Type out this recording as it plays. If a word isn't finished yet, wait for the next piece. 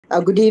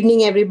Good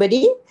evening,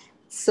 everybody.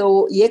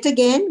 So yet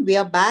again, we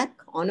are back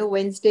on a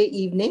Wednesday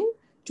evening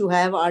to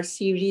have our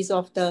series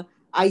of the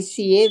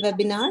ICA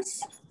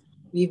webinars.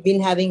 We've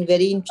been having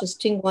very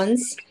interesting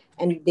ones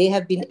and they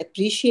have been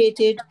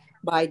appreciated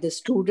by the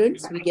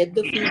students. We get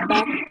the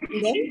feedback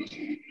from them.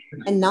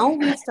 And now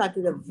we've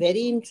started a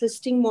very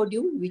interesting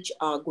module, which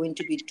are going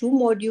to be 2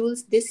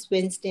 modules, this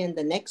Wednesday and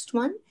the next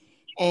one.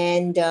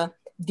 And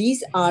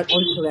these are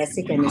on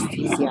thoracic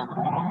anesthesia.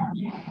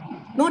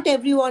 Not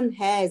everyone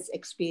has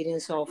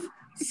experience of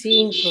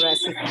seeing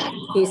thoracic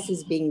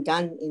cases being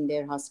done in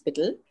their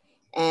hospital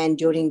and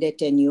during their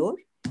tenure.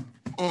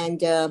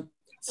 And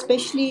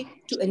especially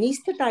to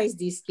anesthetize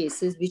these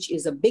cases, which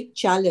is a big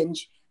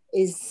challenge,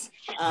 is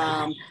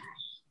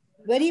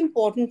very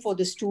important for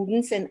the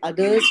students and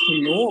others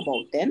to know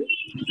about them.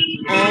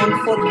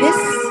 And for this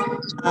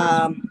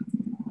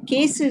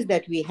cases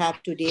that we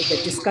have today,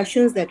 the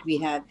discussions that we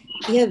have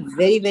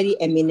very, very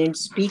eminent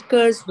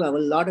speakers who have a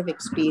lot of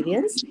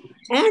experience.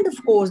 And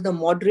of course, the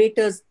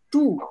moderators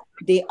too,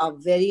 they are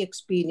very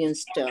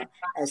experienced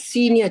as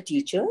senior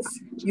teachers.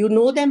 You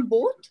know them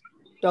both.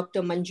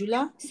 Dr.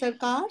 Manjula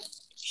Sarkar,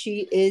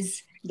 she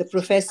is the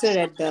professor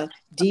at the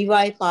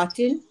D.Y.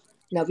 Patil,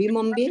 Navi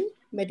Mumbai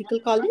Medical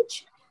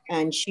College.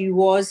 And she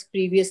was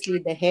previously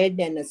the head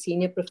and a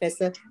senior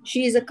professor.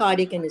 She is a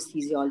cardiac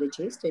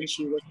anesthesiologist and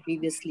she was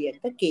previously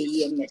at the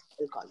KEM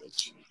Medical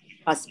College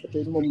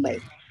Hospital,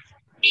 Mumbai.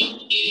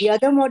 The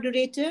other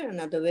moderator,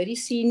 another very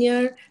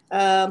senior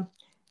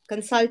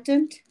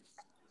consultant,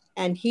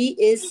 and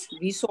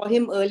we saw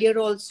him earlier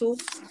also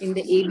in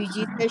the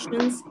ABG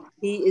sessions.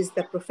 He is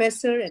the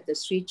professor at the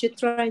Sri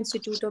Chitra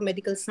Institute of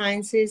Medical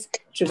Sciences,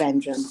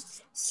 Trivandrum.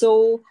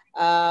 So,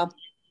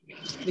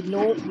 with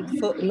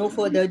no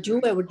further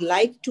ado, I would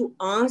like to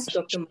ask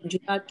Dr.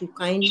 Manjula to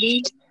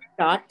kindly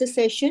start the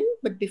session.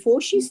 But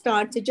before she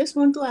starts, I just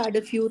want to add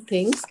a few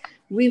things.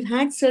 We've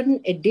had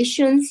certain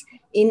additions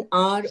in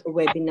our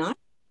webinar.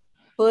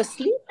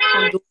 Firstly,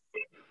 from those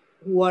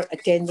who are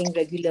attending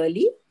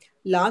regularly,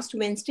 last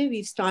Wednesday,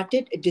 we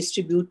started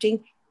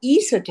distributing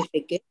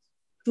e-certificates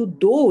to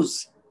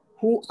those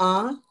who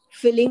are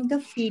filling the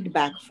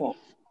feedback form.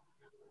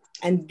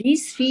 And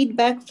these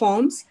feedback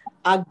forms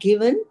are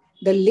given,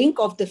 the link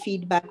of the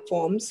feedback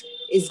forms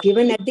is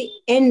given at the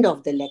end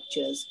of the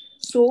lectures.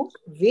 So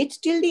wait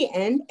till the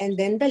end and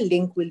then the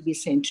link will be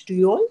sent to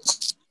you all.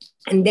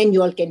 And then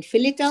you all can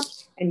fill it up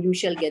and you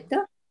shall get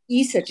the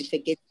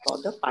e-certificate for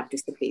the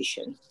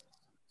participation.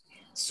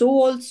 So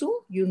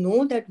also, you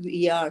know that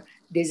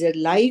there's a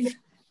live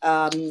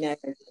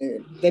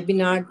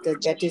webinar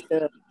that is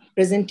the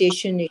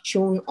presentation is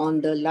shown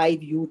on the live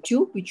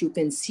YouTube, which you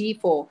can see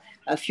for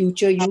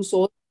future use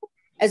also,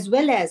 as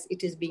well as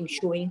it is being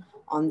shown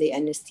on the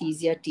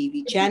Anesthesia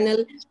TV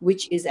channel,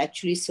 which is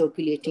actually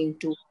circulating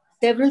to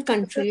several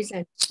countries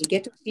and we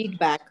get a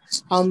feedback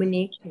how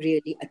many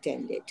really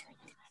attended.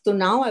 So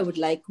now I would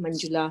like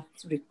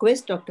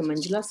request Dr.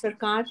 Manjula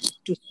Sarkar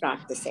to start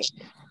the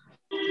session.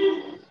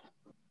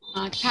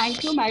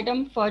 Thank you,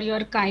 madam, for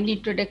your kind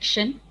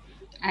introduction.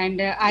 And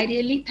I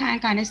really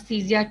thank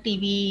Anesthesia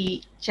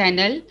TV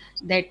channel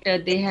that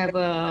they have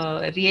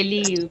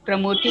really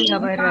promoting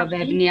our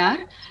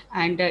webinar,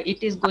 and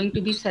it is going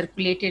to be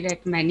circulated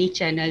at many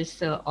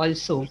channels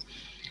also.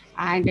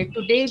 And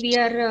today we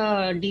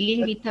are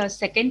dealing with the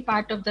second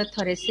part of the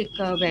thoracic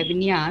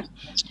webinar.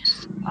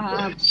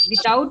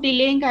 Without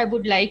delaying, I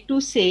would like to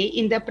say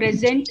in the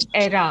present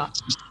era,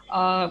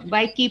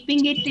 by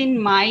keeping it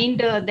in mind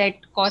that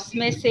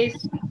cosmesis,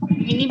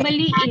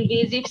 minimally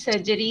invasive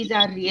surgeries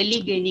are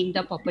really gaining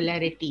the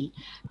popularity.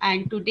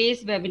 And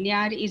today's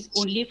webinar is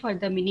only for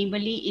the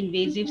minimally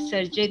invasive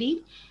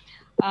surgery.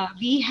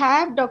 We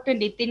have Dr.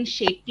 Nitin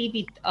Shetty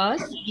with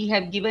us. We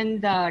have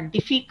given the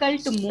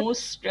difficult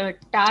most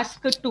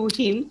task to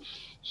him.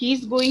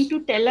 He's going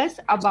to tell us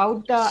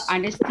about the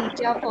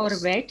anesthesia for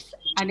vets,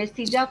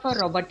 anesthesia for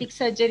robotic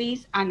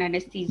surgeries, and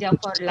anesthesia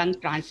for lung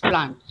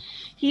transplant.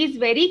 He is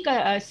very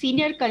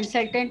senior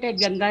consultant at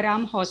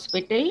Gangaram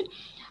Hospital,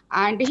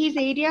 and his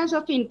areas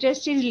of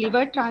interest is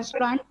liver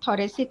transplant,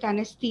 thoracic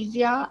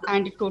anesthesia,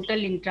 and total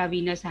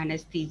intravenous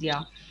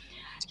anesthesia.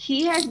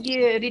 He has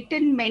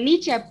written many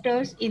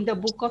chapters in the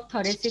book of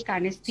thoracic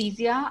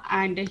anesthesia,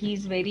 and he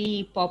is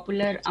very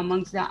popular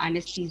amongst the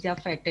anesthesia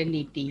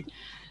fraternity.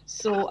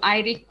 So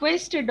I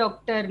request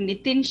Dr.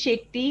 Nitin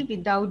Shetty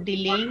without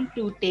delaying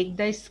to take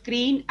the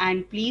screen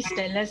and please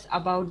tell us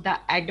about the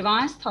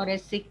advanced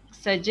thoracic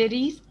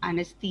surgeries,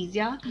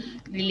 anesthesia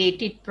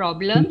related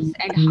problems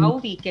and how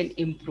we can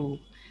improve.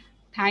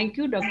 Thank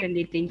you, Dr.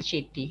 Nitin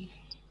Shetty.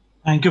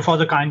 Thank you for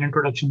the kind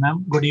introduction,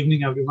 ma'am. Good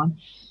evening, everyone.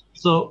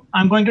 So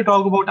I'm going to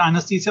talk about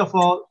anesthesia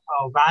for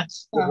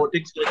VATS,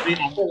 robotic surgery,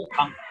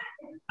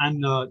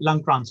 and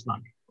lung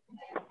transplant.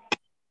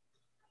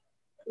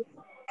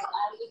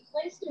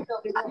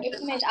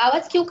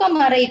 आवाज क्यों कम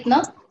आ रहा है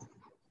इतना?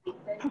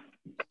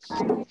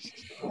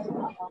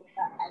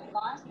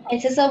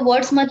 ऐसे सब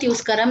words मत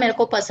use करा, मेरे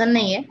को पसंद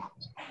नहीं है.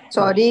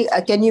 Sorry,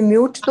 can you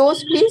mute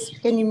those, please?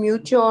 Can you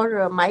mute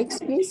your mics,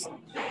 please?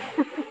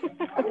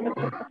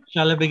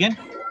 Shall I begin?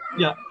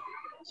 Yeah.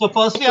 So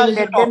firstly, I'll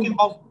be talking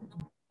about,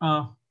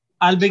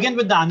 I'll begin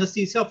with the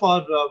anesthesia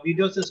for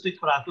video-assisted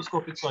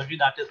thoracoscopic surgery,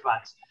 that is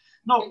VATS.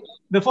 Now,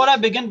 before I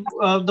begin,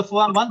 the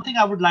one thing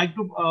I would like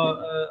to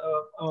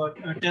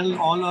tell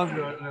all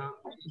our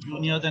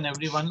juniors and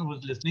everyone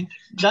who's listening,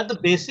 that the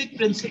basic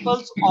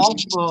principles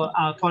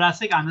of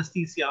thoracic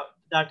anesthesia,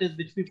 that is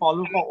which we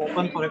follow for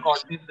open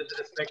thoracotomies with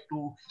respect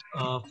to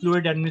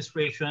fluid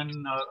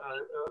administration,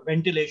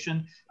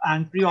 ventilation,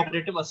 and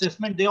preoperative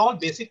assessment, they all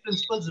basic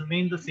principles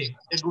remain the same.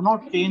 They do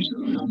not change.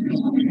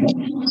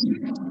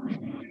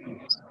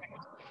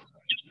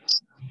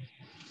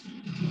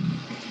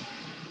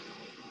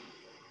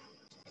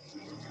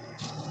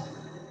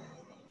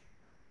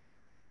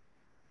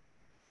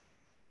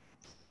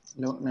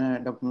 No,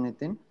 Dr.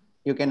 Nitin,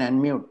 you can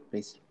unmute,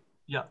 please.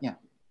 Yeah. Yeah.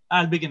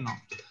 I'll begin now.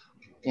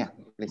 Yeah,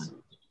 please.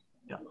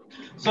 Yeah.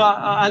 So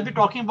I'll be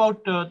talking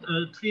about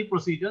three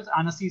procedures: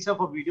 anesthesia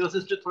for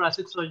video-assisted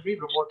thoracic surgery,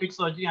 robotic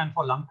surgery, and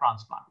for lung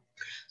transplant.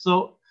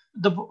 So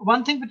the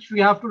one thing which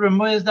we have to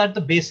remember is that the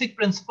basic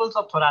principles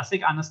of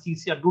thoracic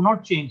anesthesia do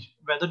not change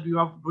whether you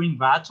are doing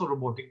VATS or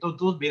robotic.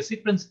 Those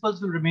basic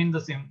principles will remain the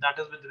same. That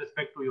is with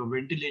respect to your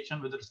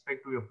ventilation, with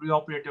respect to your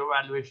preoperative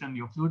evaluation,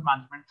 your fluid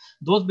management.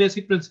 Those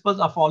basic principles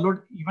are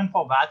followed even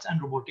for VATS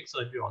and robotic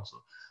surgery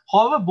also.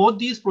 However, both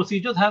these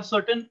procedures have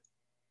certain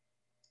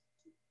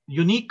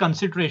unique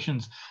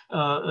considerations,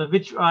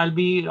 which I'll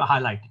be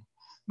highlighting.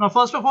 Now,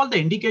 first of all, the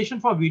indication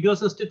for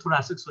video-assisted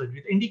thoracic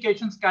surgery. The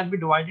indications can be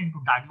divided into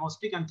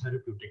diagnostic and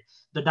therapeutic.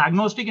 The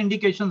diagnostic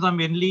indications are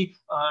mainly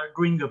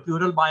doing a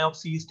pleural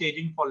biopsy,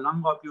 staging for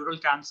lung or pleural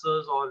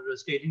cancers, or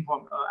staging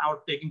for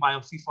taking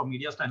biopsies for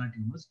mediastinal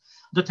tumors.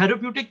 The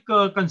therapeutic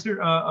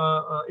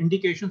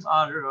indications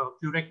are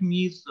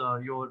pleurectomies,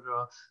 your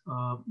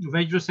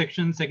wedge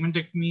resection,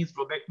 segmentectomies,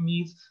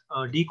 lobectomies,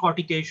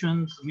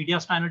 decortications,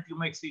 mediastinal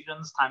tumor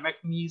excisions,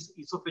 thymectomies,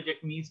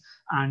 esophagectomies,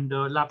 and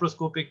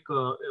laparoscopic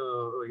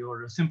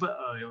your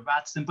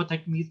VATS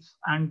sympathectomies,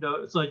 and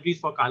surgeries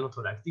for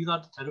chylothorax. These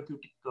are the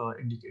therapeutic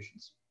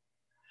indications.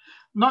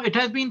 Now, it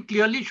has been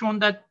clearly shown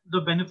that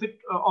the benefit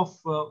of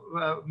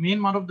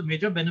one of the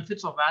major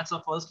benefits of VATS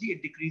are, firstly,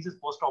 it decreases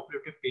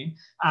postoperative pain.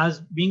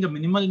 As being a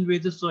minimal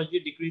invasive surgery,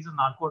 it decreases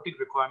narcotic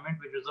requirement,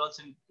 which results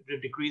in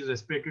decreased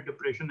respiratory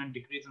depression and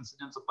decreased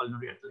incidence of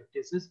pulmonary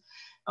atelectasis.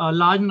 A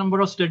large number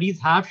of studies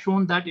have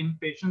shown that in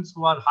patients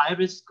who are high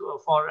risk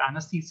for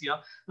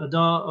anesthesia,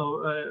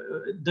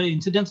 the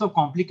incidence of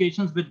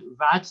complications with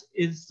VATS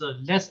is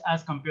less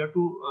as compared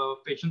to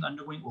patients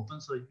undergoing open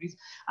surgeries.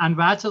 And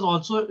VATS has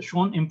also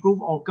shown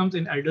improved outcomes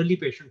in elderly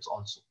patients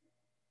also.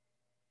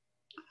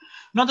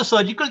 Now, the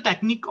surgical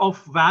technique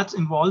of VATS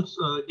involves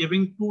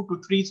giving 2 to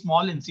 3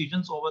 small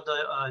incisions over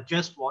the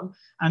chest wall,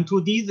 and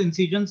through these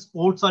incisions,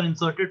 ports are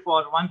inserted.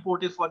 For one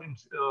port is for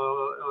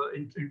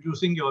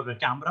introducing your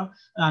camera,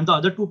 and the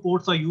other 2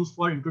 ports are used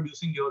for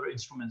introducing your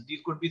instruments. These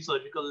could be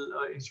surgical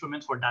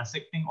instruments for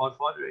dissecting or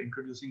for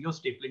introducing your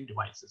stapling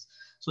devices.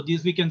 So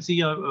these we can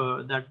see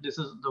that this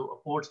is the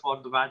ports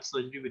for the VATS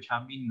surgery which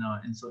have been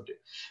inserted.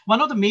 One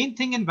of the main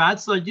thing in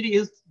VATS surgery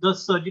is the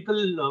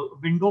surgical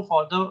window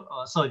for the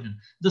surgeon.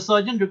 The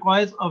surgeon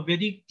requires a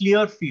very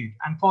clear field,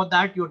 and for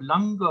that your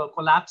lung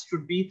collapse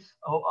should be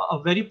a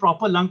very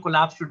proper lung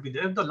collapse should be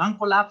there. If the lung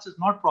collapse is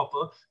not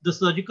proper, the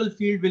surgical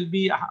field will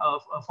be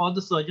for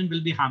the surgeon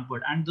will be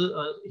hampered, and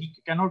he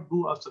cannot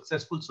do a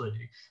successful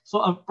surgery. So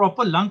a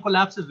proper lung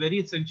collapse is very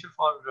essential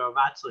for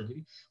VATS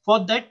surgery. For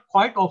that,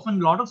 quite often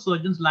a lot of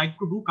surgeons like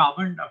to do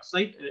carbon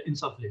dioxide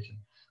insufflation.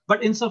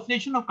 But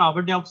insufflation of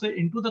carbon dioxide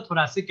into the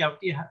thoracic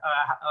cavity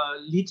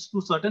leads to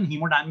certain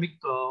hemodynamic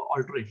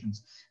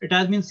alterations. It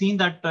has been seen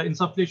that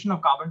insufflation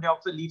of carbon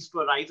dioxide leads to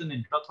a rise in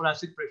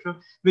intrathoracic pressure,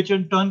 which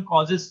in turn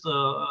causes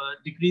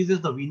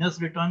decreases the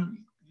venous return,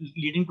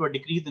 leading to a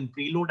decrease in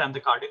preload and the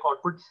cardiac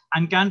output,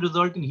 and can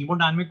result in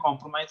hemodynamic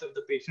compromise if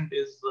the patient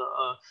is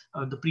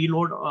the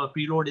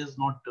preload is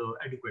not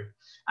adequate.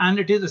 And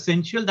it is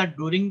essential that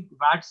during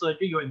VATS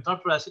surgery, your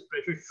intrathoracic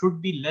pressure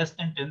should be less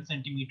than 10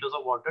 centimeters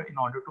of water in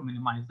order to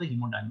minimize the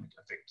hemodynamic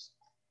effects.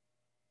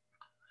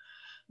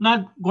 Now,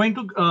 I'm going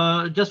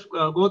to just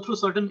go through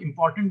certain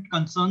important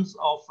concerns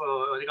of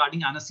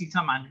regarding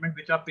anesthesia management,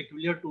 which are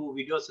peculiar to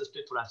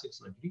video-assisted thoracic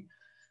surgery.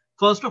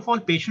 First of all,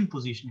 patient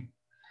positioning.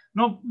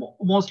 Now,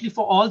 mostly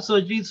for all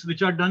surgeries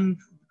which are done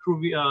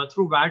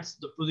through VATS,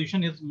 the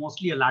position is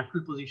mostly a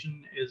lateral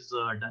position is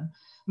done.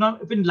 Now,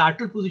 if in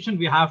lateral position,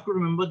 we have to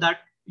remember that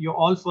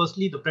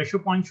firstly, the pressure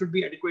point should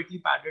be adequately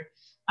padded.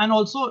 And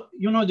also,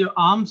 the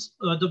arms,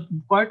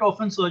 quite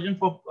often surgeon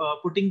for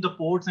putting the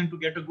ports and to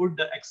get a good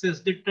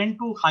access, they tend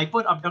to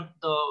hyper abduct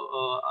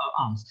the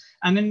arms.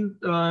 And then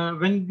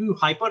when you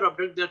hyper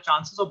abduct, their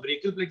chances of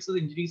brachial plexus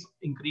injuries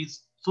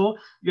increase. So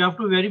you have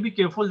to be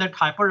careful that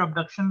hyper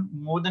abduction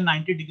more than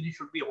 90 degrees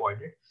should be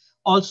avoided.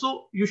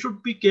 Also, you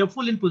should be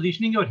careful in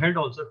positioning your head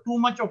also. Too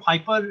much of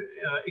hyper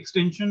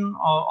extension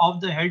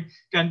of the head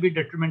can be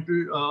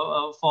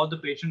detrimental for the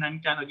patient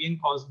and can again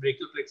cause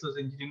brachial plexus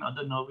injury and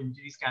other nerve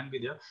injuries can be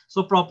there.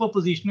 So proper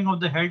positioning of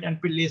the head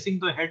and placing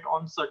the head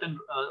on certain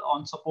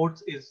on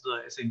supports is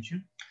essential.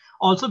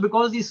 Also,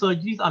 because these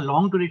surgeries are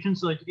long duration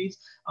surgeries,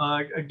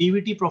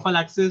 DVT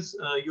prophylaxis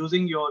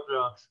using your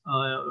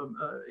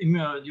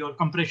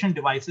compression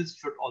devices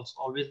should also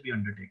always be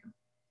undertaken.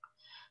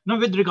 Now,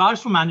 with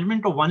regards to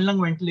management of one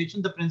lung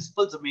ventilation, the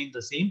principles remain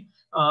the same.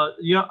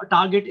 Your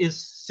target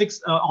is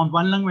on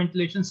one lung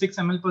ventilation, 6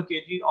 ml per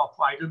kg of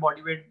idle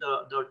body weight.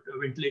 The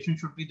ventilation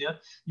should be there.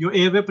 Your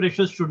airway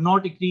pressure should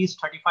not increase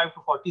 35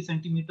 to 40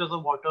 centimeters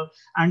of water.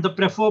 And the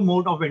preferred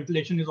mode of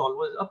ventilation is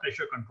always a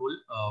pressure control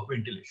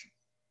ventilation.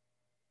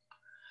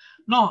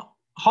 Now,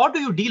 how do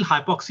you deal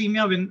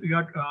hypoxemia when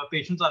your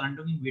patients are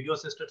undergoing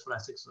video-assisted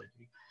thoracic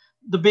surgery?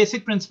 The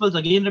basic principles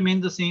again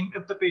remain the same.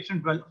 If the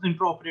patient develops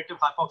intraoperative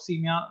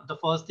hypoxemia, the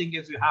first thing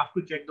is you have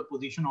to check the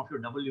position of your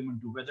double lumen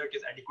tube, whether it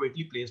is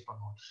adequately placed or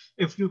not.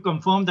 If you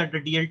confirm that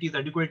the DLT is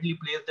adequately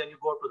placed, then you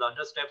go to the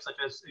other steps, such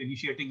as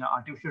initiating an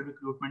artificial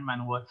recruitment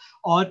maneuver.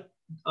 Or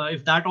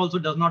if that also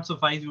does not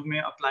suffice, you may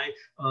apply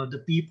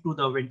the PEEP to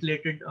the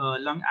ventilated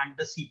lung and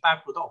the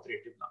CPAP to the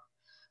operative lung.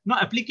 Now,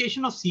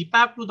 application of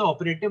CPAP to the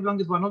operative lung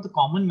is one of the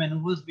common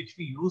maneuvers which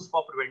we use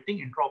for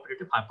preventing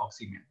intraoperative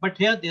hypoxemia. But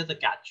here there's a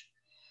catch.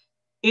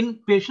 In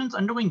patients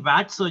undergoing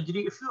VAT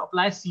surgery, if you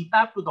apply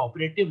CPAP to the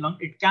operative lung,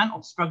 it can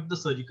obstruct the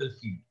surgical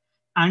field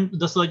and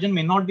the surgeon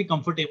may not be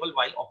comfortable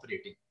while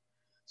operating.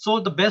 So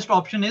the best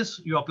option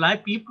is you apply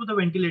PEEP to the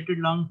ventilated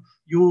lung,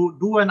 you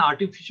do an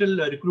artificial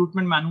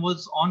recruitment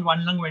maneuvers on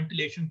one lung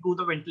ventilation to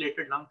the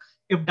ventilated lung.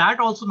 If that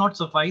also not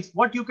suffice,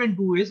 what you can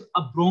do is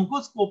a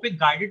bronchoscopic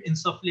guided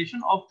insufflation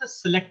of the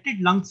selected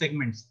lung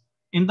segments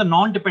in the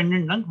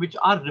non-dependent lung, which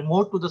are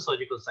remote to the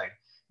surgical site.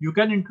 You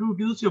can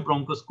introduce your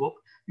bronchoscope.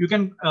 You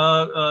can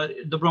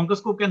the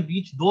bronchoscope can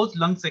reach those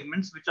lung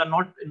segments which are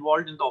not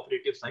involved in the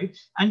operative site,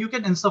 and you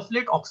can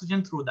insufflate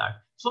oxygen through that.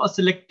 So a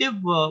selective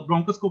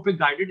bronchoscopic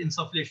guided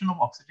insufflation of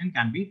oxygen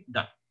can be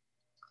done.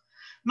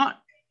 Now,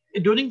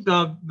 during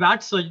the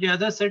VAT surgery,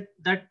 as I said,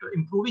 that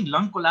improving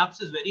lung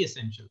collapse is very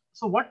essential.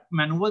 So what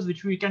maneuvers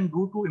which we can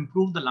do to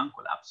improve the lung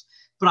collapse?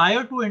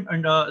 Prior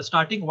to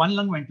starting one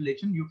lung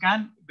ventilation, you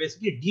can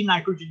basically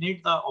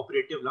denitrogenate the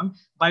operative lung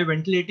by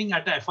ventilating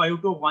at a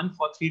FiO2 of 1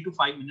 for 3 to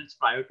 5 minutes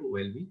prior to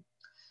OLV.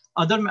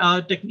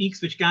 Other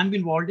techniques which can be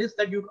involved is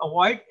that you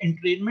avoid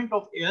entrainment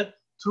of air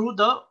through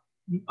the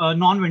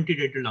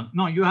non-ventilated lung.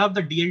 Now you have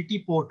the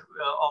DLT port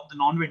of the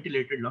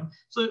non-ventilated lung.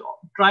 So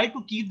try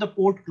to keep the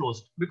port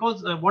closed,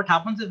 because what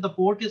happens if the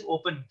port is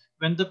open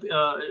when the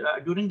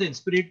during the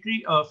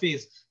inspiratory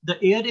phase,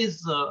 the air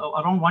is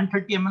around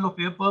 130 ml of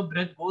air per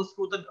breath goes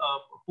through the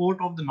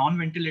port of the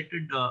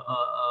non-ventilated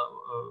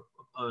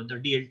the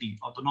DLT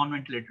of the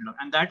non-ventilated lung,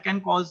 and that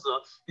can cause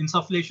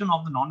insufflation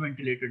of the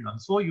non-ventilated lung.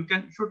 So you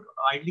should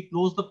ideally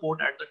close the port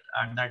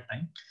at that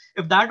time.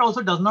 If that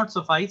also does not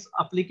suffice,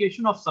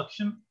 application of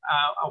suction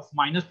of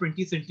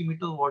 -20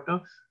 centimeter water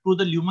to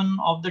the lumen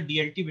of the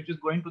DLT, which is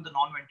going to the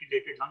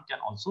non-ventilated lung, can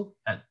also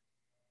help.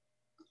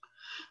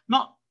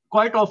 Now,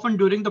 quite often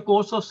during the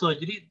course of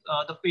surgery,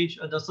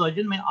 the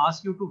surgeon may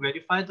ask you to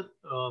verify the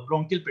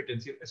bronchial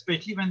patency,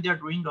 especially when they are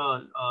doing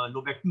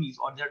lobectomies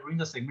or they are doing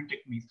the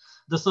segmentectomies.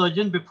 The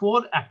surgeon,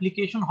 before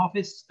application of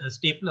his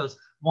staplers,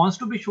 wants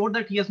to be sure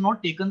that he has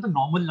not taken the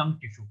normal lung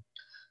tissue.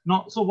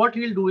 Now, so what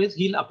he'll do is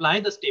he'll apply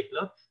the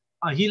stapler.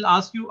 He'll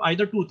ask you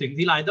either two things.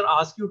 He'll either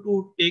ask you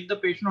to take the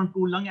patient on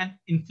two lung and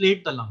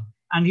inflate the lung,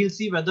 and he'll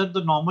see whether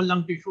the normal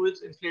lung tissue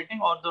is inflating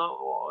or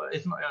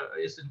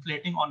is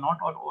inflating or not,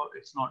 or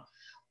it's not.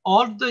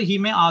 Or he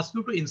may ask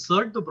you to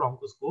insert the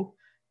bronchoscope,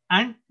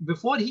 and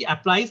before he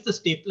applies the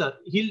stapler,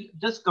 he'll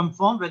just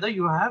confirm whether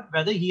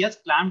he has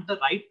clamped the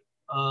right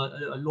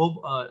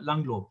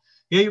lung lobe.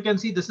 Here you can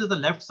see this is the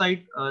left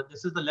side,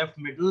 this is the left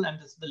middle, and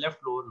this is the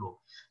left lower lobe.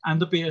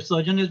 And the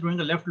surgeon is doing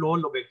the left lower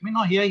lobectomy.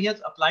 Now here he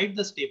has applied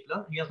the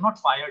stapler, he has not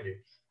fired it.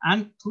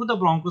 And through the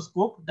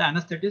bronchoscope, the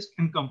anesthetist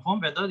can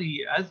confirm whether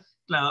he has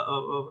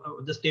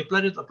the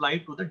stapler is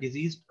applied to the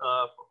diseased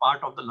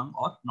part of the lung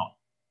or not.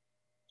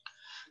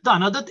 The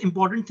another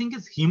important thing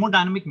is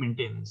hemodynamic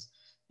maintenance.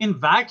 In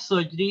VAT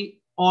surgery,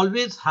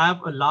 always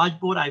have a large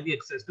bore IV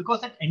access,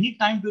 because at any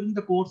time during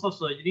the course of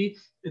surgery,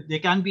 there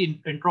can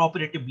be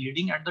intraoperative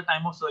bleeding. At the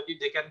time of surgery,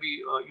 there can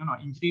be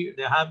injury.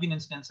 There have been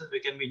instances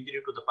where can be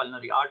injury to the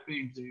pulmonary artery,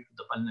 injury to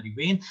the pulmonary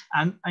vein,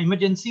 and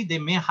emergency they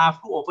may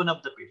have to open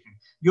up the patient.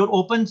 Your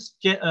open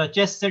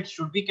chest set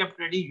should be kept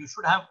ready. You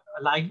should have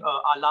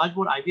a large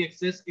bore IV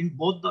access in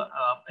both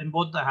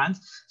the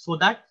hands, so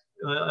that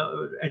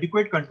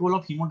adequate control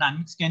of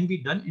hemodynamics can be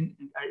done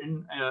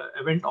in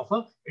event of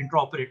a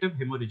intraoperative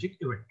hemorrhagic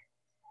event.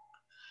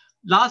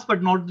 Last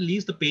but not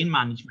least, the pain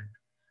management.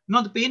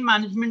 Now, the pain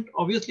management,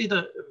 obviously,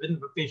 when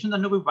patients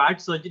undergo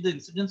VAT surgery, the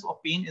incidence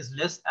of pain is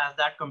less as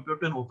that compared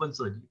to an open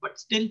surgery. But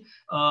still,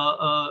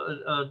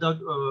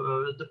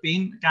 the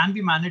pain can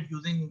be managed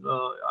using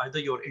either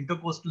your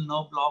intercostal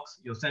nerve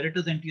blocks, your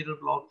serratus anterior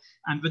block,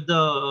 and with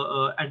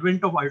the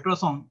advent of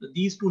ultrasound,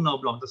 these two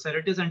nerve blocks, the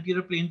serratus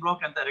anterior plane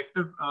block and the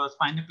rectus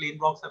spinal plane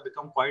blocks, have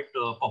become quite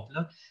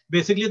popular.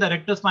 Basically, the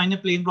rectus spinal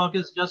plane block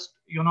is just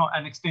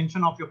an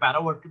extension of your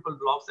paravertebral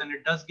blocks, and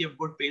it does give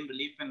good pain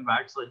relief in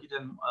VAT surgery.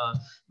 And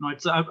Now,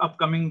 it's an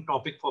upcoming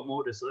topic for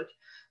more research.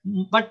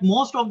 But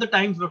most of the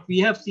times what we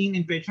have seen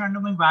in patient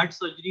undergoing VAD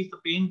surgeries, the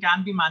pain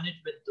can be managed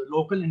with the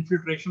local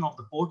infiltration of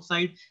the port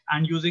side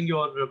and using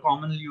your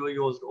commonly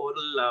used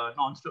oral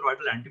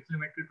non-steroidal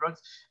anti-inflammatory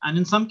drugs. And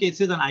in some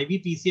cases, an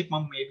IV PCA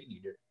pump may be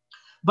needed.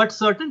 But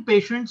certain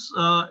patients,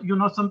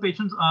 some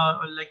patients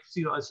like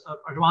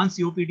advanced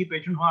COPD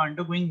patients who are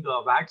undergoing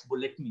VATS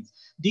bullectomies,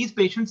 these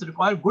patients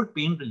require good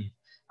pain relief.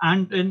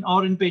 And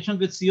in patients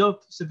with severe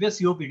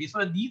COPD.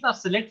 So these are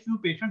select few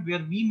patients where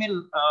we may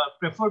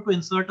prefer to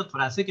insert a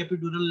thoracic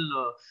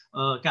epidural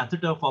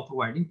catheter for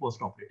providing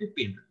postoperative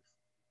pain relief.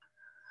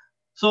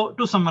 So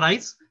to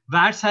summarize,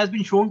 VATS has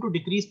been shown to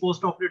decrease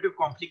postoperative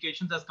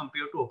complications as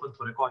compared to open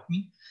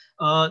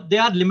thoracotomy.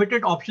 There are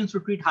limited options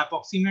to treat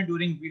hypoxemia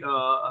during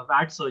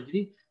VATS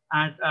surgery.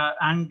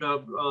 And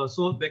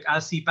so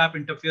as CPAP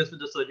interferes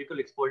with the surgical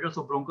exposure,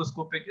 so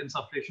bronchoscopic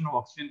insufflation of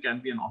oxygen can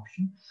be an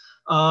option.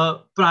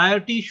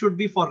 Priority should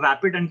be for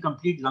rapid and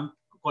complete lung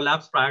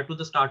collapse prior to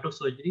the start of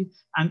surgery.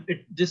 And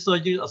this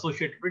surgery is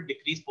associated with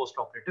decreased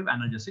postoperative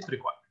analgesic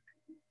requirement.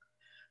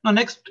 Now,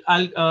 next,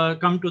 I'll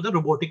come to the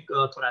robotic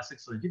thoracic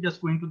surgery,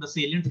 just going to the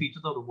salient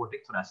features of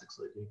robotic thoracic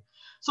surgery.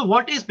 So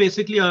what is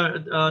basically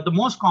the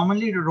most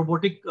commonly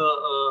robotic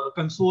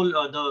console,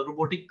 the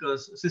robotic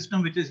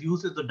system which is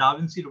used is the Da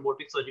Vinci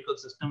robotic surgical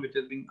system, which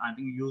has been, I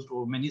think, used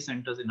over many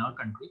centers in our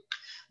country.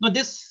 Now,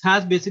 this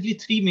has basically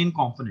three main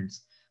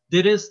components.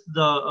 There is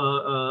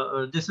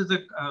this is a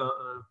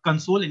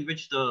console in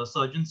which the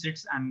surgeon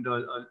sits and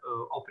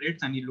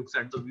operates, and he looks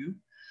at the view.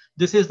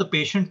 This is the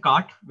patient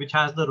cart, which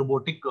has the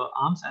robotic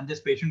arms, and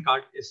this patient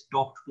cart is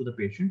docked to the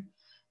patient.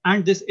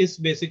 And this is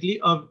basically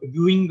a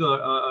viewing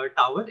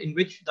tower in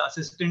which the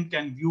assistant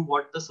can view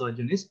what the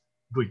surgeon is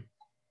doing.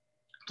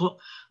 So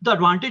the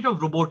advantage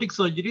of robotic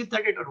surgery is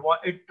that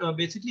it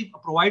basically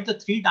provides a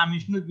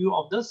three-dimensional view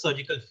of the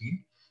surgical field.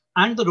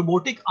 And the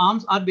robotic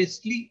arms are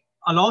basically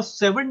allows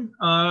seven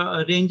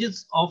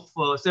ranges of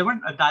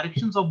seven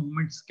directions of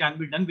movements can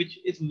be done, which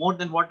is more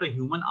than what a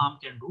human arm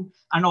can do,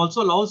 and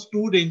also allows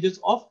 2 ranges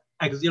of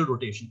axial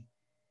rotation.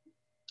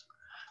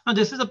 Now,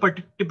 this is a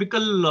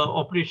typical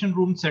operation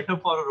room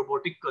setup for a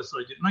robotic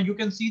surgery. Now, you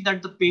can see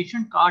that the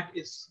patient cart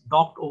is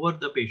docked over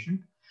the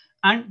patient.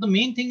 And the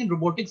main thing in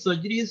robotic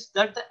surgery is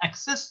that the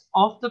access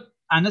of the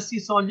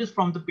anesthesiologist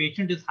from the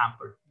patient is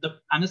hampered. The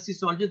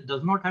anesthesiologist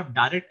does not have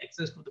direct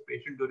access to the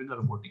patient during a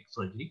robotic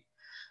surgery.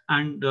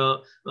 And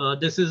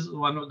this is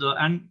one of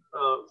the,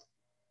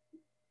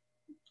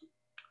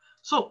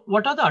 so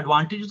what are the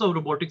advantages of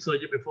robotic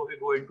surgery before we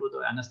go into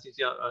the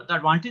anesthesia? The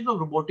advantage of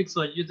robotic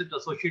surgery is it's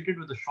associated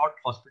with a short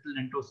hospital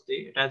length of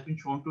stay. It has been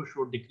shown to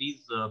show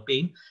decreased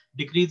pain,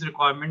 decreased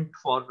requirement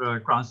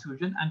for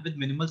transfusion, and with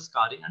minimal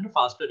scarring and a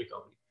faster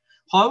recovery.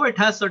 However, it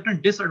has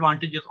certain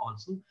disadvantages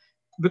also,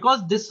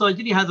 because this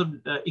surgery has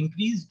an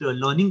increased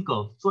learning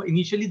curve. So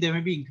initially there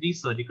may be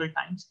increased surgical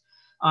times.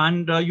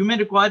 And you may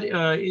require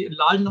a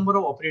large number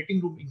of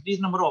operating room,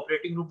 increased number of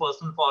operating room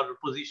personnel for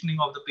positioning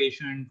of the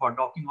patient, for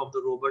docking of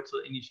the robot. So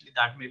initially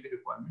that may be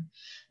requirement.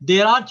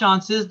 There are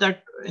chances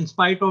that in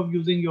spite of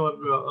using your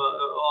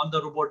all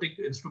the robotic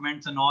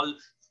instruments and all,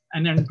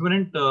 an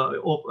end-to-end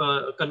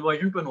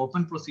conversion to an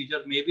open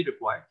procedure may be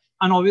required.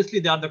 And obviously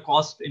there are the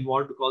costs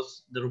involved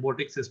because the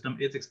robotic system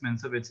is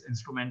expensive. Its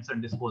instruments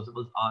and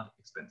disposables are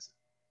expensive.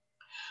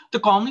 The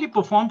commonly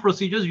performed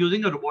procedures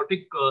using a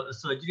robotic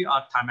surgery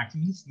are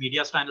thymectomies,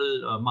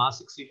 mediastinal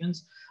mass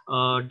excisions,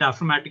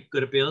 diaphragmatic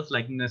repairs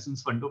like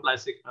Nelson's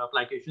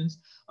fundoplications,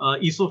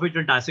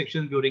 esophageal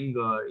dissection during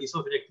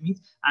esophagectomies,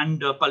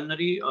 and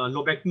pulmonary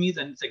lobectomies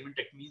and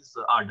segmentectomies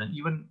are done.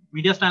 Even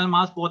mediastinal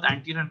mass, both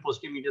anterior and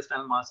posterior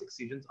mediastinal mass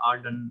excisions are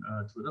done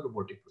through the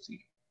robotic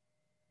procedure.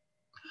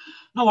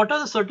 Now, what are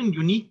the certain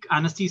unique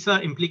anesthesia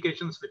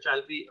implications which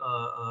I'll be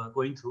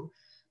going through?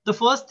 The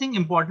first thing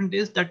important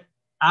is that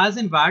as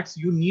in VATS,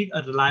 you need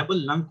a reliable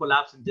lung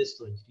collapse in this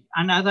surgery.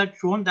 And as I've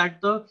shown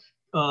that the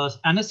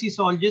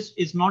anesthesiologist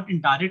is not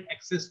in direct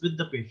access with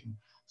the patient.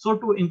 So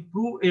to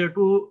improve,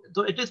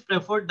 so it is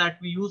preferred that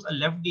we use a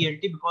left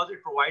DLT because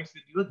it provides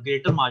with you a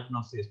greater margin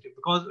of safety.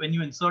 Because when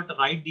you insert a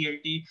right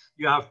DLT,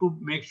 you have to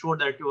make sure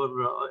that your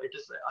it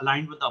is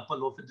aligned with the upper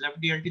lobe. With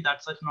left DLT,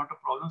 that's such not a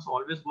problem. So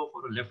always go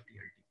for a left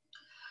DLT.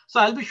 So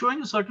I'll be showing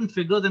you certain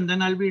figures, and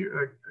then I'll be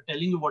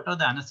telling you what are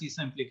the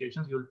anesthesia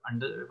implications. You'll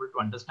be able to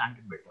understand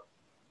it better.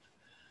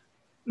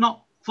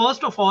 Now,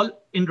 first of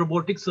all, in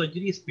robotic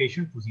surgery is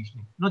patient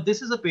positioning. Now,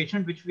 this is a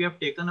patient which we have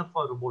taken up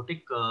for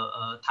robotic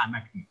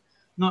thymectomy.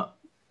 Now,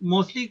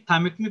 mostly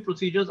thymectomy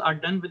procedures are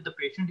done with the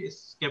patient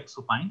is kept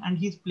supine and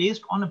he's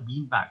placed on a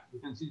bean bag. You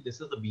can see this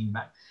is the bean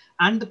bag,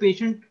 and the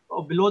patient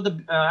below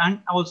the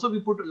and also we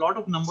put a lot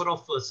of number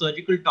of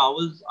surgical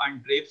towels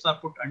and drapes are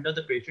put under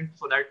the patient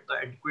so that the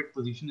adequate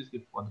position is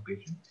given for the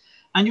patient.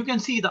 And you can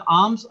see the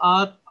arms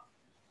are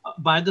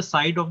by the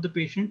side of the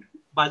patient,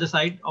 by the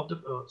side of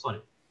the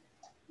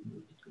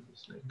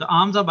the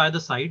arms are by the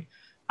side,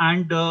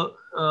 and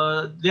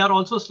they are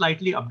also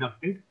slightly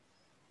abducted.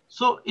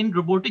 So in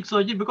robotic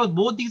surgery, because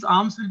both these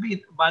arms will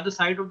be by the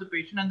side of the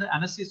patient and the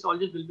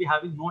anesthesiologist will be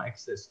having no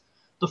access.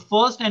 The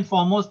first and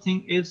foremost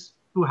thing is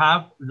to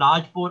have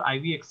large bore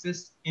IV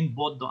access in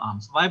both the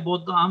arms. Why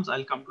both the arms?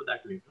 I'll come to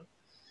that later.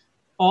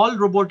 All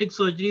robotic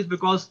surgeries,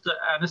 because the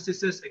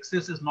anesthetist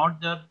access is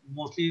not there,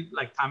 mostly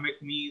like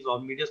thymectomies or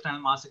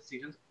mediastinal mass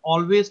excisions,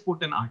 always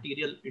put an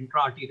arterial,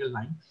 intra-arterial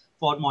line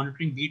for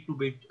monitoring beat to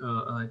beat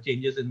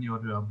changes in your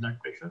blood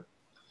pressure.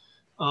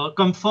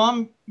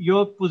 Confirm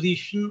your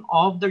position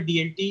of the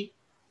DLT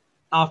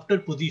after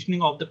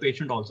positioning of the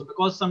patient also,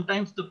 because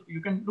sometimes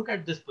you can look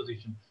at this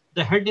position.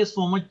 The head is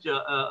so much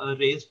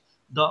raised,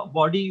 the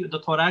body, the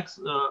thorax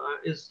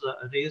is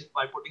raised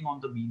by putting on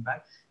the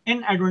beanbag.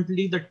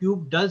 Inadvertently, the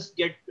tube does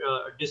get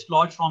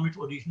dislodged from its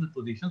original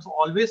position. So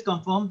always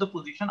confirm the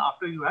position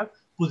after you have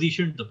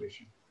positioned the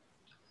patient.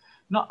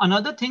 Now,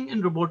 another thing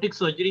in robotic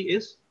surgery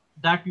is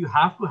that you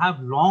have to have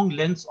long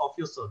lengths of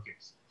your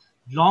circuits,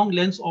 long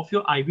lengths of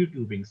your IV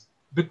tubings,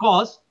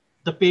 because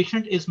the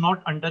patient is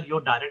not under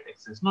your direct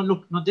access. Now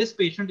look, now this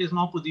patient is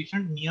now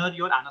positioned near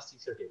your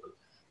anesthesia table.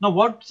 Now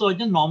what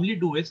surgeons normally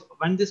do is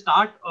when they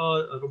start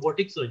a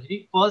robotic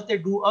surgery, first they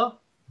do a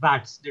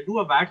VATS. They do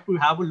a VATS to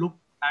have a look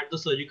at the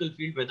surgical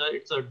field, whether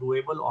it's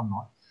doable or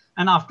not.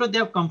 And after they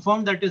have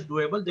confirmed that is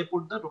doable, they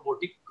put the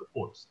robotic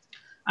ports.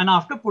 And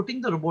after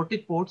putting the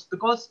robotic ports,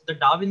 because the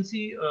Da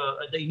Vinci,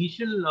 the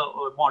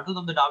initial models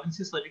of the Da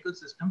Vinci surgical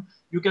system,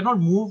 you cannot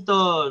move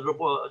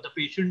the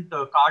patient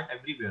cart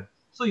everywhere.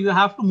 So you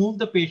have to move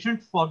the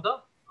patient for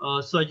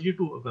the surgery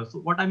to occur. So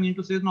what I mean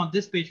to say is now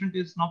this patient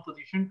is now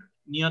positioned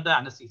near the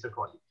anesthesia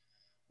trolley.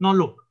 Now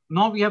look,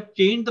 now we have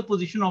changed the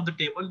position of the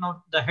table.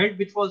 Now the head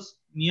which was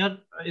near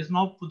is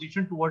now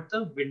positioned towards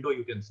the window,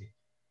 you can see.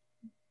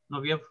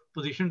 Now we have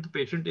positioned the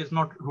patient is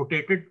not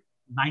rotated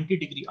 90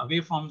 degrees away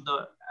from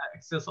the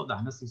axis of the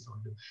anesthesia.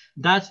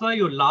 That's why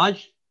your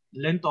large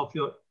length of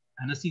your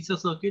anesthesia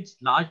circuits,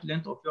 large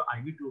length of your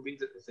IV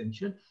tubings is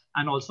essential,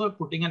 and also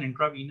putting an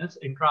intravenous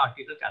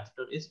intra-arterial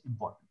catheter is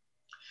important.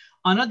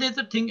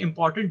 Another thing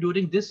important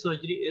during this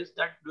surgery is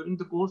that during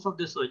the course of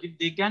this surgery,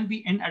 there can be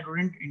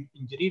inadvertent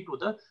injury to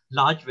the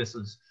large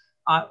vessels.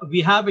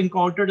 We have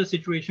encountered a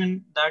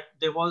situation that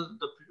there was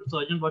the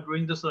surgeon was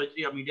doing the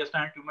surgery, a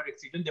mediastinal tumor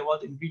excision, there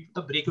was injury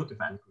to the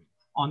brachiocephalic vein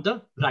on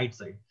the right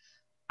side.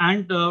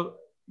 And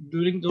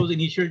during those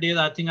initial days,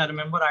 I think I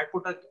remember I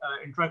put the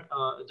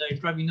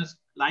intravenous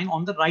line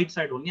on the right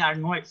side only. I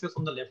had no access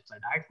on the left side.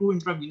 I had 2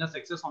 intravenous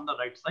access on the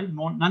right side,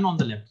 none on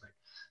the left side.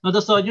 Now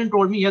the surgeon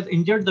told me he has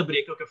injured the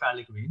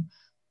brachiocephalic vein.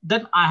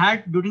 Then I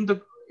had, during the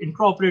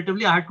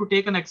intraoperatively, I had to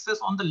take an access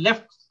on the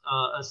left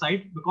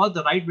side because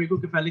the right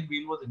brachiocephalic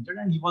vein was injured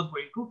and he was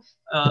going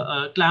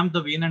to clamp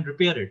the vein and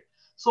repair it.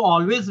 So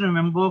always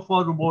remember,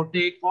 for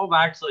robotic, for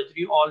VAT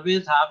surgery,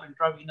 always have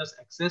intravenous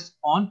access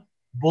on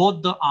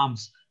both the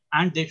arms,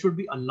 and there should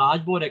be a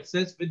large bore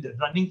access with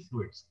running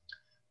fluids.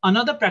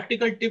 Another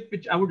practical tip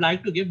which I would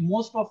like to give,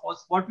 most of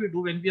us, what we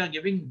do when we are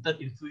giving the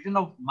infusion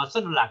of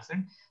muscle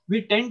relaxant,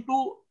 we tend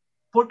to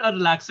put a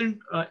relaxant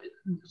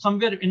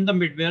somewhere in the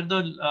mid, where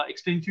the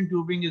extension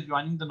tubing is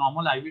joining the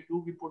normal IV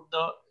tube, we put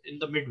in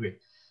the midway.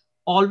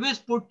 Always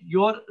put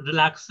your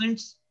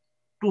relaxants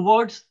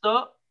towards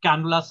the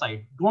cannula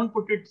side. Don't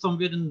put it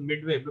somewhere in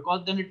midway,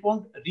 because then it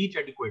won't reach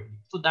adequately.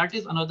 So that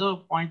is another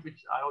point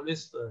which I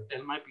always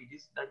tell my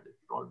PDs, that it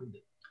should all be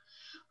there.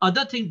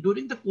 Other thing,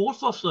 during the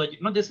course of surgery,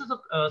 now this is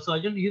a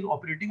surgeon, he is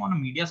operating on a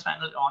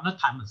mediastinal, on a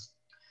thymus.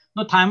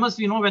 Now thymus,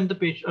 you know, when the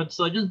patient,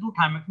 surgeons do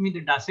thymectomy,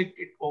 they dissect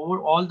it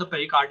over, all the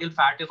pericardial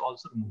fat is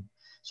also removed.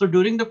 So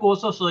during the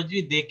course of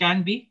surgery, they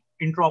can be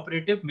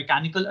intraoperative,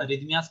 mechanical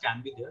arrhythmias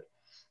can be there.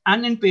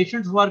 And in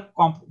patients who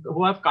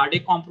have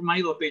cardiac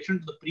compromise, or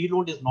patients the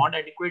preload is not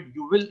adequate,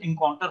 you will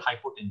encounter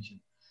hypotension.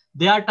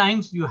 There are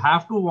times you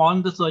have to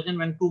warn the surgeon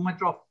when too much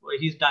of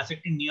he's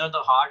dissecting near the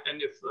heart,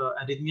 and if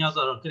arrhythmias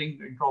are occurring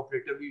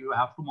intraoperatively, you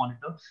have to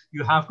monitor.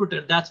 You have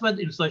to. That's why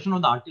the insertion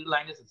of the arterial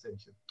line is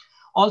essential.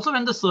 Also,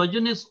 when the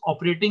surgeon is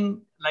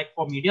operating, like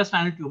for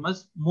mediastinal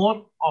tumors,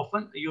 more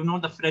often, you know,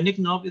 the phrenic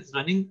nerve is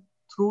running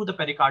through the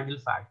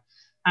pericardial fat,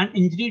 and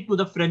injury to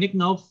the phrenic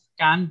nerve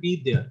can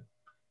be there.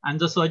 And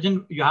the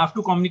surgeon, you have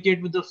to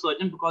communicate with the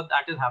surgeon because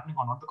that is happening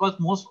or not. Because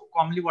most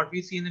commonly what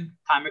we see in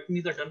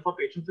thymectomies are done for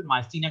patients with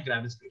myasthenia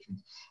gravis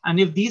patients. And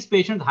if these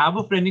patients have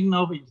a phrenic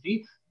nerve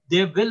injury,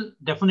 they will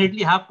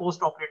definitely have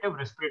post-operative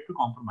respiratory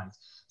compromise.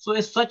 So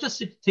if such a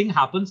thing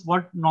happens,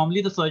 what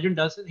normally the surgeon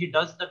does is he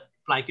does the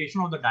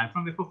plication of the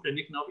diaphragm if a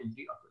phrenic nerve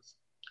injury occurs.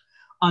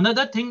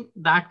 Another thing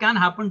that can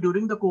happen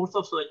during the course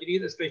of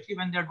surgery, especially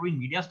when they are doing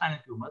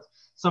mediastinal tumors,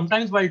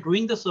 sometimes while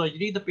doing the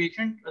surgery, the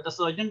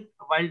surgeon,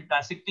 while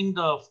dissecting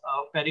the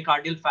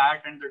pericardial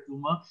fat and the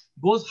tumor,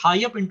 goes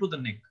high up into the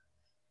neck,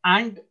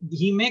 and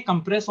he may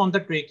compress on the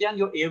trachea, and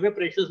your airway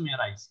pressures may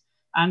rise.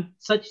 And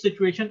such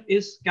situation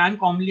can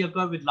commonly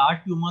occur with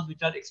large tumors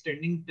which are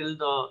extending till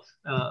the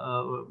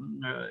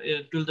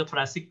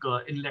thoracic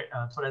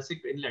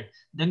inlet.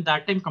 Then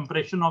that time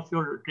compression of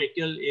your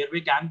tracheal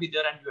airway can be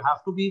there, and you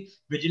have to be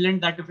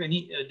vigilant that if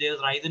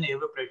there's rise in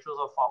airway pressures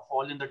or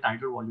fall in the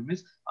tidal volume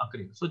is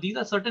occurring. So these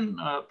are certain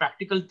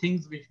practical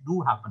things which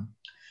do happen.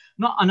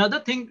 Now, another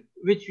thing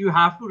which you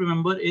have to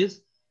remember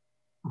is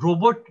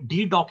robot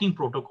de-docking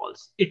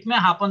protocols. It may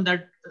happen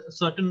that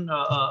certain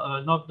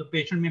the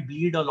patient may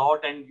bleed a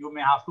lot and you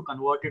may have to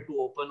convert it to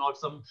open, or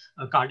some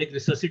cardiac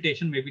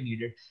resuscitation may be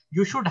needed.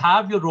 You should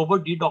have your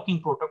robot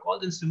de-docking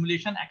protocols, and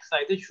simulation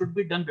exercises should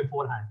be done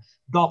beforehand.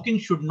 Docking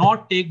should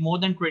not take more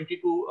than 20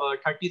 to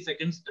 30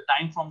 seconds. The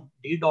time from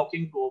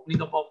de-docking to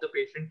opening up of the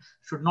patient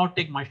should not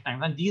take much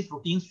time, and these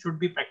routines should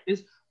be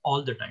practiced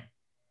all the time.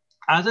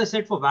 As I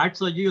said, for VAT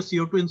surgery, your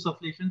CO2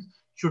 insufflations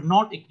should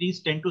not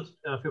increase 10 to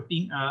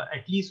 15,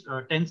 at least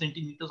 10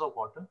 centimeters of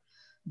water.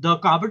 The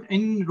carbon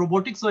in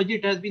robotic surgery,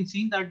 it has been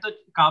seen that the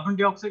carbon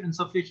dioxide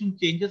insufflation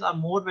changes are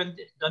more when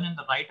it's done in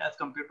the right as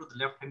compared to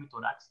the left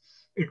hemithorax.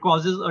 It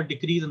causes a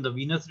decrease in the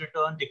venous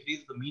return, decrease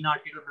in the mean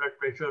arterial blood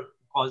pressure,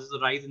 causes a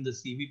rise in the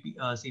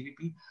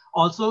CVP.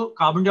 Also,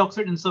 carbon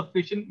dioxide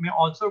insufficiency may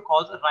also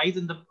cause a rise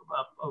in the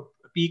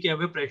peak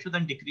airway pressure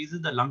and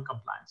decreases the lung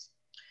compliance.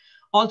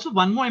 Also,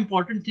 one more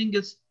important thing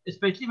is,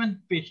 especially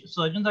when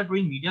surgeons are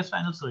doing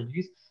mediastinal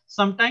surgeries,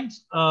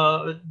 sometimes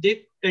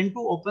they tend to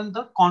open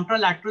the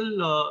contralateral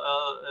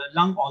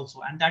lung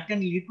also, and that can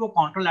lead to a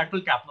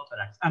contralateral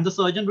capnothorax. And the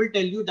surgeon will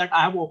tell you that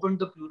I have opened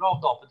the pleura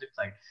of the opposite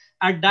side.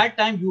 At that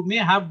time, you may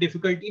have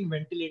difficulty in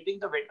ventilating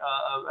the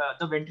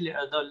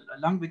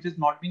lung which is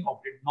not being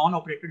operated.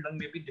 Non-operated lung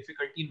may be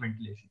difficulty in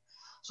ventilation.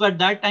 So at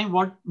that time,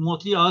 what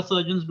mostly our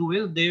surgeons do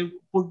is they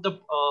put the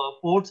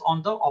ports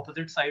on the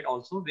opposite side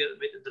also, where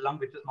the lung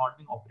which is not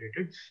being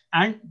operated,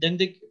 and then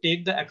they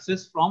take the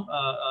access from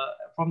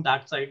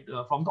that side,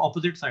 from the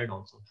opposite side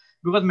also.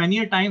 Because many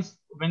a times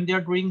when they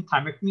are doing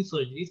thymectomy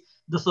surgeries,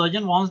 the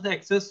surgeon wants the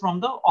access from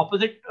the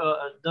opposite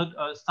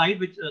side,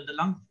 which the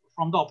lung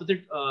from the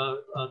opposite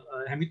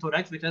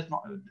hemithorax, which has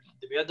not,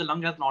 where the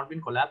lung has not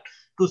been collapsed,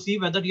 to see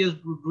whether he is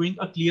doing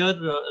a clear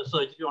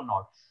surgery or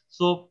not.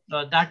 So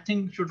that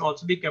thing should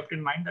also be kept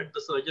in mind, that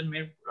the surgeon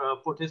may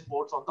put his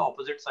ports on the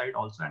opposite side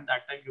also, and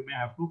that time you may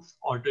have to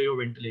alter your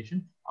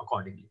ventilation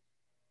accordingly.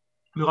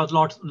 Because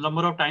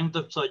number of times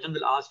the surgeon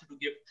will ask you to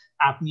give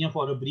apnea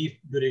for a brief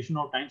duration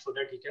of time so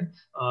that he can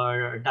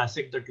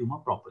dissect the tumor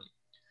properly.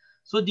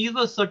 So these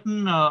were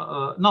certain,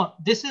 now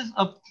this is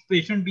a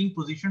patient being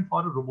positioned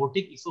for a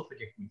robotic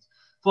esophagectomy.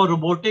 For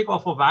robotic or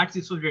for VATS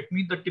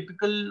esophageectomy, the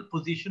typical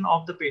position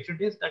of the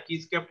patient is that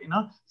he's kept in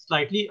a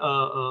slightly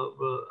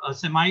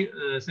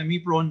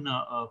semi-prone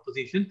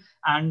position,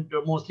 and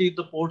mostly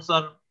the ports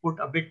are put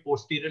a bit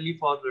posteriorly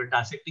for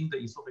dissecting the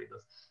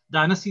esophagus. The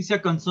anesthesia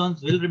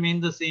concerns will remain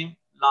the same: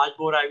 large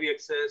bore IV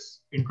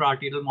access,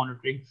 intra-arterial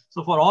monitoring.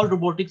 So for all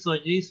robotic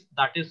surgeries,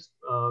 that is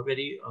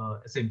very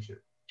essential.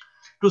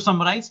 To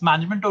summarize,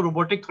 management of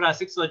robotic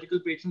thoracic surgical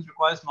patients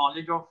requires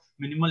knowledge of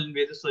minimal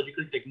invasive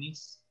surgical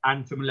techniques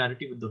and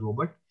familiarity with the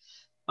robot.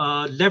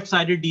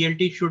 Left-sided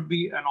DLT should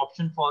be an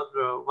option for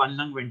one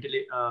lung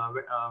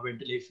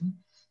ventilation.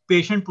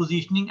 Patient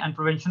positioning and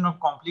prevention of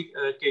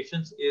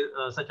complications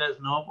such as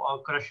nerve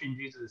or crush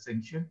injuries is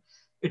essential.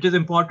 It is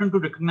important to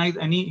recognize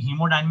any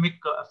hemodynamic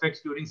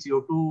effects during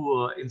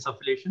CO2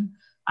 insufflation,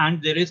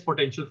 and there is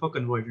potential for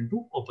conversion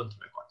to open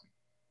thoracotomy.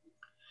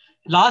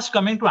 Last,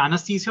 coming to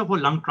anesthesia for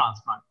lung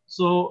transplant.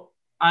 So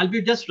I'll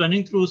be just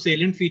running through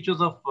salient features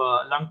of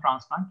lung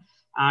transplant.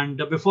 And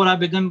before I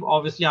begin,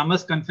 obviously, I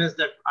must confess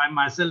that I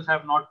myself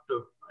have not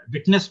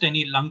witnessed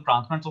any lung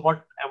transplant. So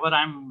whatever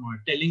I'm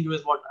telling you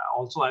is what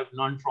also I've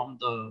learned from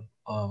the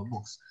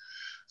books.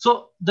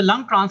 So the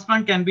lung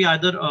transplant can be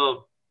either a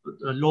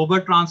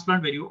lobar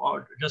transplant, where you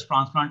just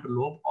transplant a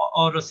lobe,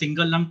 or a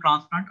single lung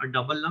transplant, a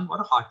double lung, or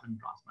a heart lung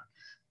transplant.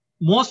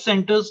 Most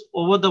centers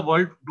over the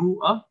world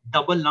do a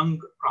double lung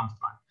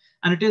transplant,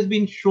 and it has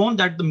been shown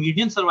that the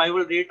median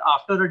survival rate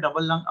after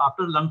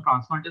lung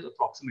transplant is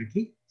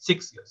approximately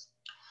 6 years.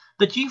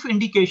 The chief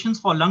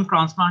indications for lung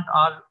transplant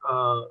are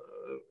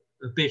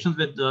patients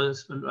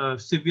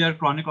with severe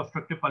chronic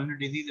obstructive pulmonary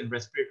disease and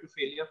respiratory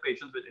failure,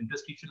 patients with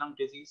interstitial lung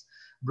disease,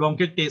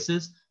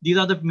 bronchiectasis. These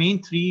are the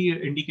main three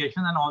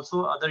indications, and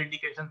also other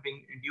indications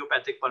being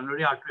idiopathic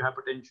pulmonary artery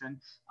hypertension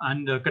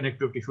and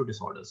connective tissue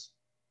disorders.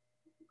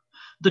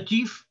 The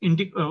chief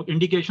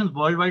indications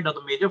worldwide are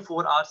the major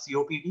four are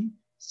COPD,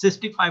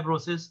 cystic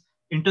fibrosis,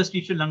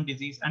 interstitial lung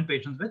disease, and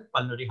patients with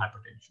pulmonary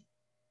hypertension.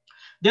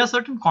 There are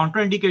certain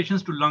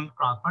contraindications to lung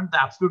transplant.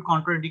 The absolute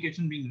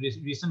contraindication being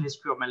recent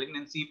history of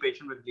malignancy,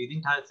 patient with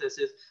bleeding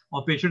diastasis,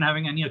 or patient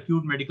having any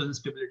acute medical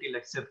instability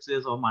like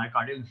sepsis or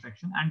myocardial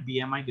infarction, and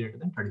BMI greater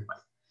than 35.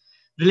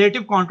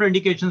 Relative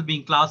contraindications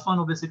being class 1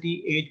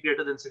 obesity, age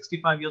greater than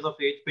 65 years of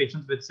age,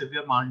 patients with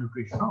severe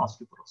malnutrition or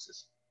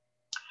osteoporosis.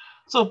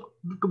 So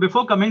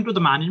before coming to the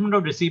management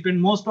of recipient,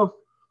 most of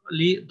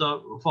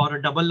for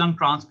a double lung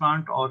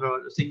transplant or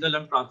a single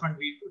lung transplant,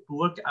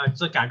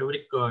 it's a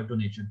cadaveric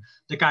donation.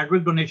 The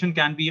cadaveric donation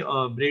can be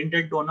a brain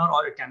dead donor,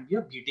 or it can be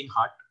a beating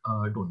heart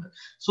donor.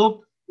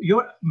 So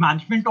your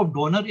management of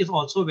donor is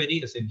also very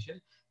essential.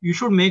 You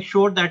should make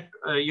sure that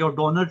your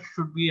donor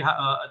should be,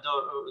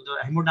 the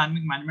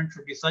hemodynamic management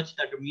should be such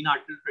that the mean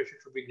arterial pressure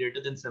should be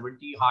greater than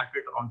 70, heart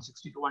rate around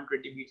 60 to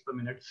 120 beats per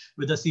minute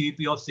with a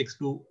CVP of 6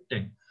 to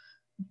 10.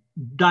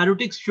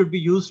 Diuretics should be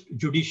used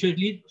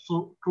judiciously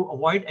so to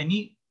avoid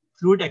any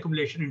fluid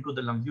accumulation into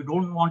the lung. You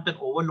don't want an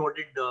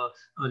overloaded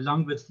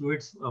lung with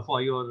fluids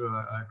for your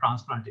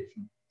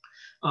transplantation.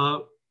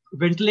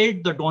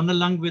 Ventilate the donor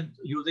lung with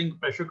using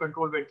pressure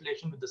control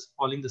ventilation with this,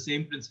 following the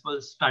same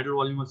principles, tidal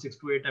volume of 6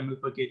 to 8 ml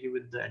per kg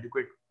with the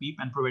adequate PEEP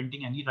and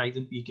preventing any rise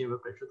in PK where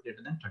pressure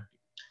greater than 30.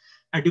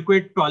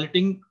 Adequate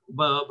toileting,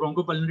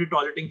 bronchopulmonary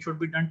toileting should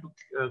be done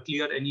to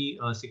clear any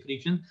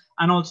secretion,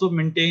 and also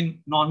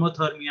maintain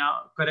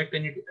normothermia, correct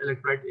any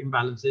electrolyte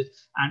imbalances,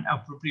 and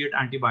appropriate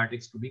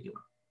antibiotics to be given.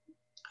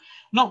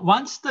 Now,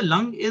 once the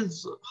lung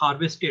is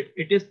harvested,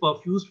 it is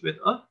perfused with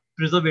a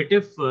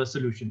preservative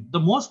solution. The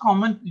most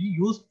commonly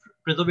used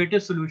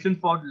preservative solution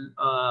for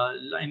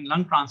in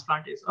lung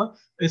transplant is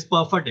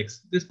Perfadex.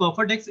 This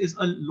Perfadex is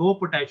a low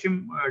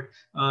potassium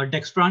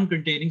dextran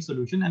containing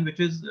solution, and which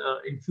is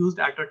infused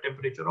at a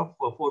temperature of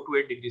 4 to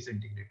 8 degrees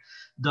centigrade.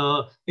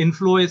 The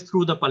inflow is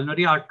through the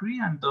pulmonary artery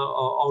and the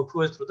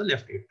outflow is through the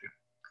left atrium.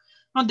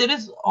 Now, there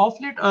is of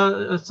late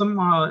some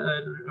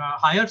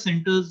higher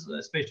centers,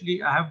 especially,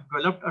 have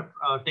developed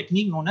a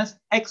technique known as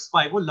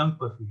ex-vivo lung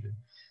perfusion.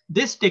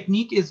 This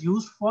technique is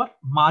used for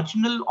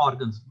marginal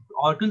organs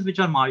which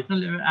are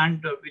marginal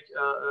and which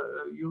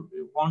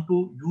you want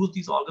to use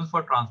these organs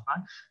for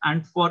transplant.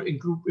 And for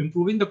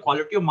improving the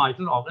quality of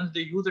marginal organs,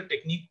 they use a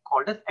technique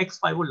called as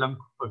ex-vivo lung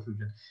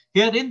perfusion.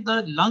 Herein,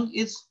 the lung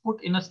is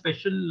put in a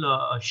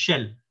special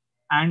shell.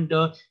 And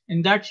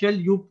in that shell,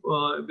 you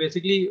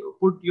basically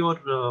put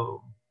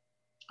your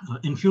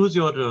infuse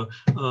your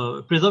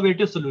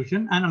preservative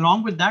solution, and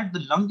along with that, the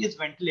lung is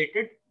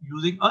ventilated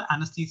using an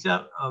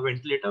anesthesia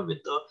ventilator with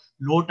a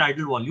low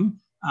tidal volume,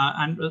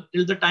 and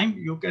till the time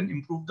you can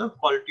improve the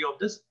quality of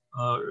this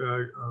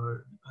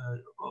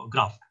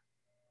graft.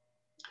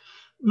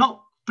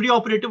 Now,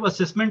 preoperative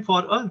assessment for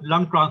a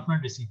lung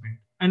transplant recipient.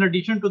 In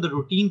addition to the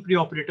routine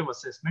preoperative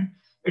assessment,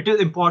 it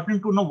is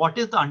important to know what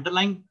is the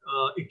underlying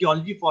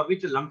etiology for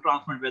which a lung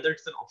transplant, whether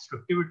it's an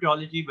obstructive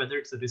etiology, whether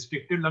it's a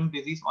restricted lung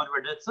disease, or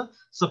whether it's a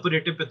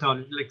suppurative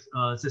pathology like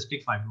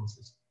cystic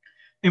fibrosis.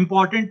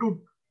 Important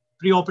to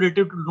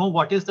preoperative to know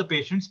what is the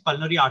patient's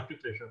pulmonary artery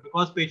pressure,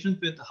 because patients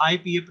with high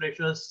PA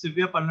pressure,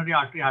 severe pulmonary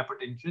artery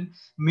hypertension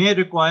may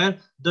require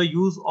the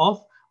use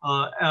of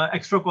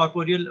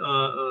extracorporeal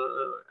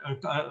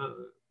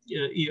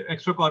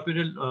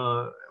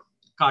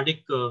cardiac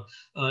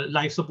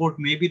life support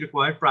may be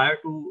required prior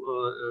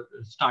to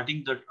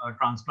starting the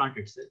transplant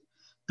itself.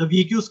 The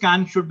VQ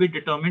scan should be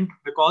determined,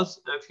 because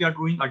if you are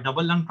doing a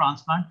double lung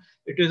transplant,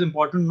 it is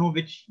important to know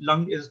which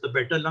lung is the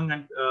better lung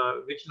and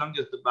which lung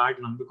is the bad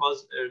lung,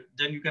 because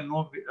then you can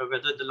know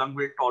whether the lung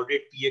will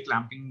tolerate PA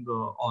clamping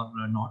or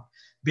not.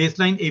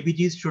 Baseline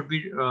ABGs should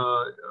be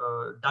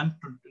done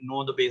to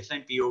know the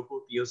baseline PO2,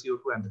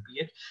 POCO2, and the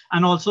pH,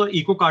 and also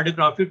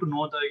echocardiography to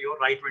know your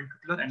right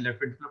ventricular and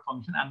left ventricular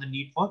function and the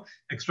need for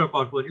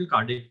extracorporeal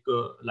cardiac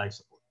life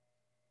support.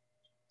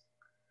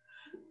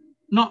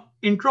 Now,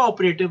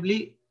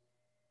 intraoperatively,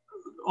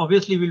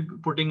 obviously, we'll be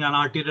putting an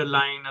arterial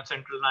line, a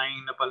central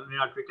line, a pulmonary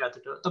artery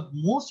catheter. The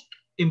most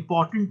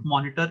important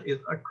monitor is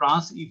a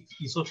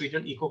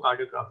transesophageal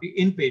echocardiography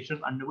in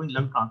patients undergoing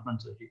lung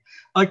transplant surgery.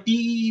 A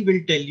TE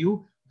will tell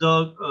you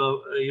the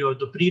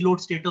preload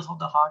status of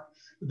the heart,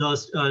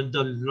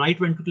 the right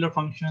ventricular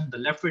function, the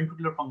left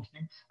ventricular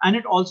functioning, and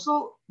it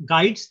also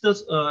guides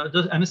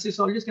the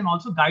anesthesiologist can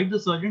also guide the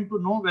surgeon to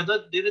know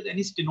whether there is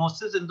any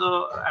stenosis in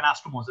the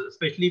anastomosis,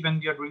 especially when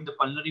we are doing the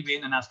pulmonary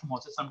vein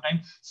anastomosis.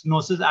 Sometimes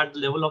stenosis at the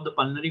level of the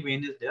pulmonary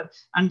vein is there,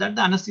 and that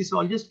the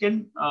anesthesiologist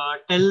can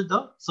tell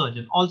the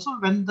surgeon. Also,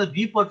 when the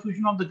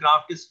reperfusion of the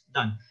graft is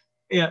done,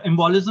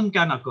 embolism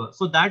can occur.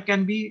 So that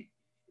can be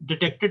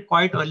detected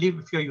quite early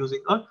if you're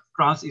using a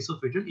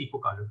transesophageal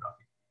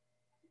echocardiography.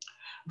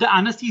 The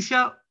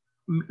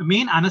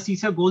main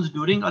anesthesia goals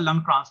during a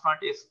lung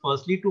transplant is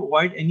firstly to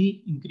avoid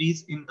any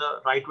increase in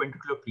the right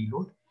ventricular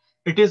preload.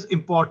 It is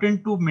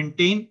important to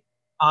maintain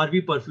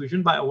RV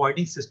perfusion by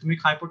avoiding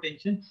systemic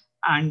hypotension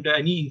and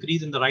any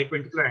increase in the right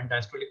ventricular and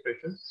diastolic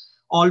pressure.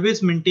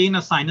 Always maintain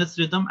a sinus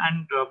rhythm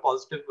and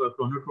positive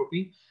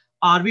chronotropy.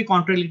 RV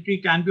contractility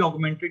can be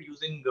augmented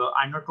using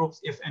inotropes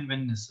if and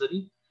when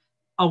necessary.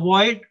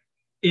 Avoid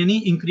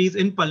any increase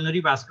in pulmonary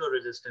vascular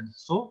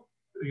resistance. So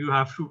you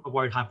have to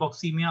avoid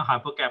hypoxemia,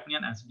 hypercapnia,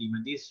 and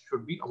acidemia. These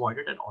should be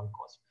avoided at all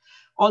costs.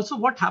 Also,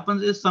 what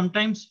happens is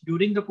sometimes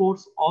during the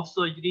course of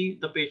surgery,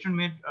 the patient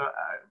may,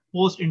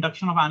 post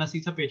induction of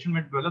anesthesia, patient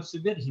may develop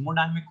severe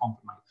hemodynamic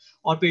compromise,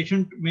 or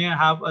patient may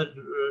have a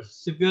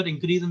severe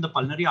increase in the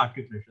pulmonary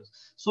artery pressures.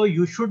 So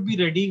you should be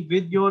ready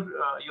with your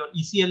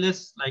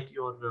ECLS, like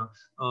your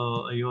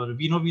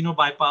veno-veno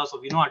bypass or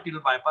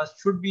veno-arterial bypass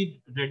should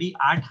be ready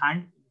at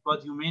hand,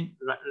 because you may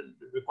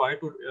require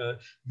to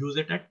use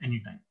it at any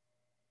time.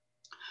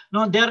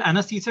 Now, there are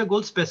anesthesia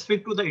goals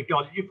specific to the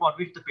etiology for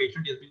which the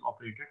patient is being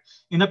operated.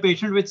 In a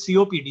patient with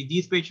COPD,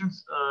 these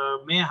patients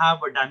may have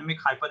a dynamic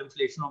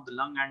hyperinflation of the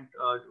lung, and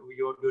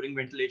during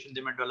ventilation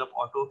they may develop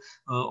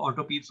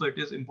auto PEEP. So it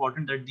is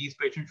important that these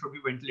patients should be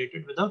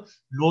ventilated with a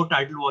low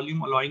tidal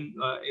volume, allowing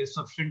a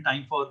sufficient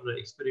time for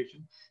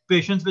expiration.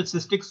 Patients with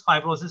cystic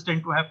fibrosis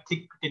tend to have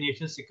thick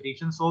tenacious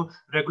secretion, so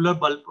regular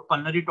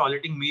pulmonary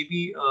toileting may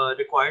be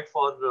required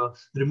for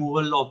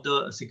removal of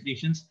the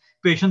secretions.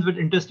 Patients with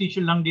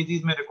interstitial lung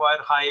disease may require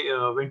high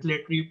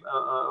ventilatory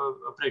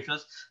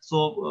pressures.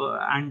 So,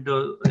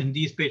 in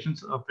these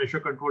patients,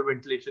 pressure controlled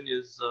ventilation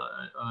is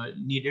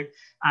needed.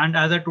 And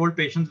as I told,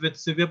 patients with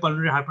severe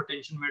pulmonary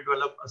hypertension may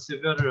develop a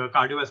severe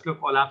cardiovascular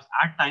collapse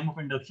at time of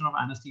induction of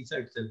anesthesia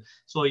itself.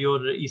 So your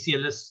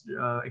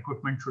ECLS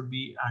equipment should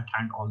be at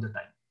hand all the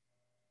time.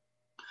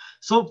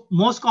 So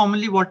most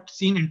commonly what's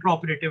seen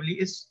intraoperatively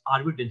is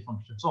RV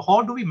dysfunction. So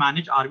how do we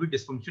manage RV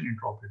dysfunction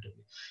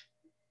intraoperatively?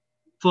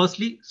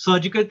 Firstly,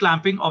 surgical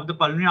clamping of the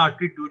pulmonary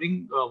artery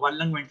during one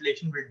lung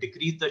ventilation will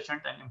decrease the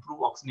shunt and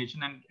improve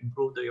oxygenation and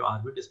improve the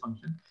RV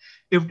dysfunction.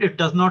 If it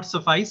does not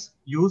suffice,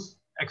 use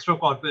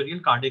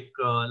extracorporeal cardiac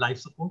life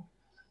support.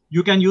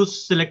 You can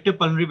use selective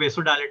pulmonary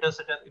vasodilators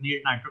such as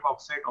inhaled nitric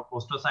oxide or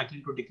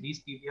prostacyclin to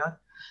decrease PVR.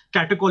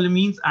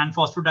 Catecholamines and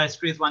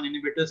phosphodiesterase 1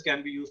 inhibitors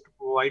can be used to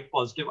provide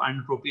positive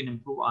inotropy and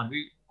improve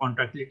RV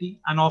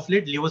contractility. And of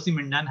late,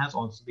 levosimendan has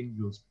also been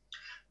used.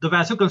 The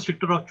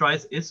vasoconstrictor of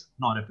choice is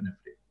norepinephrine.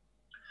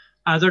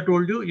 As I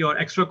told you, your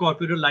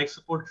extracorporeal life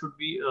support should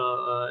be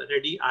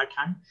ready at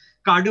hand.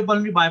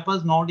 Cardiopulmonary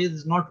bypass nowadays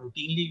is not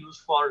routinely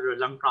used for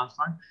lung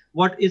transplant.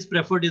 What is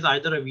preferred is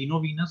either a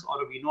veno-venous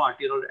or a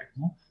veno-arterial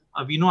ECMO.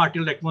 A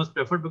veno-arterial ECMO is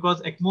preferred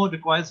because ECMO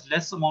requires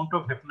less amount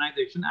of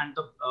heparinization and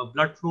the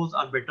blood flows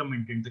are better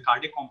maintained. The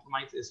cardiac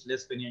compromise is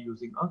less when you're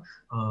using a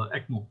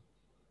ECMO.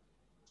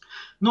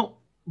 Now,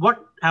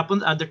 what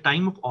happens at the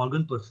time of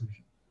organ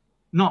perfusion?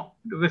 Now,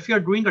 if you are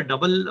doing a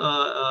double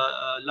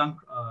lung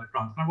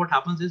transplant, what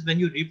happens is when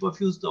you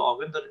reperfuse the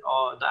organ, the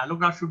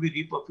allograft should be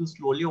reperfused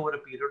slowly over a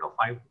period of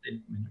 5 to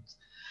 10 minutes.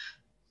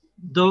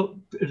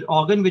 The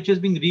organ which is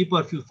being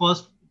reperfused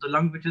first, the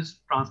lung which is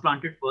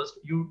transplanted first,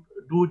 you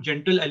do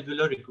gentle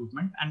alveolar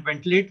recruitment and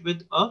ventilate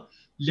with a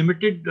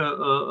limited,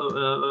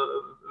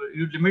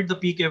 you limit the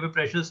peak airway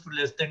pressures to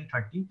less than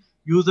 30,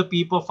 use a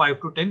PEEP of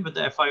 5 to 10 with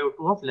the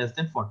FiO2 of less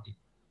than 40.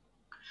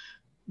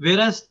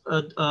 Whereas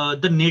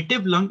the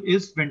native lung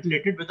is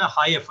ventilated with a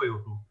high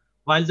FiO2,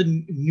 while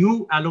the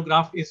new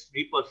allograft is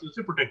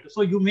reperfused protected.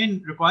 So you may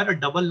require a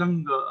double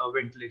lung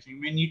ventilation. You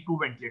may need 2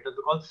 ventilators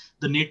because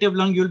the native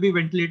lung you'll be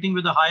ventilating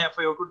with a high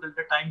FiO2 till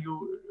the time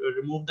you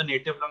remove the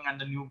native lung and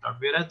the new graft.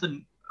 Whereas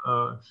the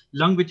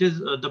lung which is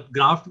the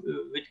graft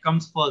which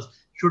comes first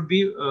should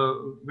be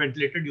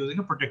ventilated using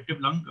a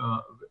protective lung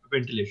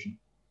ventilation.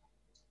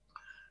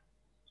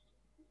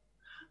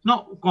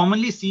 Now,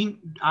 commonly seen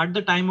at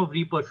the time of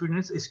reperfusion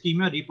is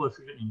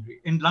ischemia-reperfusion injury.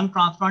 In lung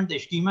transplant, the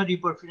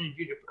ischemia-reperfusion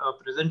injury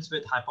presents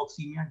with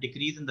hypoxemia,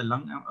 decrease in the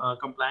lung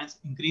compliance,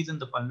 increase in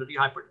the pulmonary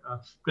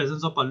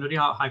presence of pulmonary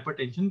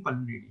hypertension,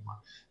 pulmonary edema.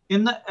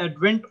 In the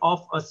advent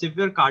of a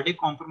severe cardiac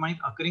compromise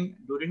occurring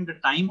during the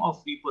time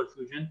of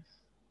reperfusion,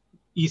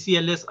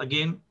 ECLS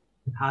again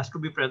has to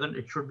be present.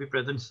 It should be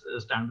present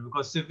standard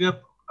because severe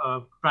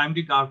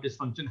primary graft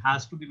dysfunction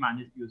has to be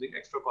managed using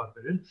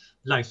extracorporeal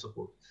life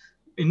support.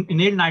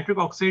 Inhaled nitric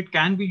oxide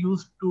can be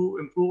used to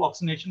improve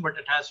oxygenation, but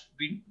it has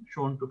been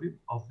shown to be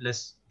of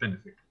less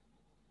benefit.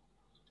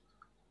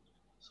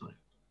 Sorry.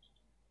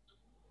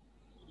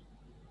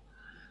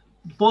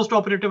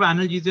 Post-operative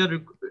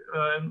analgesia,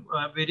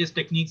 various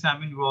techniques have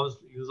been used,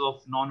 use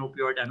of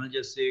non-opioid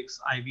analgesics,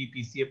 IV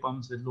PCA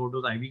pumps with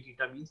low-dose IV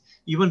ketamines.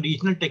 Even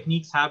regional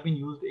techniques have been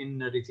used in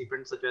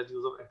recipients such as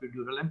use of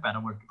epidural and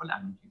paravertebral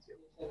analgesia.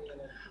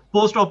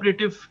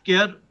 Post-operative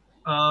care,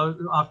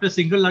 after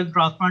single lung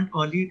transplant,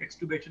 early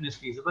extubation is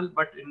feasible,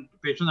 but in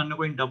patients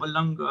undergoing double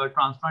lung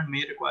transplant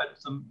may require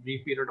some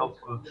brief period of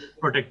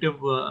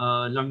protective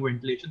lung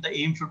ventilation. The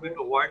aim should be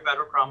to avoid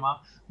barotrauma.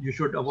 You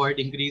should avoid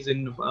increase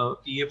in PA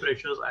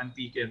pressures and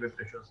peak airway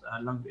pressures,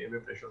 lung airway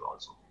pressures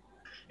also.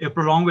 If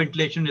prolonged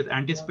ventilation is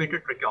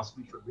anticipated,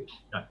 tracheostomy should be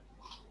done.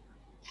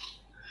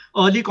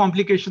 Early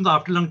complications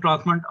after lung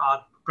transplant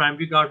are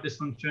primary graft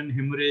dysfunction,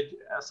 hemorrhage,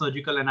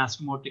 surgical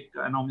anastomotic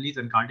anomalies,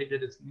 and cardiac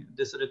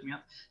dysarrhythmia.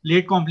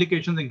 Late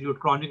complications include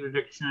chronic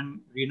rejection,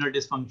 renal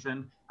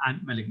dysfunction,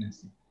 and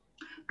malignancy.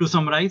 To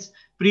summarize,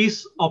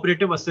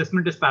 pre-operative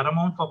assessment is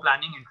paramount for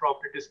planning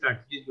intraoperative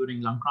strategies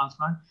during lung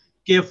transplant.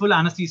 Careful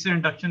anesthesia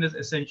induction is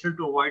essential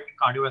to avoid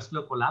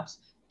cardiovascular collapse.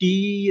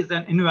 TE is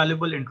an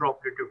invaluable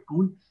intraoperative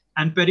tool,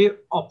 and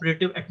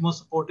perioperative ECMO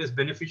support is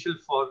beneficial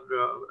for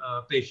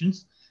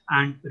patients.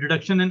 And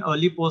reduction in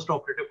early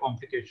post-operative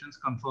complications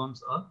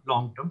confirms a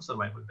long-term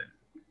survival benefit.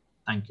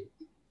 Thank you.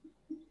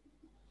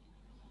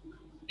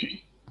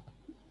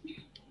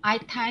 I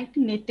thank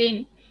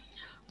Nitin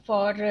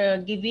for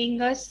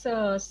giving us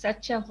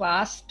such a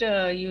vast,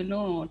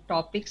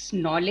 topics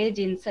knowledge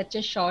in such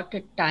a short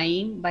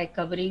time by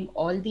covering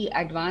all the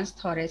advanced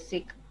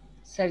thoracic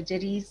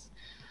surgeries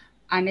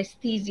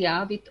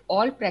anesthesia with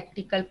all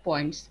practical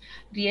points.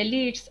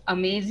 Really, it's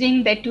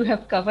amazing that you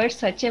have covered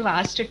such a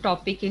vast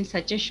topic in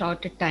such a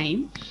short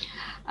time.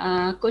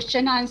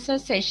 Question answer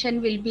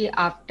session will be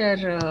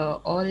after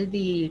all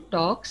the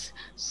talks.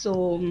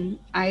 So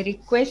I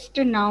request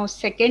now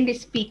second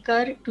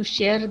speaker to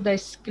share the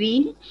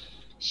screen.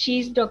 She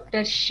is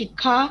Dr.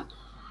 Shikha.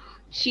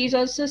 She is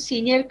also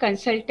senior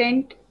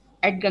consultant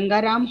at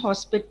Gangaram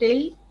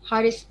Hospital.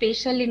 Her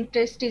special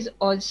interest is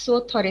also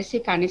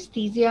thoracic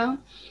anesthesia.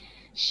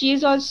 She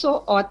is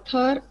also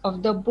author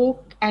of the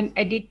book and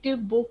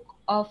edited book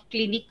of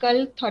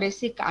clinical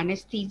thoracic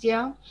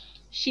anesthesia.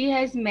 She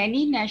has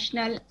many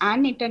national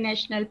and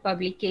international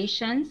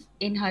publications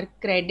in her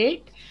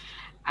credit,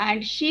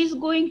 and she is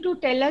going to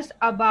tell us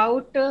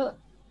about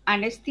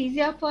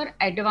anesthesia for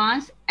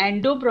advanced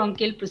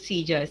endobronchial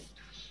procedures.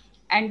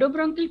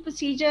 Endobronchial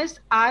procedures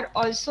are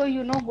also,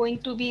 going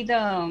to be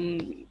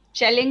the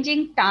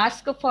challenging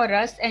task for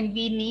us, and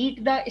we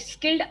need the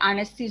skilled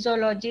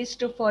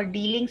anesthesiologist for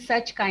dealing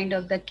such kind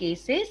of the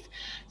cases.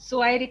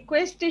 So I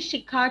request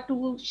Shikha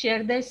to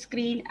share the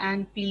screen,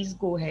 and please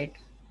go ahead.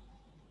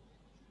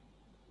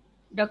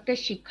 Dr.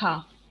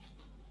 Shikha.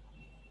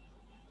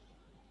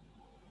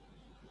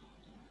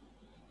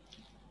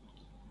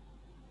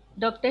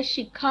 Dr.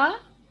 Shikha?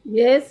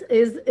 Yes,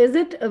 is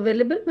it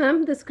available,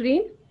 ma'am, the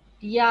screen?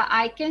 Yeah,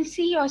 I can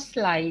see your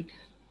slide.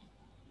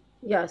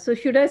 Yeah, so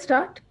should I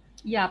start?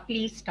 Yeah,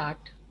 please start.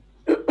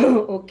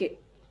 Okay.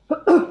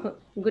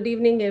 Good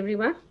evening,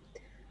 everyone.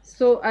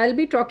 So I'll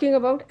be talking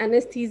about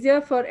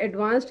anesthesia for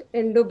advanced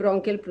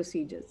endobronchial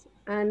procedures.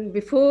 And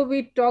before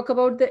we talk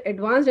about the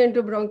advanced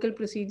endobronchial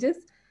procedures,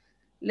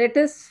 let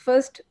us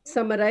first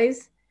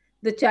summarize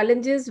the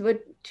challenges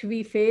which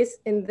we face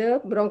in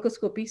the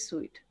bronchoscopy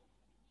suite.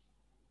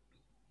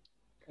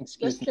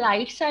 Your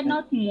slides are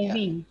not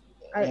moving.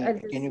 Yeah.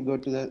 Can you go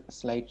to the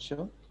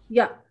slideshow?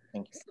 Yeah.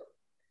 Thank you.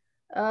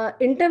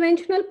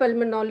 Interventional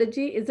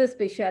pulmonology is a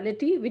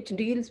specialty which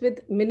deals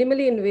with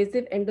minimally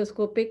invasive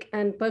endoscopic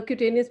and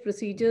percutaneous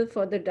procedures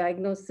for the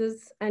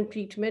diagnosis and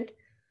treatment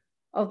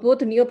of both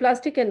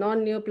neoplastic and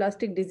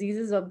non-neoplastic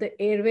diseases of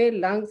the airway,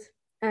 lungs,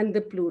 and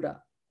the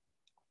pleura.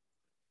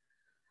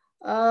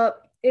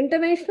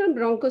 Interventional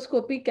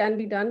bronchoscopy can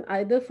be done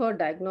either for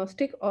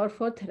diagnostic or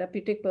for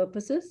therapeutic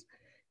purposes.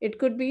 It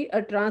could be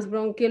a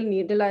transbronchial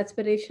needle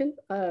aspiration,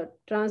 a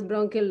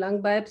transbronchial lung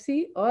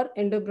biopsy, or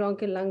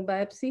endobronchial lung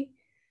biopsy,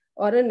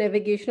 or a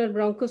navigational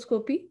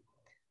bronchoscopy,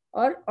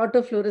 or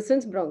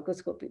autofluorescence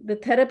bronchoscopy. The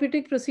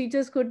therapeutic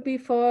procedures could be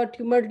for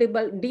tumor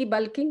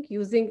debulking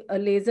using a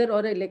laser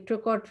or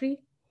electrocautery,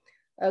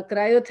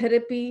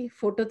 cryotherapy,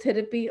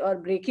 phototherapy, or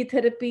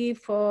brachytherapy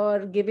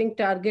for giving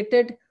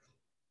targeted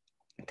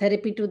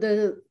therapy to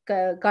the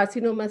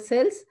carcinoma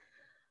cells.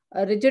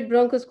 A rigid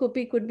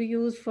bronchoscopy could be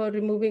used for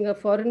removing a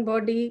foreign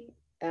body,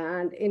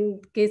 and in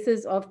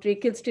cases of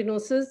tracheal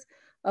stenosis,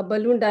 a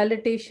balloon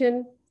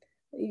dilatation,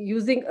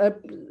 using a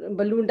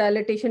balloon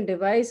dilatation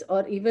device,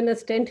 or even a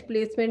stent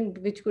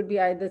placement, which could be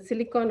either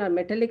silicone or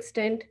metallic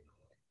stent,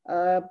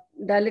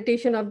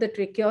 dilatation of the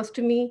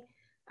tracheostomy,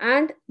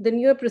 and the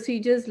newer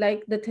procedures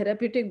like the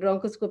therapeutic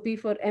bronchoscopy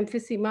for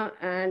emphysema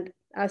and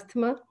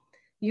asthma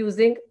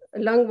using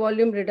lung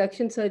volume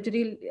reduction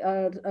surgery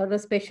or a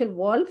special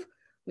valve,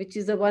 which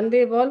is a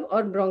one-way valve,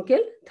 or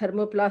bronchial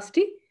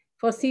thermoplasty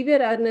for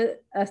severe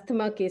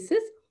asthma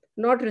cases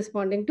not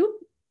responding to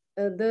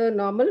the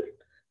normal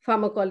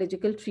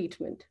pharmacological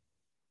treatment.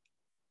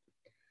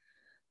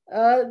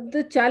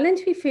 The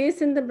challenge we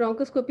face in the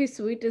bronchoscopy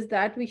suite is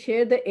that we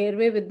share the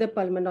airway with the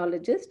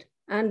pulmonologist,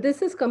 and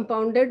this is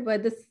compounded by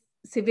the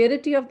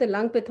severity of the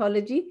lung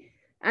pathology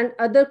and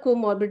other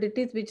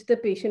comorbidities which the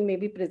patient may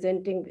be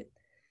presenting with.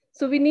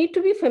 So we need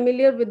to be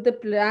familiar with the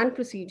planned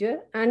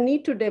procedure and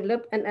need to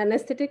develop an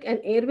anesthetic and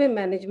airway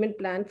management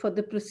plan for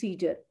the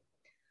procedure.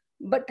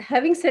 But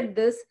having said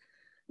this,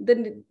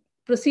 the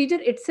procedure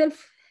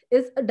itself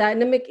is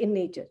dynamic in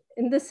nature,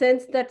 in the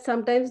sense that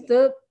sometimes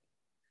the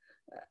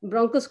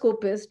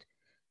bronchoscopist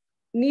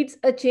needs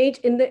a change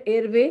in the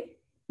airway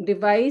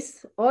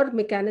device or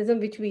mechanism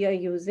which we are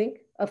using.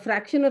 A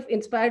fraction of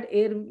inspired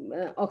air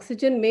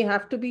oxygen may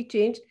have to be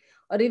changed,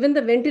 or even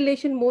the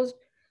ventilation mode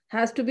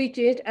has to be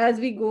changed as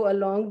we go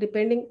along,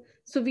 depending.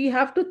 So we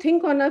have to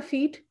think on our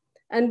feet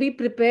and be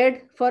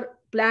prepared for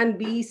plan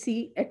B,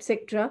 C,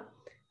 etc.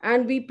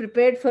 And be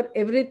prepared for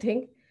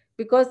everything,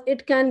 because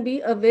it can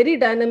be a very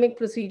dynamic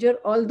procedure,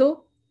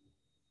 although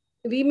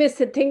we may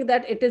think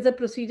that it is a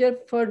procedure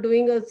for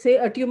doing, say,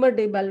 a tumor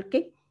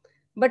debulking,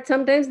 but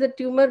sometimes the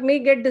tumor may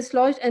get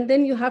dislodged and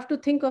then you have to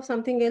think of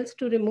something else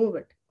to remove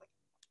it.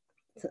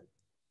 So,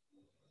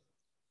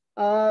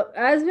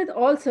 as with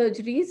all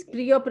surgeries,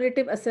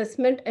 preoperative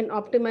assessment and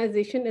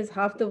optimization is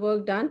half the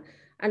work done,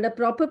 and a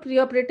proper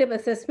preoperative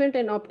assessment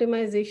and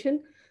optimization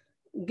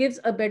gives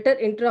a better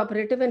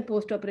intraoperative and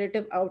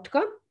postoperative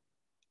outcome.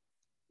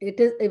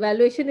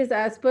 Evaluation is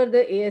as per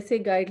the ASA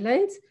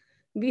guidelines.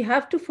 We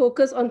have to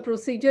focus on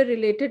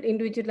procedure-related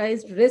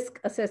individualized risk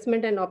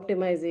assessment and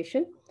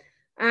optimization.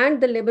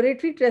 And the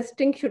laboratory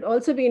testing should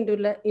also be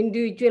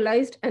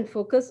individualized and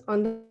focus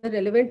on the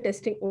relevant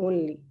testing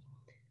only.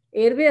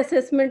 Airway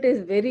assessment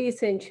is very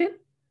essential,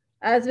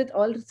 as with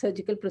all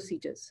surgical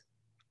procedures.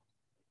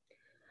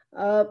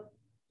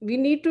 We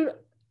need to,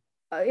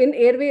 in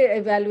airway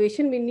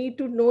evaluation, we need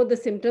to know the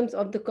symptoms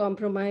of the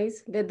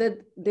compromise,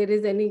 whether there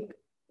is any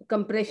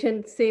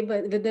compression, say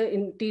with the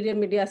interior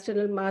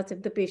mediastinal mass,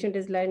 if the patient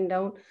is lying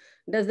down,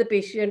 does the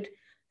patient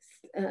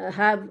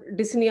have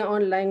dyspnea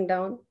on lying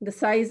down, the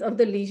size of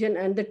the lesion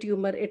and the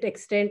tumor, its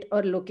extent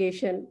or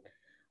location,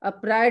 a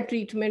prior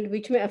treatment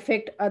which may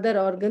affect other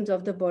organs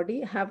of the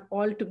body, have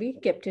all to be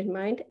kept in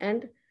mind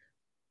and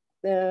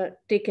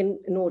taken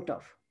note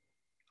of.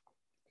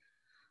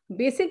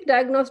 Basic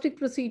diagnostic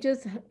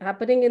procedures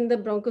happening in the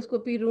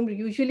bronchoscopy room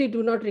usually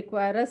do not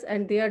require us,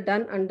 and they are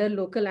done under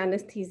local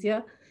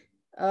anesthesia.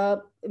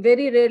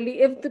 Very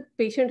rarely, if the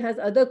patient has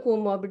other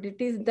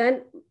comorbidities,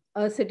 then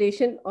a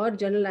sedation or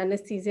general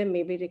anesthesia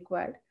may be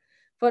required.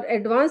 For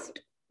advanced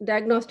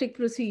diagnostic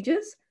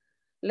procedures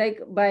like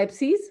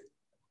biopsies,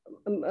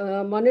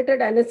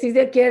 monitored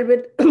anesthesia care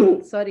with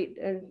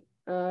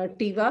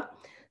TIVA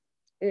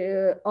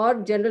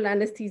or general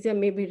anesthesia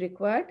may be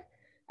required.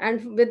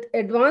 And with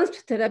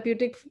advanced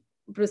therapeutic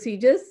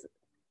procedures,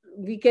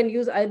 we can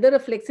use either a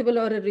flexible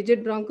or a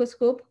rigid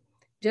bronchoscope.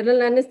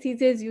 General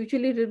anesthesia is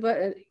usually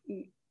required,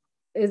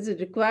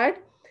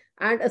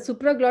 and a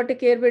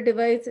supraglottic airway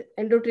device,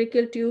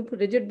 endotracheal tube,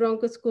 rigid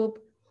bronchoscope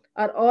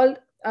are all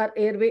our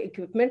airway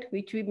equipment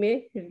which we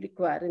may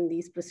require in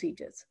these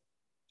procedures.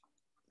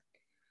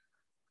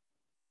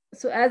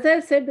 So as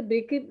I said, the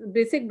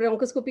basic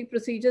bronchoscopic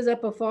procedures are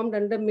performed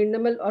under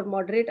minimal or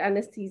moderate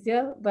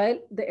anesthesia, while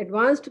the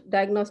advanced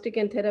diagnostic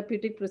and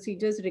therapeutic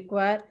procedures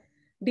require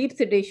deep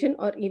sedation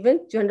or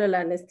even general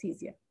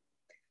anesthesia.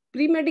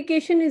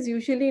 Pre-medication is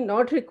usually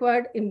not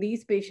required in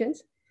these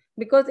patients,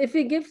 because if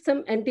we give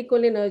some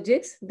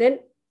anticholinergics, then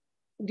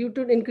due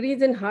to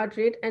increase in heart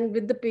rate and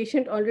with the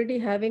patient already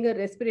having a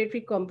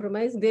respiratory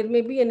compromise, there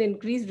may be an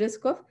increased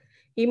risk of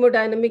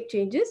hemodynamic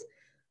changes.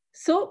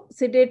 So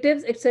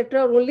sedatives,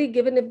 etc., are only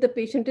given if the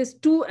patient is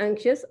too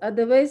anxious.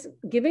 Otherwise,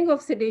 giving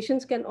of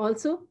sedations can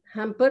also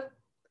hamper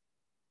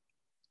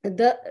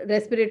the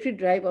respiratory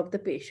drive of the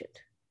patient.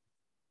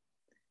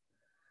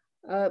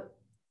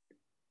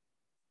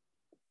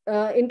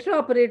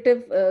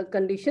 Intraoperative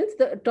conditions,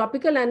 the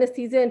topical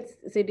anesthesia and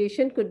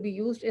sedation could be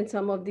used in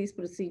some of these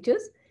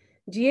procedures.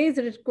 GA is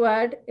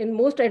required in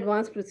most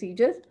advanced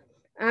procedures,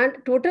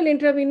 and total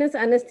intravenous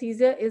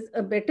anesthesia is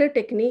a better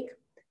technique,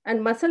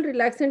 and muscle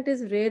relaxant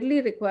is rarely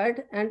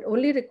required and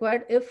only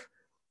required if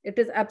it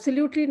is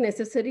absolutely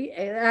necessary,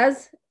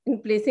 as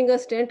in placing a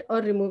stent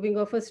or removing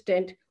of a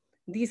stent.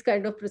 These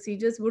kind of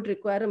procedures would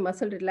require a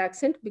muscle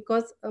relaxant,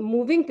 because a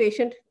moving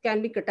patient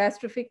can be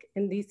catastrophic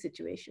in these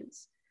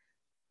situations.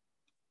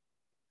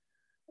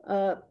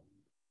 The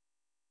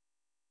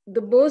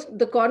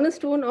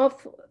cornerstone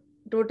of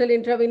total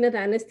intravenous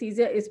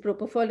anesthesia is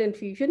propofol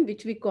infusion,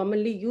 which we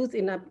commonly use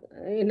in our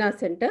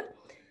center.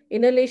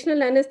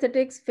 Inhalational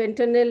anesthetics,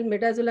 fentanyl,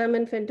 midazolam,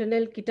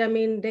 fentanyl,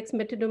 ketamine,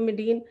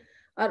 dexmedetomidine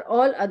are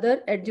all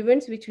other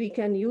adjuvants which we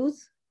can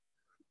use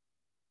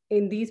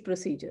in these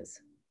procedures.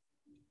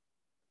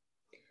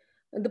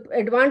 The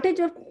advantage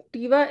of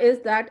TIVA is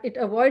that it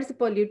avoids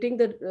polluting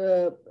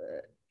the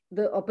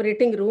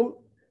operating room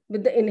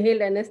with the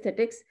inhaled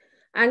anesthetics,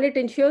 and it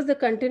ensures the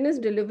continuous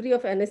delivery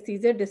of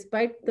anesthesia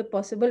despite the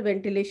possible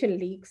ventilation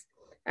leaks,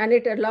 and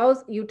it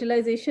allows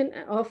utilization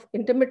of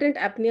intermittent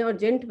apnea or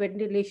gent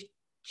ventilation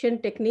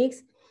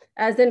techniques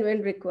as and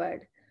when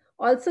required.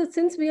 Also,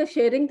 since we are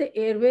sharing the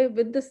airway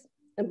with the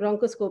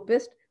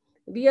bronchoscopist,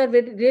 we are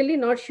really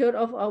not sure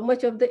of how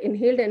much of the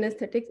inhaled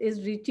anesthetics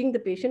is reaching the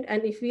patient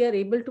and if we are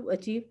able to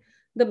achieve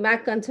the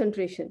MAC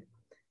concentration.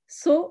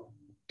 So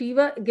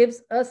TIVA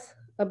gives us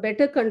a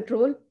better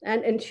control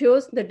and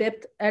ensures the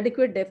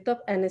adequate depth of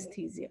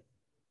anesthesia.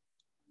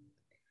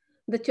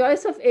 The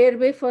choice of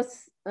airway for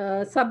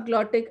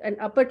subglottic and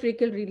upper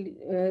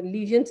tracheal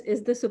lesions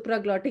is the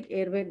supraglottic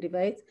airway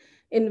device,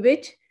 in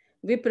which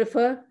we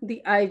prefer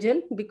the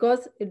iGel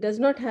because it does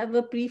not have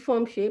a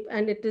preformed shape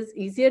and it is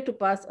easier to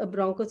pass a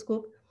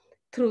bronchoscope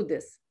through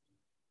this.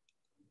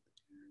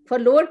 For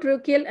lower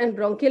tracheal and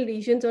bronchial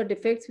lesions or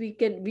defects,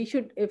 we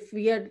should, if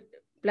we are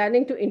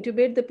planning to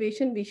intubate the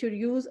patient, we should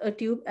use a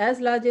tube as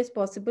large as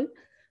possible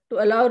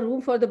to allow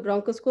room for the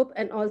bronchoscope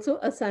and also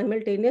a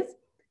simultaneous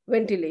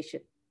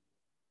ventilation.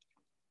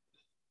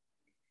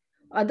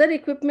 Other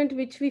equipment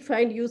which we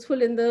find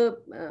useful in the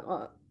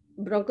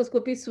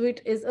bronchoscopy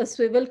suite is a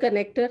swivel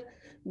connector,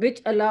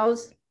 which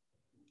allows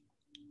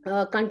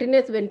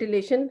continuous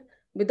ventilation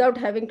without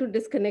having to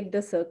disconnect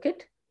the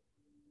circuit.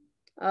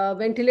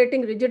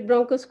 Ventilating rigid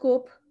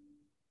bronchoscope,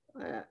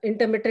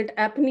 intermittent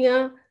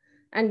apnea,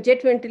 and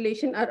jet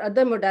ventilation are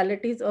other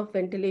modalities of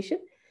ventilation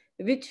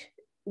which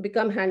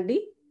become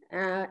handy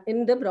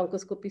in the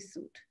bronchoscopy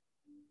suite.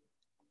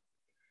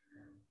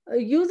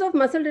 Use of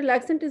muscle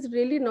relaxant is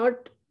really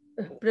not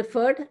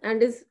preferred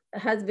and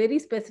has very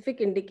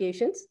specific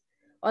indications.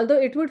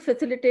 Although it would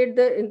facilitate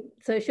the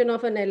insertion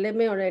of an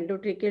LMA or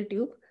endotracheal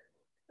tube,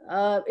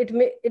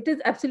 it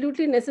is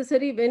absolutely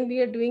necessary when we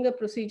are doing a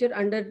procedure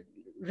under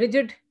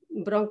rigid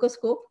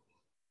bronchoscope.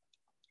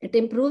 It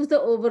improves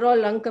the overall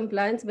lung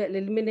compliance by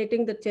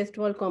eliminating the chest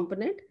wall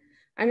component,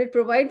 and it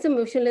provides a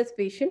motionless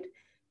patient,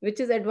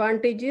 which is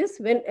advantageous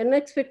when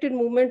unexpected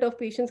movement of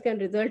patients can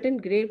result in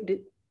grave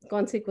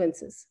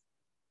consequences.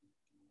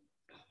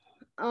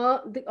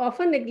 The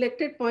often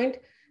neglected point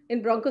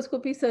in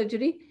bronchoscopy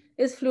surgery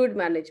is fluid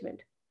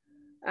management.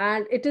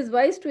 And it is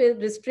wise to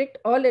restrict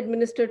all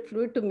administered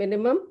fluid to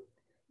minimum,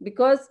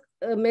 because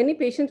many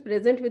patients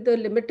present with a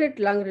limited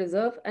lung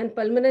reserve, and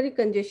pulmonary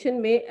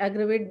congestion may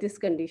aggravate this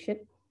condition.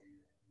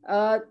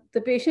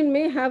 The patient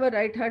may have a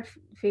right heart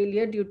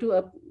failure due to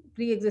a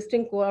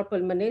pre-existing cor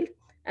pulmonale,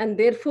 and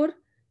therefore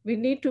we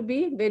need to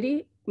be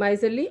very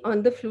miserly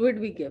on the fluid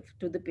we give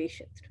to the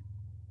patient.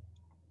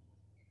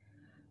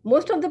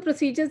 Most of the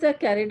procedures are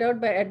carried out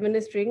by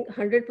administering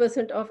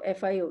 100% of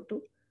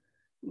FiO2,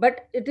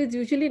 but it is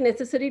usually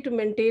necessary to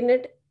maintain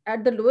it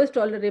at the lowest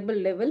tolerable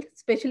level,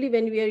 especially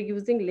when we are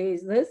using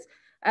lasers,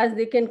 as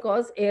they can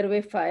cause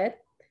airway fire.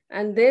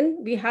 And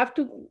then we have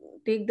to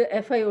take the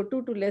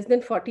FiO2 to less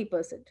than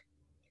 40%.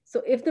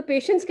 So if the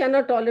patients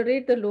cannot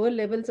tolerate the lower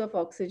levels of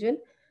oxygen,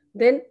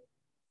 then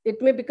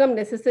it may become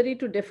necessary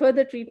to defer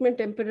the treatment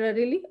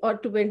temporarily, or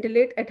to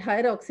ventilate at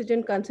higher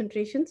oxygen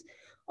concentrations,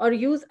 or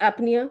use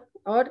apnea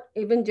or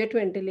even jet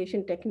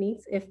ventilation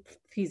techniques if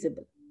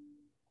feasible.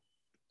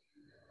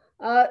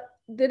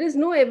 There is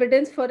no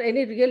evidence for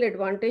any real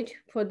advantage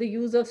for the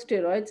use of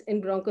steroids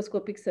in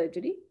bronchoscopic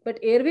surgery, but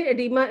airway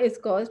edema is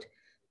caused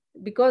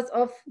because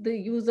of the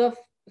use of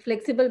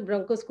flexible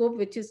bronchoscope,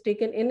 which is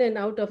taken in and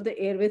out of the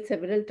airway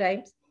several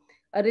times.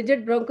 A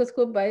rigid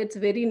bronchoscope, by its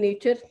very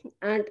nature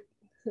and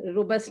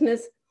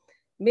robustness,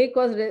 may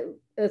cause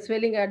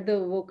swelling at the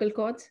vocal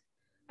cords,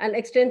 and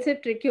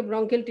extensive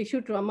tracheobronchial tissue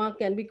trauma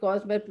can be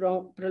caused by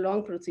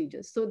prolonged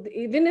procedures. So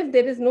even if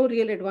there is no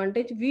real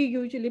advantage, we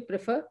usually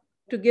prefer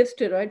to give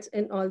steroids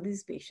in all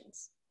these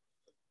patients.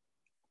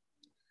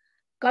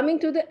 Coming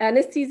to the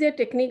anesthesia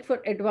technique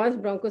for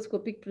advanced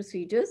bronchoscopic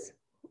procedures,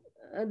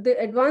 the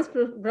advanced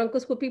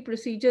bronchoscopy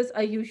procedures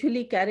are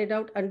usually carried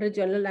out under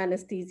general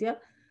anesthesia,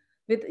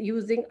 with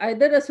using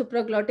either a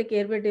supraglottic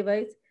airway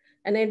device,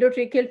 an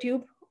endotracheal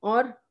tube,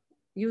 or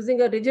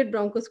using a rigid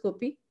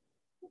bronchoscopy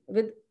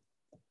with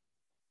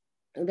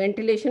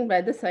ventilation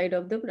by the side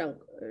of the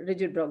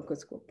rigid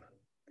bronchoscope.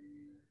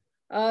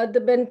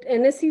 The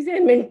anesthesia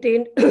is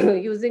maintained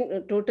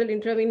using total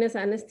intravenous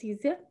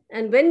anesthesia.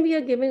 And when we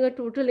are giving a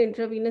total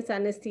intravenous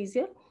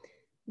anesthesia,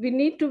 we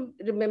need to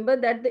remember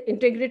that the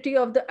integrity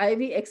of the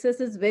IV access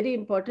is very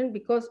important,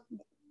 because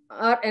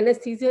our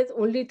anesthesia is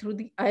only through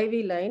the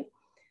IV line,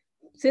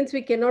 since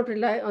we cannot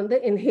rely on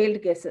the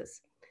inhaled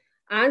gases.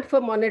 And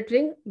for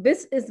monitoring,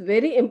 this is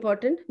very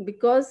important,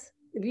 because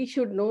we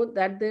should know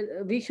that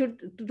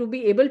to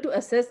be able to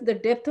assess the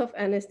depth of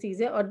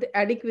anesthesia or the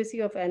adequacy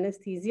of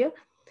anesthesia,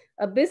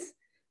 BIS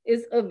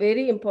is a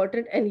very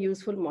important and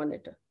useful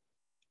monitor.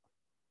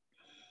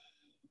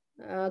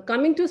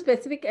 Coming to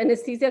specific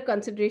anesthesia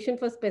consideration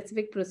for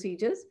specific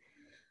procedures,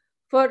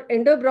 for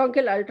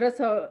endobronchial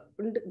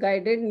ultrasound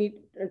guided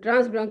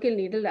transbronchial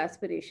needle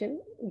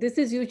aspiration, this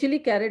is usually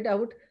carried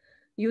out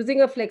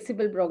using a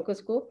flexible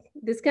bronchoscope.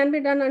 This can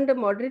be done under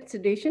moderate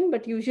sedation,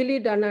 but usually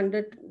done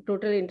under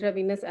total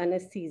intravenous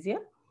anesthesia.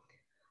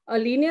 A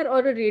linear or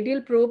a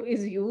radial probe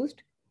is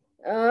used,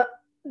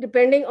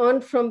 depending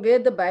on from where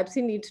the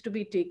biopsy needs to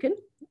be taken.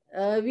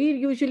 We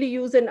usually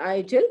use an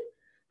eye gel,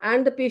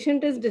 and the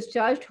patient is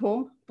discharged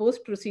home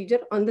post-procedure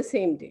on the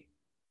same day.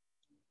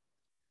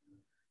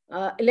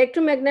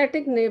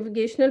 Electromagnetic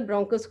navigational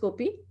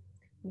bronchoscopy.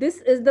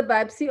 This is the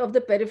biopsy of the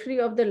periphery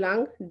of the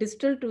lung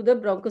distal to the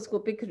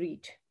bronchoscopic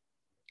reach.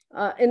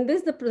 In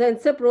this, the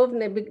sensor probe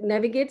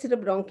navigates the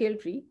bronchial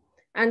tree,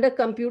 and a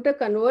computer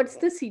converts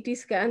the CT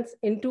scans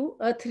into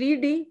a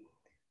 3D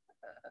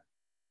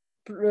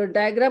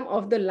diagram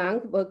of the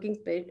lung working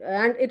space,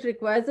 and it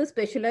requires a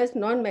specialized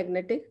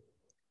non-magnetic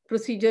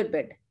procedure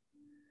bed.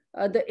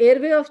 The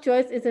airway of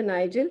choice is an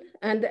eye gel,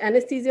 and the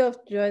anesthesia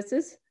of choice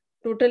is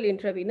total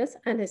intravenous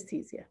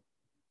anesthesia.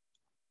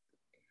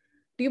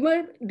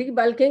 Tumor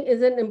debulking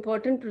is an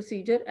important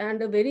procedure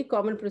and a very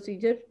common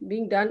procedure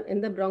being done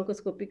in the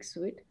bronchoscopic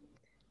suite.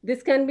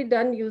 This can be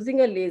done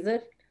using a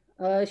laser.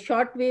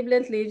 Short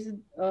wavelength laser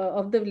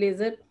of the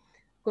laser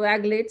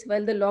coagulates,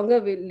 while the longer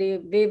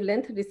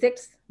wavelength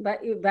resects by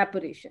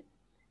evaporation.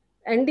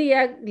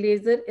 Nd:YAG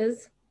laser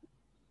is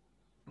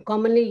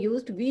commonly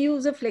used. We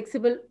use a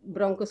flexible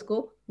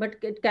bronchoscope, but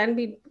it can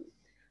be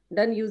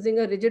done using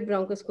a rigid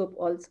bronchoscope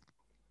also.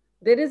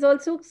 There is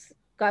also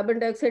carbon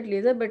dioxide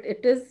laser, but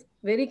it is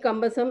very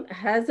cumbersome,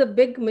 has a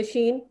big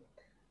machine,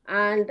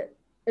 and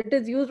it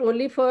is used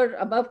only for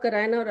above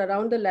carina or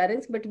around the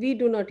larynx, but we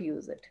do not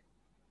use it.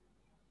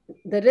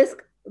 The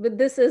risk with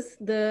this is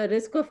the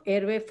risk of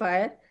airway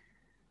fire.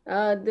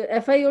 The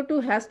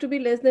FiO2 has to be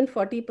less than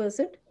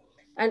 40%.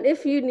 And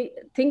if you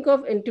think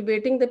of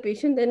intubating the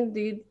patient, then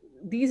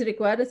these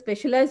require a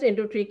specialized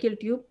endotracheal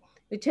tube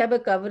which have a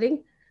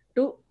covering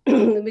to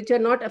which are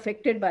not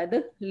affected by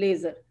the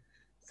laser.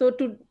 So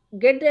to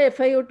get the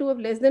FiO2 of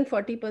less than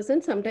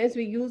 40%, sometimes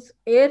we use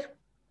air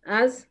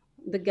as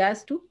the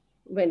gas to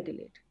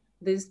ventilate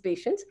these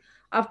patients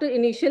after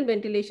initial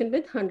ventilation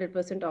with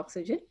 100%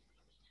 oxygen.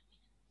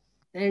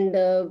 And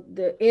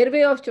the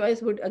airway of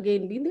choice would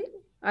again be the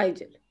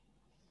I-gel.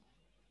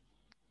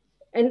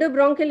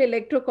 Endobronchial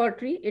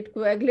electrocautery, it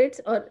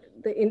coagulates, or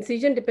the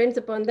incision depends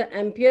upon the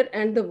ampere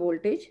and the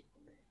voltage.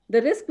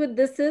 The risk with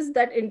this is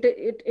that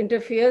it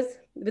interferes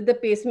with the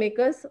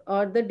pacemakers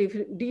or the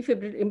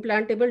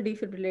implantable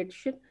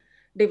defibrillation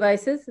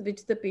devices,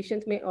 which the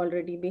patients may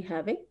already be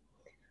having.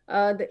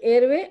 The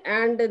airway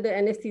and the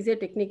anesthesia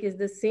technique is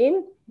the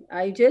same: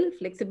 I-gel,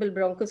 flexible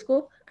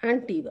bronchoscope,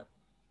 and TIVA.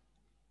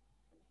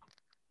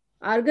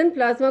 Argon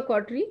plasma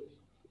cautery,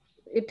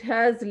 it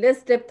has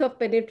less depth of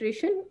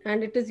penetration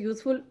and it is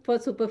useful for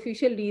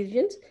superficial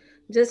lesions,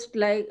 just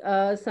like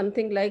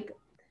something like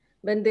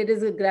when there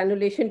is a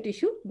granulation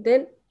tissue,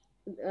 then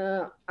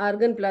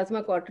argon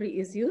plasma cautery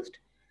is used.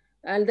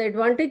 And the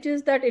advantage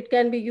is that it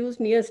can be used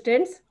near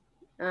stents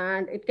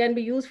and it can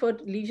be used for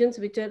lesions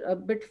which are a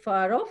bit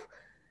far off.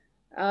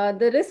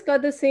 The risks are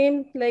the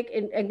same, like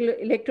in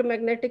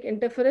electromagnetic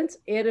interference,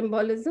 air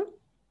embolism.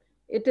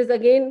 It is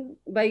again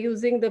by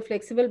using the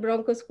flexible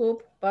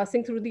bronchoscope,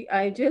 passing through the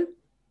I-gel,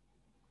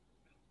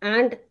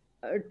 and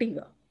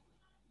TIVA.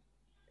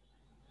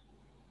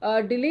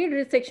 Delayed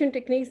resection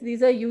techniques,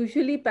 these are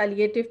usually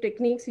palliative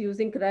techniques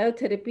using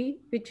cryotherapy,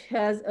 which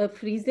has a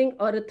freezing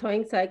or a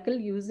thawing cycle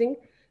using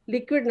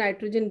liquid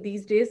nitrogen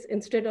these days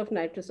instead of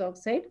nitrous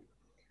oxide.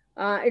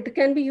 It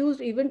can be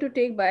used even to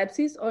take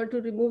biopsies or to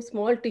remove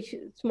small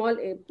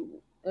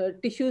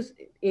tissues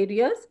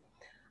areas.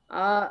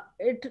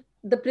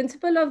 The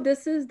principle of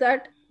this is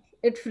that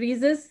it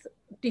freezes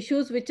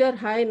tissues which are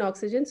high in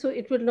oxygen, so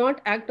it will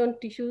not act on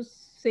tissues,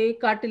 say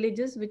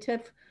cartilages, which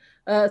have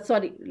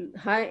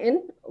high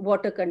in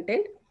water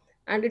content,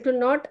 and it will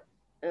not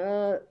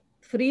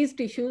freeze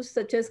tissues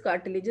such as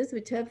cartilages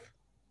which have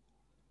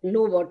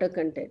low water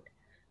content.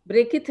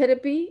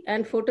 Brachytherapy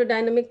and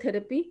photodynamic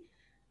therapy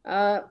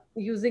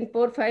using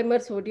porphymer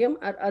sodium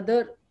are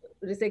other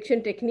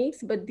resection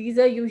techniques, but these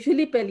are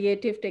usually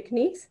palliative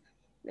techniques.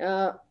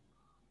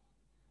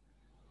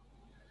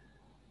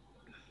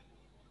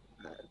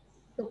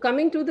 So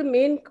coming to the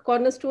main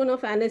cornerstone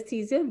of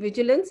anesthesia,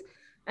 vigilance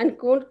and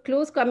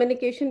close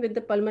communication with the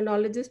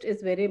pulmonologist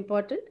is very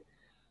important.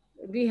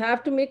 We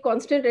have to make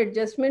constant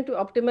adjustment to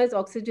optimize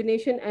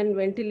oxygenation and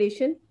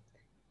ventilation.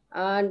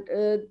 And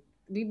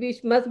we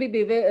must be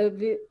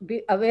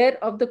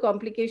aware of the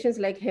complications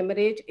like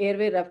hemorrhage,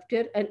 airway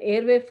rupture, and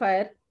airway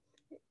fire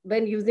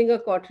when using a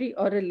cautery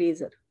or a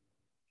laser.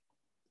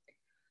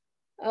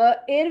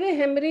 Airway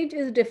hemorrhage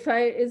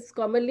is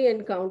commonly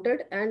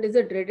encountered and is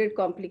a dreaded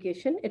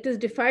complication. It is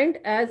defined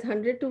as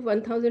 100 to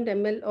 1000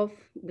 ml of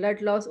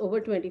blood loss over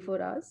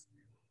 24 hours.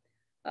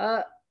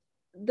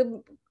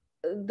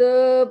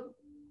 The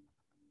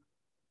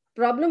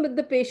problem with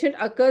the patient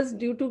occurs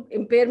due to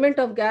impairment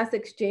of gas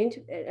exchange,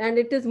 and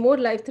it is more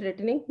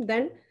life-threatening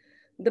than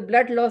the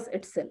blood loss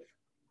itself.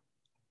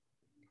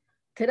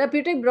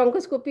 Therapeutic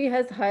bronchoscopy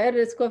has higher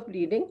risk of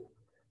bleeding,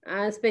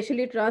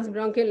 especially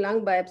transbronchial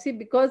lung biopsy,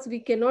 because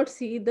we cannot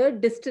see the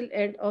distal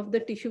end of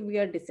the tissue we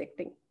are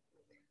dissecting.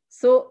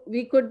 So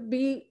we could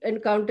be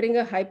encountering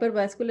a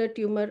hypervascular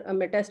tumor, a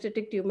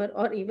metastatic tumor,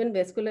 or even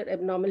vascular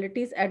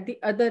abnormalities at the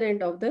other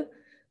end of the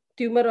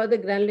tumor or the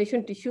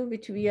granulation tissue,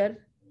 which we are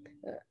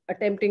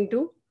attempting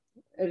to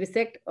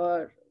resect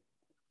or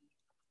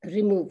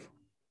remove.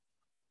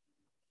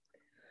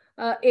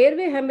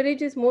 Airway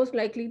hemorrhage is most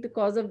likely the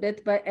cause of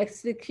death by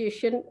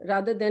asphyxiation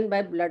rather than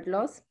by blood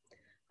loss.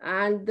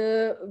 And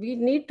we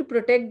need to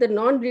protect the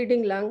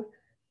non-bleeding lung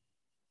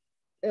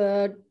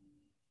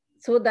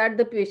so that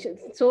the patient,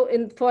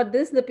 for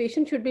this, the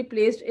patient should be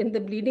placed in the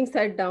bleeding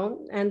side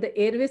down and the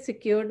airway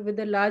secured with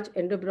a large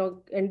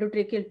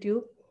endotracheal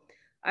tube,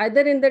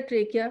 either in the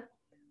trachea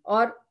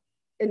or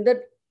in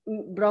the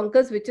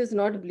bronchus, which is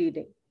not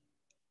bleeding,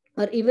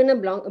 or even a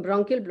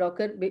bronchial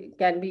blocker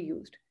can be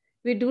used.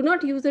 We do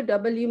not use a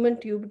double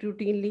lumen tube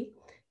routinely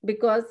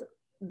because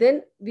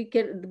then we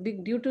can,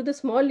 due to the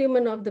small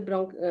lumen of the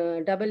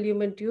double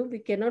lumen tube, we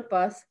cannot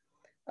pass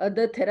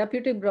the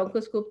therapeutic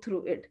bronchoscope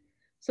through it.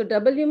 So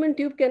double lumen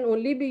tube can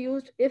only be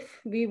used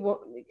if we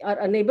are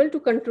unable to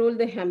control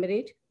the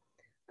hemorrhage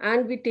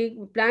and we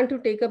plan to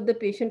take up the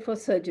patient for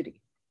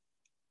surgery.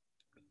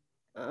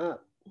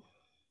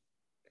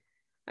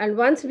 And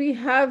once we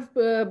have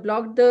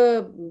blocked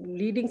the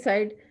bleeding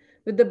side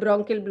with the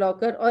bronchial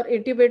blocker or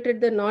intubated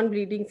the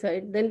non-bleeding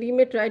side, then we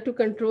may try to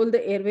control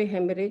the airway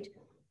hemorrhage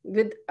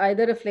with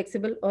either a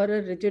flexible or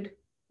a rigid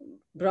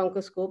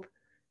bronchoscope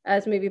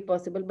as may be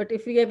possible. But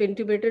if we have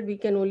intubated, we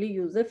can only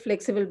use a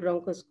flexible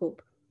bronchoscope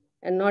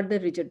and not the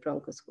rigid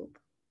bronchoscope.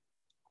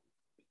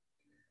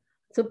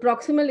 So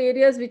proximal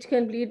areas which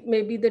can bleed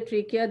may be the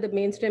trachea, the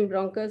mainstem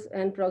bronchus,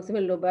 and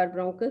proximal lobar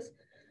bronchus.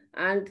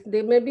 And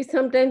there may be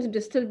sometimes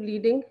distal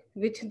bleeding,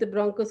 which the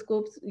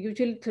bronchoscopes,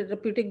 usually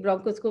therapeutic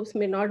bronchoscopes,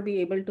 may not be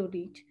able to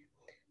reach.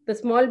 The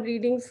small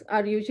bleedings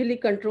are usually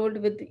controlled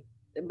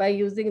by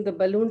using the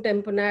balloon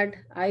tamponade,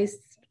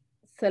 ice,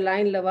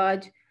 saline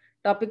lavage,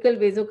 topical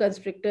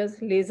vasoconstrictors,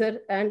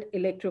 laser, and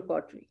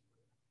electrocautery.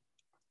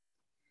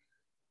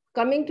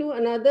 Coming to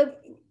another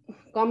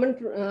common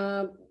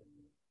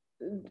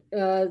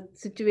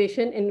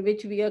situation in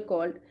which we are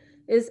called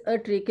is a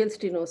tracheal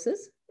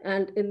stenosis.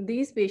 And in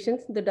these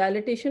patients, the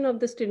dilatation of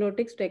the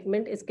stenotic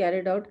segment is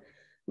carried out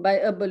by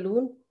a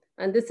balloon,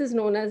 and this is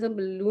known as a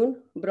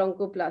balloon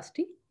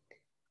bronchoplasty.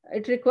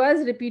 It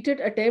requires repeated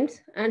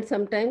attempts and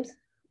sometimes,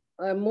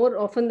 more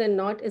often than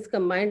not, is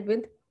combined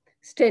with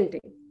stenting.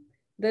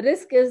 The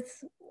risk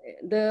is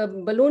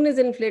the balloon is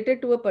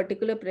inflated to a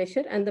particular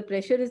pressure and the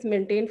pressure is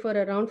maintained for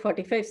around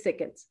 45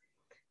 seconds.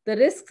 The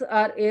risks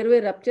are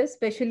airway rupture,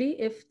 especially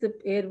if the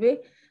airway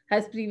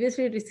has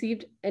previously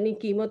received any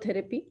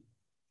chemotherapy,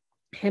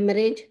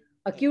 hemorrhage,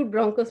 acute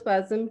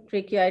bronchospasm,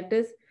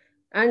 tracheitis,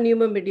 and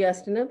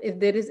pneumomediastinum if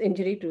there is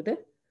injury to the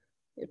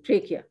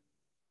trachea.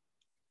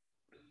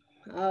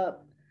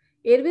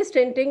 Airway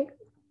stenting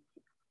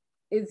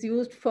is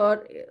used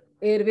for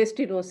airway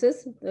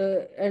stenosis,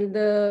 and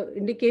the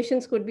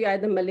indications could be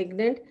either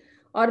malignant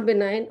or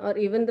benign, or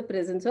even the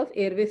presence of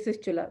airway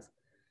fistulas.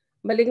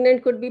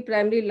 Malignant could be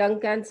primary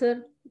lung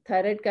cancer,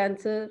 thyroid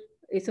cancer,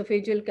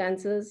 esophageal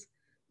cancers,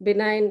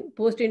 benign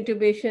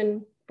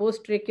post-intubation,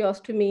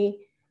 post-tracheostomy,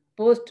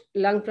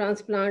 post-lung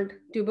transplant,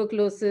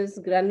 tuberculosis,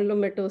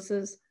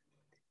 granulomatosis,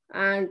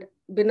 and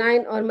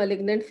benign or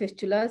malignant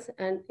fistulas,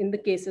 and in the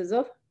cases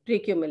of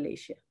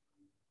tracheomalacia.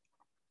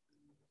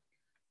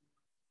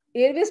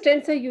 Airway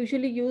stents are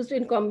usually used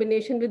in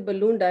combination with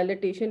balloon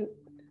dilatation,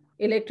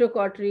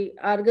 electrocautery,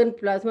 argon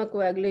plasma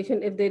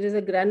coagulation if there is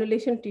a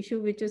granulation tissue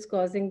which is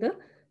causing the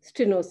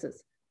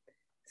stenosis.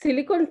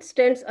 Silicone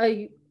stents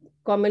are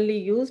commonly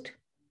used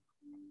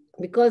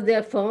because they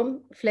are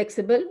firm,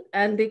 flexible,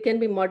 and they can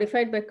be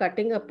modified by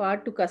cutting a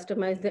part to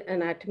customize the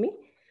anatomy.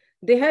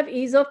 They have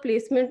ease of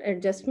placement,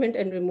 adjustment,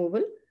 and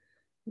removal.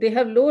 They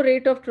have low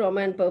rate of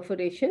trauma and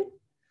perforation.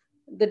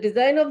 The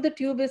design of the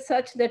tube is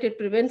such that it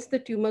prevents the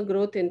tumor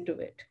growth into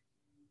it.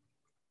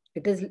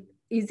 It is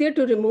easier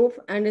to remove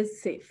and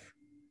is safe.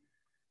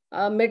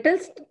 Metal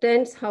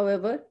stents,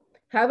 however,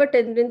 have a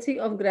tendency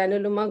of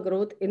granuloma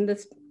growth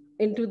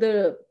into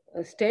the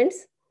stents,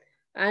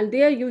 and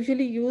they are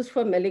usually used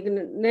for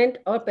malignant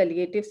or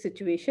palliative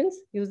situations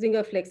using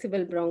a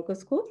flexible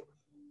bronchoscope.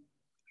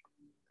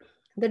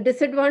 The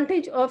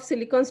disadvantage of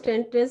silicone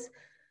stent is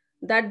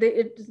that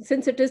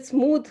since it is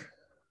smooth,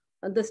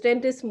 the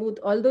stent is smooth,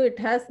 although it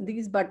has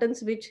these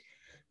buttons which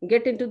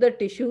get into the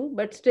tissue,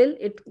 but still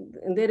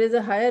there is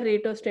a higher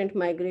rate of stent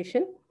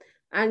migration.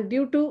 And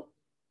due to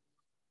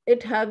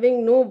it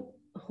having no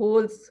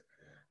holes,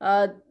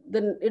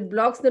 it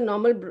blocks the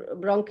normal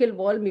bronchial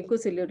wall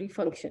mucociliary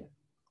function.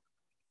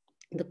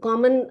 The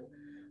common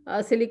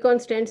silicone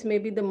stents may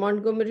be the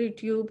Montgomery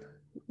tube,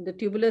 the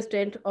tubular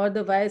stent, or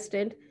the wire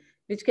stent,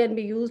 which can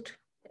be used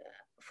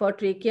for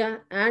trachea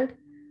and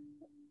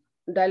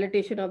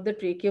dilatation of the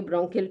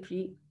tracheobronchial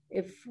tree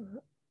if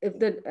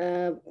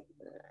the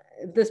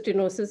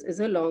stenosis is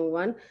a long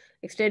one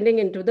extending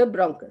into the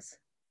bronchus.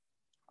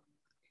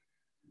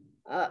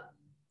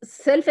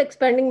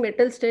 Self-expanding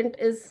metal stent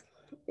is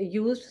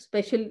used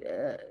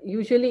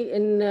usually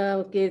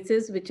in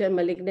cases which are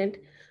malignant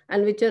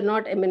and which are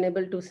not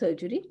amenable to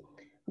surgery.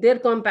 They are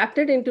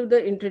compacted into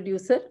the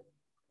introducer.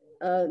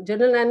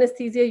 General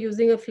anesthesia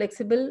using a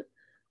flexible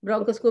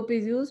bronchoscopy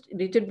is used.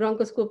 Rigid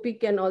bronchoscopy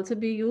can also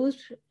be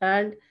used,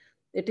 and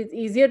it is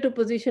easier to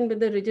position with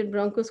the rigid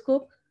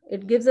bronchoscope.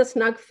 It gives a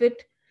snug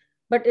fit,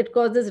 but it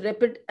causes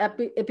rapid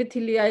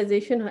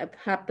epithelialization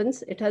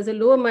happens. It has a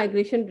lower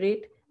migration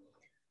rate.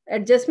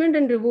 Adjustment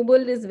and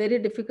removal is very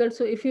difficult.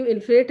 So if you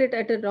inflate it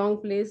at a wrong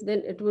place,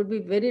 then it would be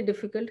very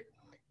difficult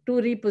to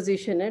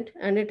reposition it,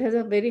 and it has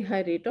a very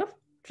high rate of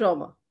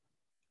trauma.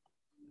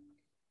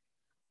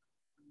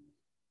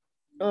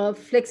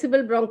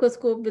 Flexible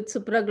bronchoscope with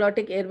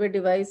supraglottic airway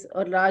device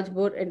or large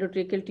bore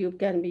endotracheal tube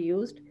can be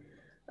used.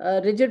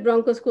 Rigid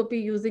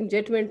bronchoscopy using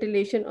jet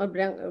ventilation or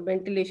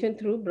ventilation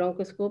through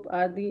bronchoscope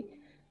are the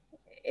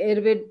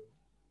airway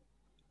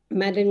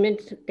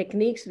management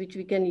techniques which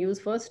we can use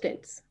for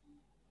stents.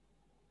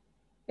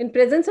 In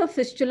presence of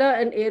fistula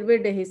and airway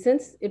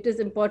dehiscence, it is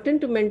important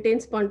to maintain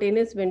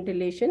spontaneous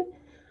ventilation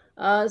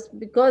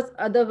because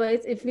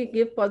otherwise, if we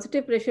give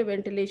positive pressure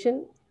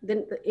ventilation,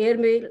 then the air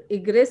may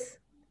egress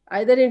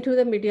either into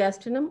the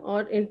mediastinum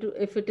or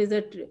if it is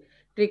a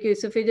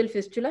tracheoesophageal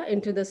fistula,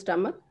 into the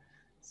stomach.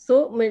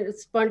 So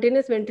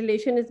spontaneous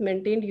ventilation is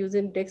maintained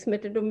using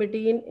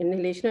dexmedetomidine,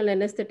 inhalational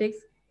anesthetics,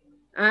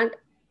 and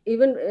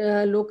even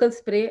local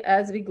spray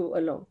as we go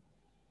along.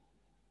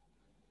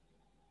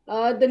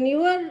 The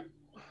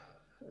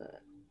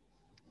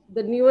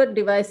newer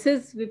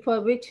devices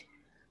for which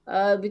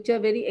are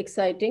very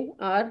exciting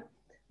are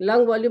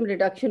lung volume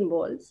reduction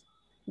valves.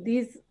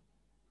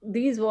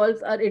 These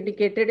valves are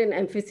indicated in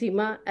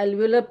emphysema,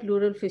 alveolar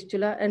pleural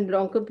fistula, and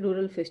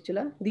bronchopleural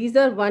fistula. These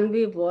are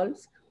one-way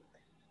valves,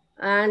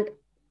 and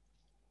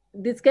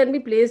This can be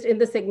placed in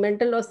the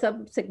segmental or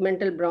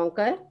subsegmental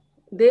bronchi.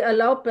 They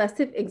allow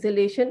passive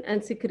exhalation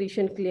and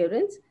secretion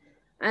clearance,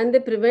 and they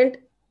prevent,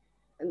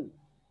 and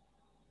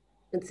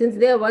since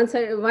they are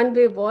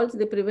one-way valves,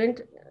 they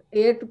prevent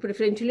air to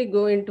preferentially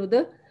go into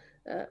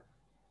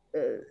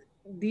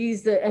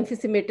these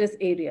emphysematous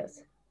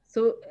areas.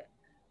 So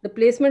the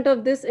placement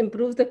of this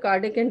improves the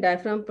cardiac and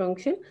diaphragm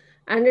function,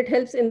 and it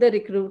helps in the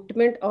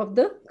recruitment of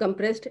the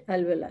compressed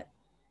alveoli.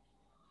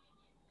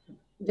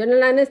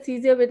 General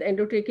anesthesia with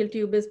endotracheal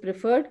tube is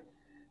preferred.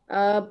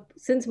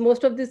 Since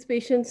most of these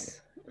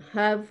patients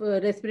have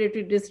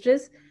respiratory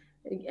distress,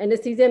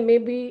 anesthesia may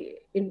be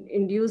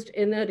induced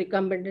in a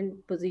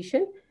recumbent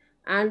position,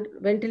 and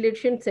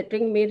ventilation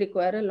setting may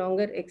require a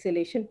longer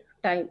exhalation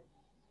time.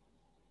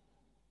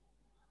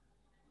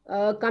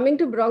 Coming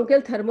to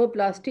bronchial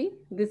thermoplasty,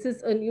 this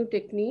is a new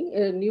technique,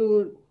 a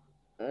new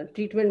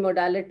treatment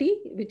modality,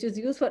 which is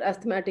used for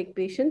asthmatic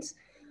patients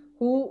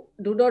who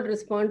do not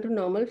respond to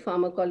normal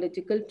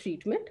pharmacological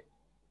treatment.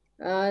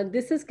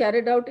 This is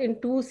carried out in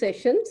 2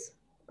 sessions,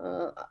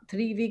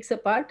 3 weeks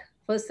apart.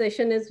 First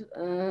session is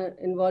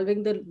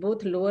involving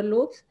both lower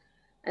lobes,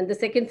 and the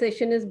second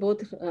session is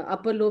both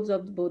upper lobes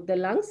of both the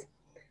lungs.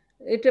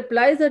 It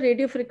applies a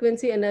radio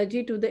frequency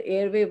energy to the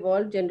airway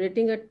wall,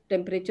 generating a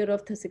temperature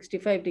of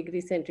 65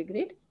 degrees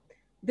centigrade.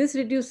 This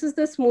reduces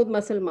the smooth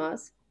muscle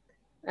mass,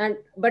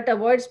 but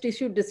avoids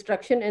tissue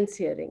destruction and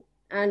searing.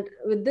 And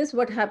with this,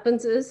 what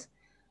happens is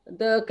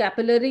the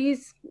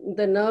capillaries,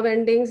 the nerve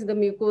endings, the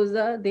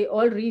mucosa, they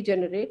all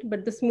regenerate,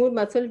 but the smooth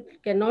muscle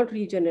cannot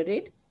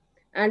regenerate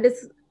and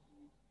is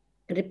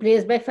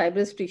replaced by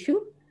fibrous tissue.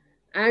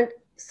 And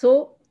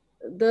so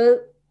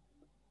the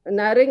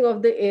narrowing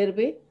of the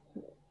airway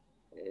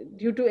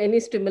due to any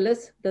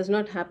stimulus does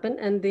not happen,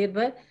 and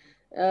thereby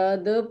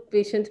the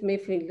patient may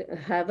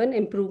have an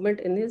improvement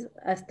in his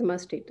asthma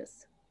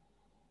status.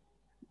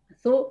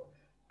 So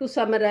to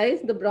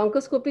summarize, the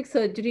bronchoscopic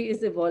surgery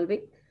is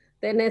evolving.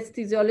 The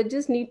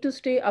anesthesiologists need to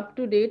stay up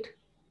to date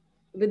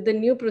with the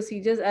new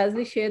procedures as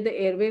we share the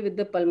airway with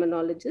the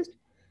pulmonologist.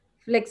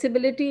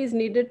 Flexibility is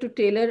needed to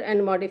tailor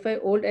and modify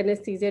old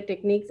anesthesia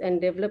techniques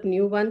and develop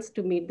new ones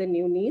to meet the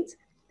new needs.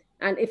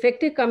 And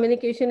effective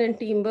communication and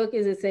teamwork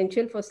is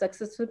essential for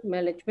successful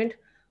management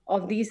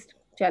of these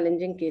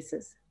challenging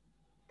cases.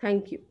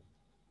 Thank you.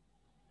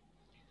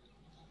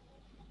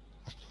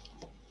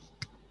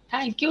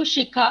 Thank you,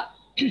 Shikha,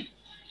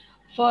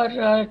 for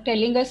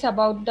telling us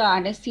about the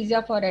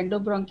anesthesia for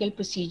endobronchial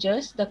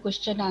procedures. The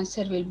question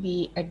answer will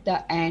be at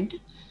the end.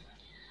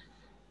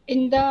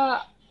 In the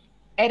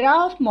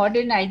era of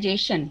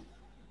modernization,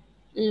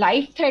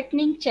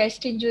 life-threatening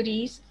chest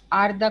injuries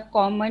are the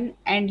common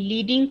and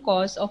leading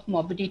cause of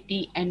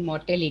morbidity and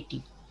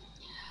mortality.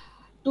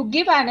 To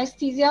give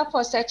anesthesia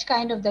for such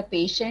kind of the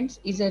patients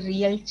is a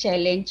real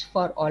challenge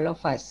for all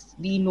of us.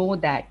 We know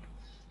that.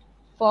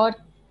 For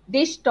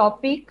this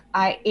topic,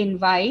 I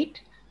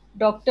invite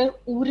Dr.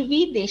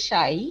 Urvi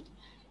Desai.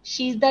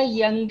 She's the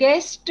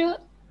youngest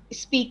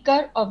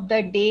speaker of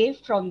the day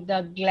from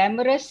the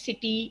glamorous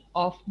city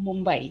of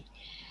Mumbai.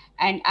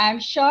 And I'm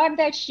sure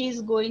that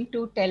she's going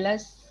to tell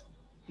us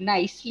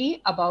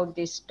nicely about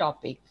this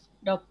topic.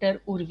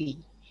 Dr. Urvi,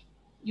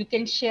 you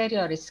can share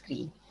your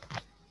screen.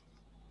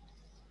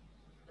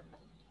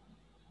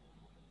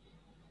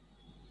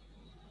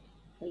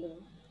 Hello.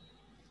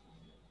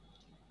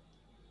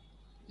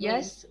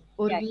 Yes,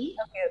 Urvi.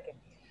 Yeah,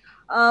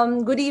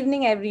 okay. Good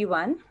evening,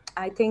 everyone.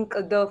 I think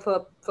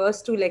the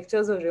first 2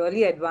 lectures were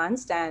really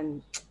advanced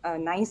and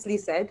nicely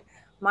said.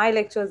 My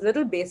lecture is a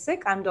little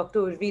basic. I'm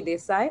Dr. Urvi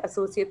Desai,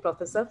 Associate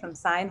Professor from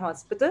Sion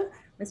Hospital.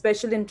 My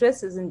special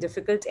interest is in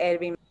difficult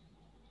airway.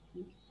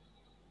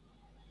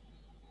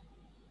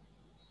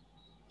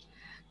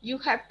 You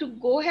have to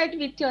go ahead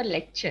with your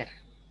lecture.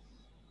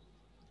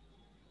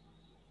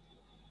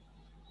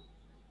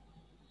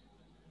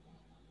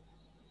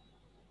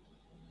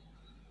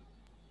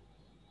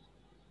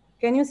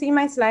 Can you see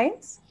my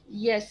slides?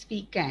 Yes,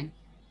 we can.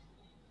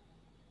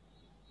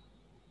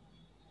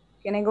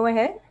 Can I go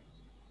ahead?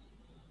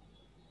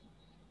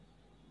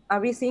 Are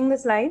we seeing the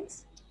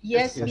slides?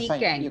 Yes, we fine.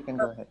 can. You can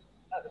go ahead.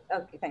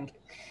 Okay, thank you.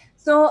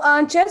 So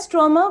chest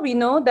trauma, we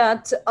know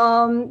that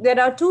there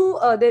are 2,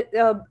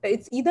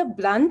 it's either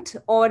blunt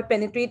or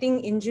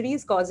penetrating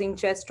injuries causing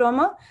chest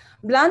trauma.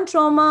 Blunt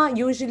trauma,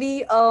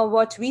 usually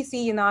what we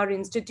see in our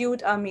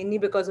institute are mainly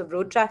because of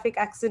road traffic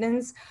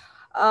accidents,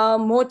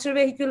 motor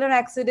vehicular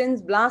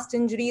accidents, blast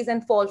injuries,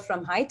 and fall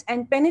from height.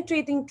 And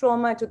penetrating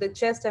trauma to the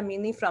chest are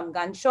mainly from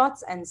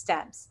gunshots and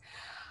stabs.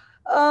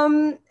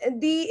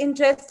 The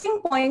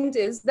interesting point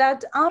is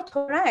that our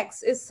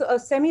thorax is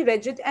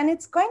semi-rigid and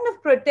it's kind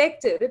of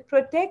protective. It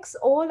protects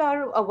all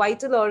our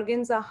vital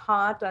organs, our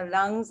heart, our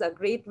lungs, our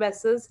great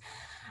vessels.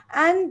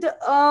 And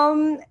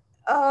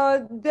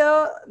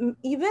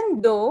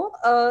even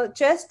though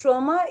chest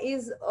trauma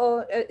is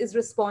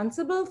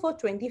responsible for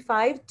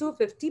 25 to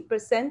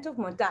 50% of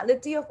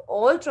mortality of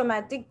all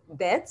traumatic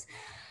deaths,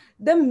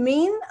 the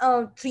main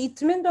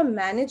treatment or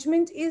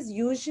management is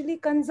usually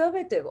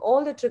conservative.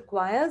 All it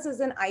requires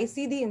is an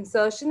ICD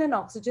insertion and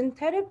oxygen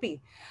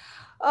therapy.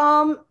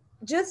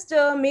 Just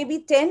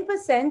maybe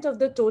 10% of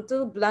the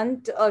total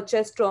blunt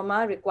chest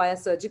trauma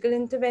requires surgical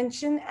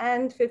intervention,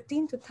 and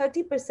 15 to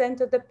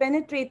 30% of the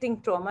penetrating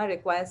trauma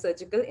requires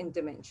surgical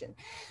intervention.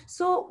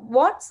 So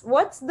what's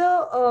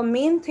the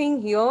main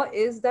thing here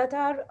is that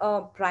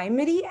our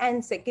primary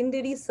and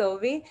secondary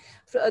survey,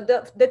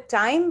 the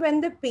time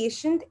when the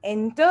patient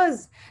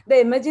enters the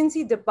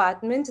emergency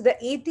department, the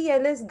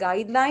ATLS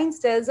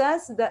guidelines tells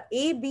us the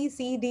A, B,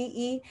 C, D,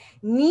 E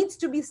needs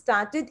to be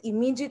started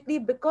immediately,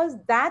 because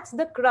that's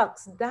the crux.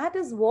 That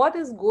is what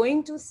is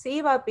going to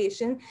save our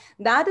patient.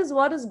 That is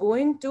what is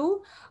going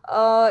to,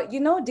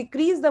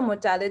 decrease the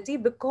mortality,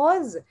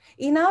 because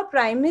in our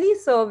primary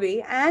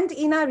survey and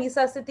in our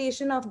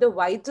resuscitation of the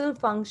vital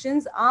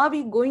functions, are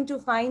we going to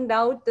find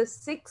out the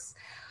 6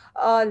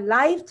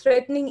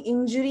 life-threatening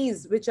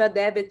injuries which are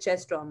there with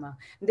chest trauma.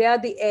 They are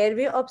the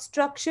airway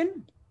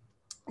obstruction,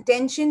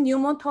 tension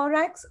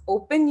pneumothorax,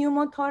 open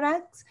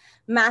pneumothorax,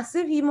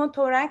 massive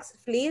hemothorax,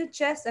 flail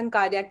chest, and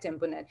cardiac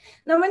tamponade.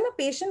 Now, when the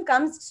patient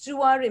comes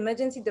to our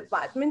emergency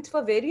department,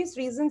 for various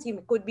reasons, he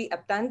could be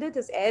obtunded,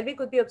 his airway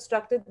could be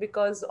obstructed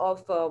because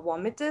of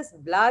vomitus,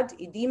 blood,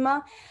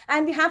 edema,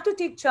 and we have to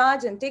take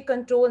charge and take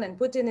control and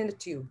put in a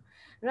tube.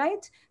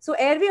 Right? So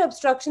airway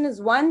obstruction is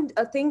one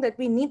thing that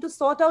we need to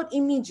sort out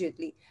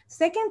immediately.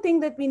 Second thing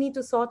that we need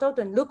to sort out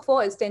and look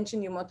for is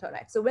tension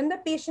pneumothorax. So when the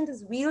patient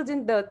is wheeled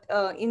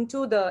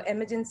into the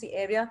emergency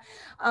area,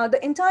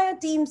 the entire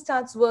team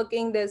starts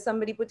working. There's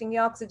somebody putting the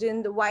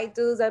oxygen, the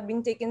vitals are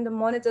being taken, the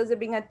monitors are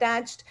being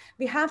attached.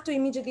 We have to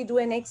immediately do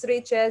an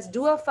X-ray chest,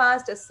 do a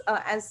fast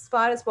as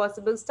far as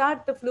possible,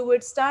 start the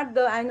fluid, start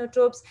the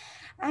inotropes.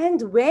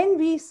 And when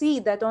we see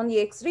that on the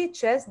X-ray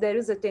chest, there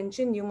is a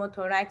tension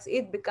pneumothorax,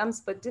 it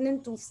becomes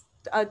pertinent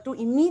to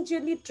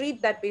immediately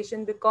treat that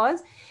patient,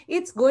 because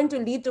it's going to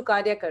lead to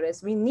cardiac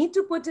arrest. We need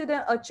to put in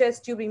a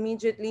chest tube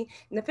immediately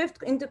in the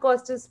 5th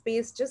intercostal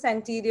space, just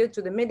anterior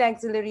to the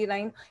mid-axillary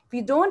line. If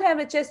we don't have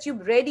a chest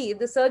tube ready, if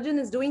the surgeon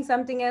is doing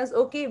something else,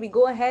 okay, we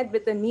go ahead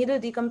with the needle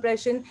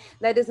decompression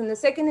that is in the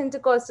 2nd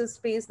intercostal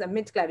space, the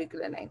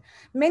mid-clavicular line.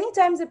 Many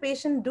times the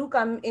patient do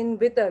come in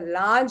with a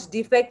large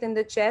defect in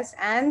the chest,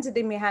 and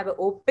they may have an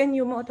open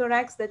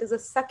pneumothorax, that is a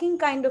sucking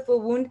kind of a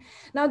wound.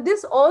 Now,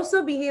 this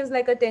also behaves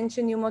like a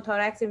tension pneumothorax.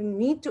 We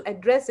need to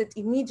address it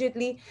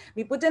immediately.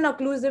 We put an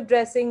occlusive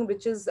dressing,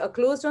 which is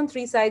closed on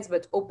 3 sides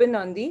but open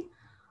on the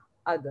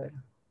other.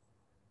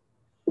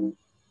 I'm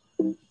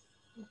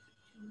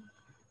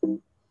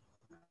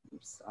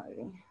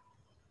sorry.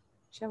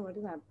 Sure, what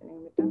is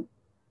happening, Beta?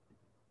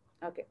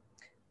 Okay.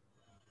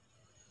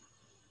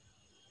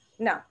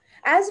 Now,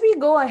 as we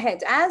go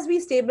ahead, as we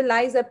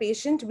stabilize a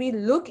patient, we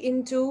look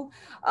into,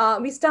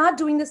 we start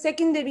doing the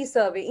secondary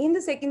survey. In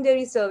the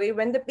secondary survey,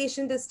 when the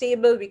patient is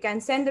stable, we can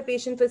send the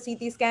patient for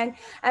CT scan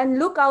and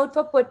look out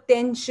for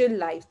potential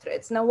life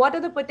threats. Now, what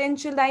are the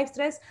potential life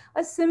threats?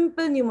 A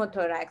simple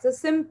pneumothorax, a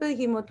simple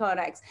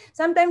hemothorax.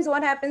 Sometimes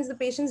what happens, the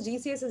patient's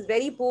GCS is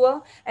very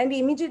poor and we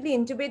immediately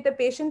intubate the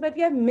patient, but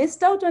we have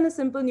missed out on a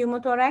simple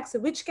pneumothorax,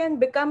 which can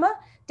become a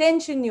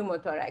tension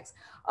pneumothorax.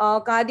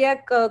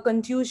 Cardiac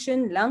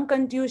contusion, lung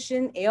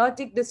contusion,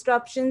 aortic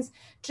disruptions,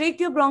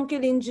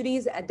 tracheobronchial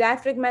injuries,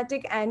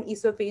 diaphragmatic and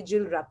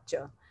esophageal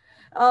rupture.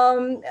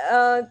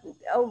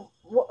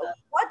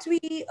 What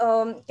we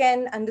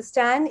can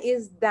understand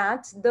is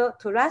that the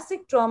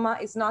thoracic trauma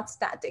is not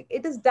static.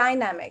 It is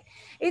dynamic.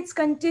 It's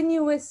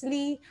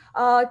continuously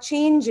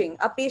changing.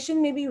 A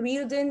patient may be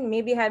wheeled in,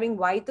 maybe having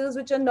vitals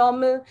which are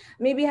normal,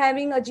 maybe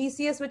having a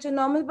GCS which are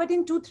normal, but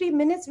in 2-3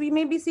 minutes, we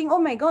may be seeing, oh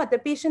my God, the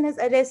patient has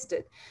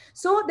arrested.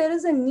 So there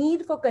is a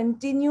need for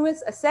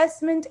continuous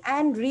assessment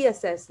and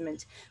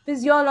reassessment.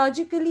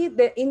 Physiologically,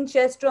 in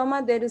chest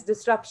trauma, there is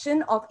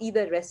disruption of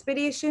either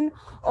respiration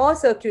or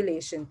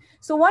circulation.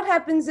 So what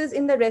happens is,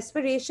 in the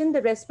respiration,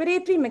 the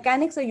respiratory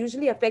mechanics are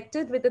usually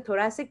affected with the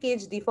thoracic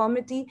cage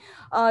deformity.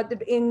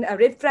 In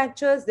rib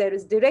fractures, there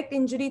is direct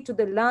injury to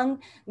the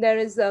lung, there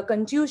is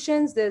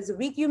contusions, there's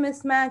VQ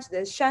mismatch,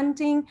 there's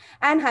shunting,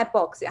 and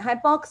hypoxia.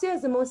 Hypoxia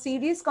is the most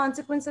serious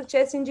consequence of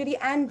chest injury,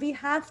 and we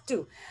have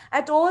to,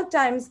 at all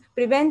times,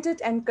 prevent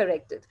it and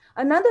correct it.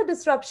 Another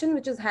disruption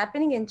which is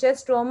happening in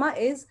chest trauma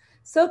is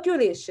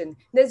circulation.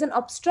 There's an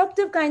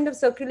obstructive kind of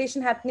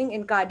circulation happening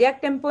in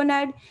cardiac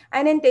tamponade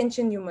and in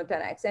tension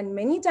pneumothorax. And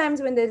many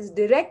times when there is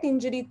direct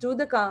injury to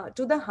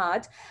the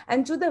heart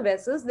and to the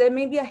vessels, there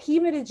may be a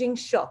hemorrhaging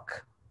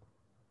shock.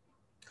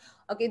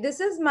 Okay, this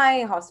is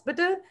my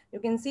hospital. You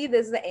can see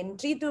this is the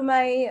entry to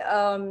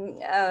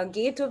my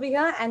gate over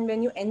here. And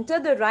when you enter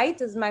the right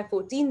is my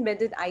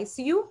 14-bedded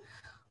ICU.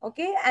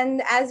 Okay,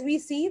 and as we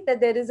see that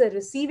there is a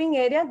receiving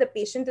area, the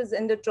patient is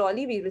in the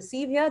trolley, we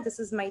receive here. This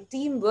is my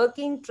team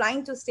working,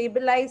 trying to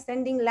stabilize,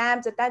 sending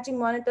labs, attaching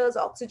monitors,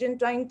 oxygen,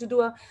 trying to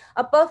do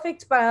a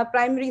perfect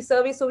primary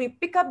survey. So we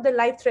pick up the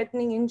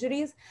life-threatening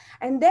injuries.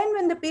 And then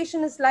when the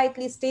patient is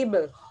slightly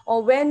stable,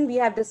 or when we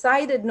have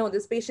decided, no,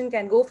 this patient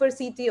can go for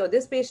CT, or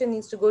this patient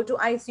needs to go to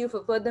ICU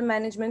for further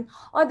management,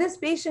 or this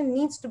patient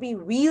needs to be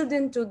wheeled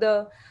into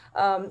the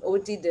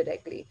OT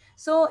directly.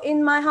 So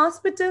in my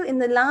hospital, in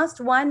the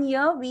last 1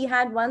 year, we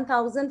had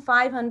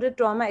 1,500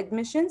 trauma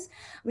admissions.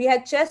 We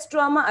had chest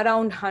trauma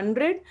around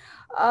 100.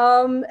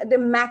 The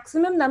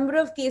maximum number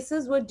of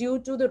cases were due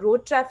to the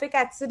road traffic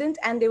accident,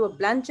 and they were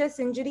blunt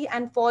chest injury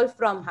and fall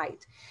from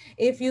height.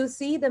 If you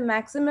see the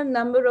maximum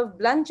number of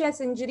blunt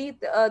chest injury,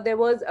 there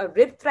was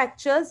rib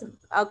fractures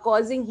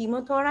causing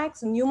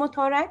hemothorax,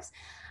 pneumothorax,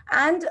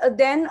 and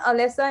then a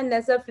lesser and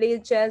lesser flail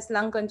chest,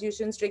 lung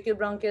contusions,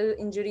 tracheobronchial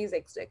injuries,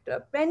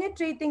 etc.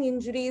 Penetrating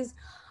injuries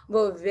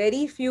were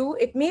very few.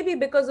 It may be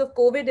because of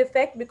COVID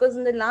effect, because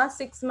in the last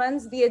 6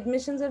 months, the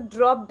admissions have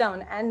dropped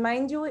down. And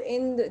mind you,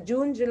 in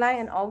June, July,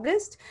 and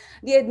August,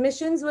 the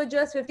admissions were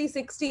just 50,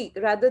 60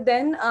 rather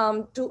than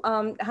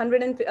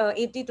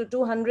 180 to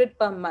 200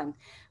 per month.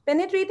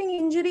 Penetrating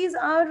injuries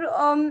are,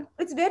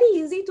 it's very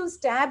easy to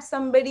stab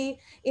somebody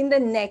in the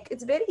neck.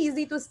 It's very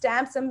easy to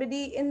stab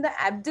somebody in the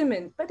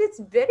abdomen, but it's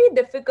very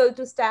difficult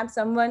to stab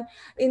someone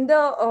in the,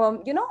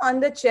 on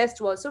the chest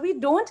wall. So we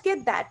don't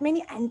get that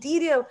many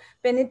anterior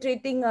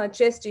penetrating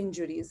chest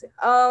injuries.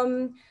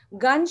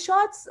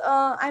 Gunshots,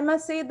 I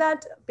must say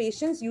that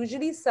patients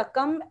usually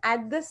succumb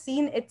at the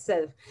scene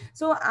itself.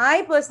 So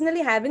I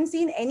personally haven't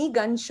seen any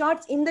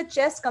gunshots in the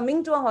chest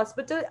coming to a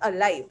hospital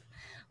alive.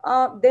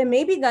 There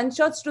may be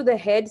gunshots to the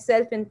head,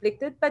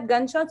 self-inflicted, but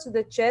gunshots to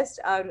the chest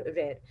are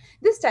rare.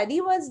 This study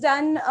was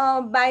done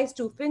by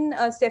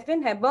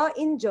Stefan Heber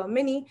in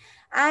Germany,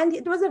 and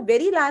it was a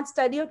very large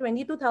study of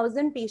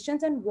 22,000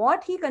 patients. And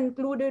what he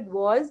concluded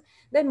was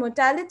that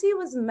mortality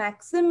was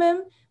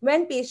maximum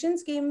when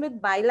patients came with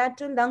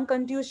bilateral lung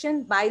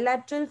contusion,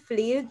 bilateral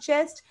flail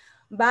chest,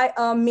 by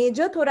a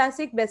major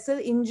thoracic vessel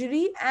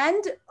injury,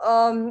 and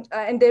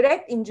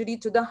direct injury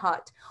to the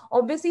heart.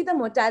 Obviously, the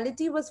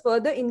mortality was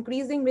further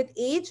increasing with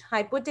age,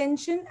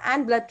 hypotension,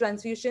 and blood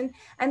transfusion,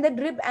 and the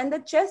rib and the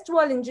chest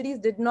wall injuries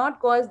did not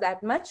cause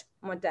that much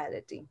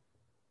mortality.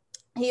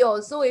 He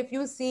also, if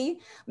you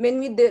see, when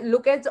we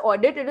look at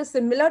audit, it is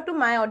similar to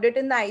my audit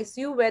in the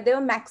ICU, where there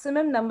were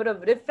maximum number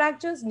of rib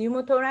fractures,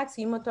 pneumothorax,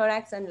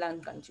 hemothorax, and lung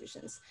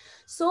contusions.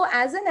 So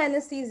as an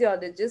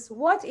anesthesiologist,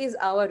 what is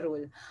our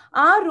role?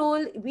 Our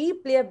role, we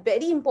play a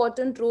very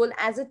important role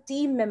as a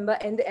team member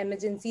in the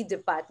emergency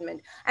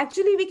department.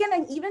 Actually, we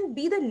can even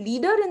be the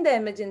leader in the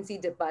emergency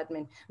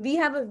department. We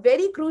have a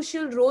very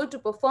crucial role to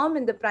perform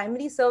in the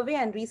primary survey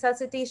and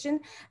resuscitation,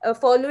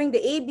 following the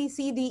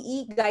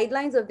ABCDE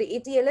guidelines of the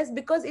ATLS,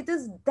 because it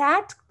is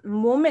that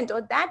moment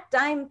or that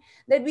time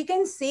that we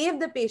can save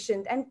the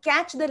patient and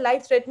catch the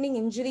life-threatening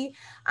injury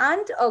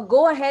and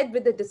go ahead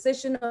with the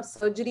decision of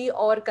surgery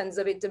or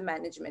conservative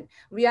management.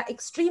 We are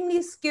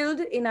extremely skilled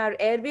in our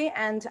airway,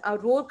 and our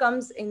role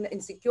comes in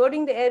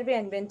securing the airway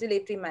and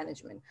ventilatory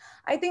management.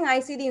 I think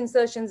ICD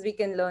insertions we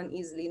can learn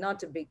easily,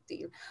 not a big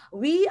deal.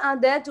 We are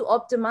there to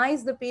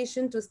optimize the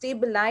patient, to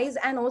stabilize,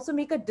 and also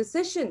make a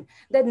decision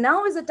that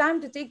now is the time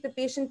to take the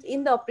patient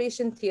in the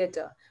operation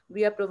theater.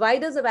 We are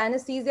providers of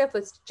anesthesia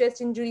for chest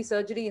injury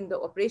surgery in the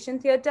operation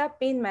theater,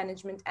 pain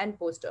management, and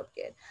post-op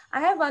care. I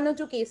have 1 or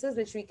 2 cases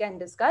which we can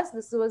discuss.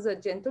 This was a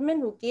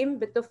gentleman who came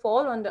with a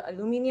fall on the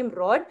aluminum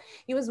rod.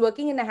 He was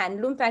working in a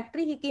handloom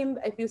factory. He came,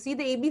 if you see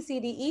the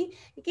ABCDE,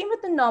 he came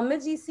with a normal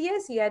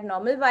GCS. He had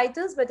normal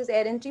vitals, but his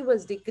air entry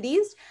was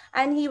decreased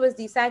and he was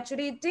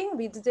desaturating.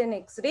 We did an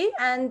X-ray,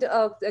 and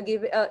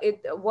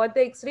what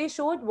the X-ray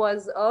showed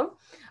was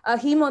a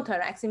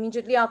hemothorax.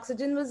 Immediately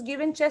oxygen was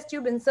given, chest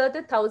tube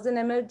inserted, 1000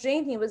 ml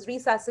drain. He was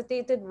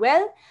resuscitated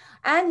well,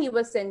 and he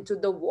was sent to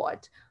the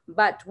ward.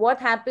 But what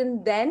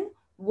happened then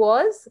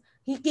was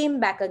he came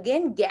back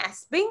again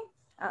gasping.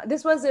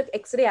 This was an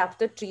X-ray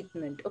after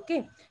treatment.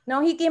 Okay.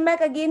 Now he came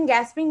back again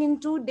gasping in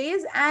 2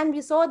 days, and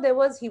we saw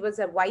he was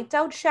a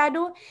whiteout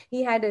shadow.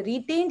 He had a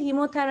retained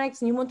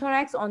hemothorax,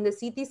 pneumothorax on the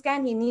CT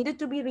scan. He needed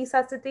to be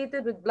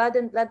resuscitated with blood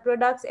and blood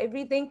products,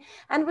 everything,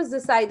 and was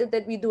decided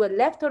that we do a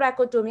left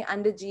thoracotomy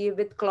under GA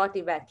with clot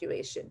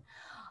evacuation.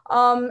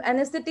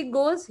 Anesthetic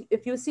goes,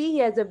 if you see, he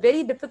has a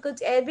very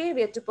difficult airway.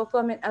 We had to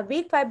perform an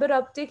awake fiber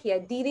optic. He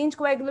had deranged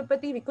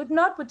coagulopathy. We could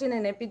not put in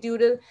an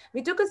epidural.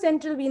 We took a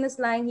central venous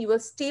line. He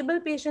was stable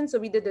patient, so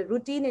we did a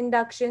routine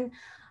induction,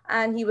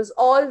 and he was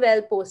all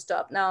well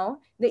post-op. Now,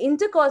 the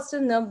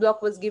intercostal nerve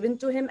block was given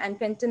to him and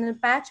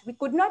fentanyl patch. We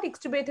could not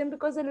extubate him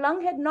because the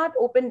lung had not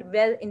opened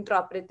well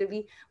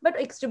intraoperatively, but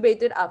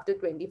extubated after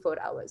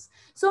 24 hours.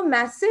 So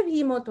massive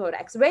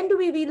hemothorax. When do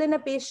we wheel in a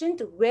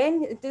patient?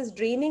 When it is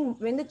draining,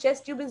 when the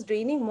chest tube is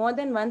draining more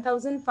than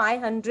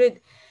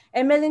 1,500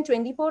 ml in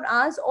 24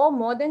 hours or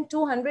more than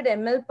 200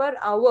 ml per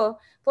hour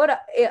for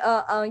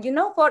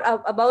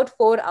about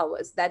 4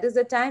 hours. That is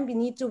the time we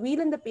need to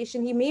wheel in the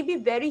patient. He may be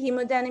very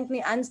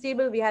hemodynamically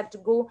unstable. We have to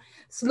go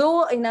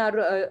slow in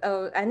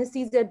our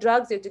anesthesia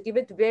drugs. We have to give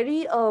it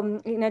very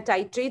in a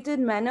titrated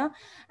manner,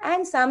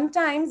 and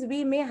sometimes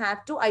we may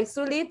have to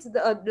isolate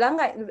the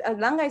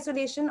lung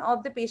isolation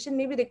of the patient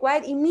may be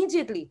required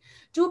immediately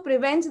to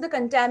prevent the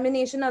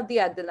contamination of the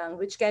other lung,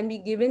 which can be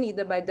given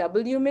either by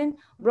double lumen,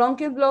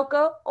 bronchial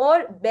blocker,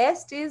 or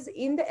best is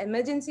in the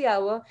emergency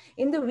hour,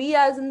 in the wee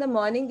hours in the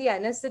morning, the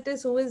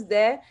anesthetist who is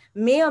there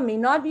may or may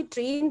not be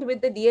trained with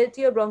the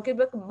DLT or bronchial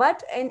blocker,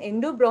 but an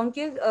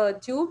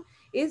endobronchial tube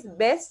is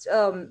best.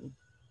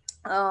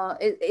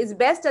 Is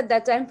best at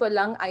that time for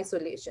lung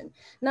isolation.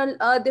 Now,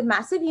 the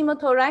massive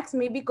hemothorax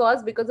may be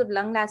caused because of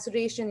lung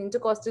laceration,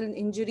 intercostal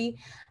injury,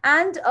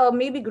 and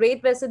maybe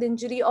great vessel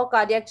injury or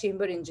cardiac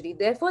chamber injury.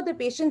 Therefore, the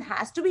patient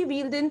has to be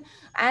wheeled in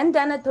and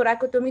done a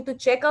thoracotomy to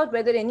check out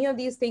whether any of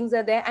these things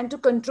are there and to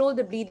control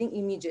the bleeding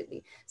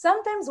immediately.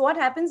 Sometimes what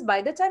happens,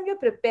 by the time you're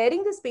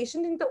preparing this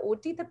patient in the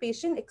OT, the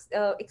patient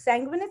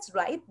exsanguinates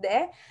right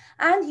there,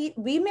 and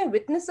we may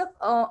witness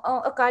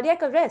a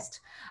cardiac arrest.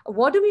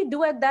 What do we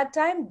do at that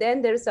time? Then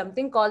there is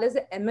something called as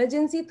an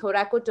emergency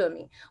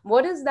thoracotomy.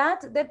 What is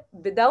that? That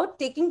without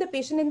taking the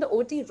patient in the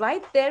OT,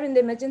 right there in the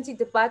emergency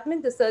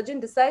department, the surgeon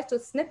decides to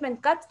snip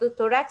and cut the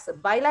thorax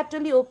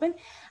bilaterally open.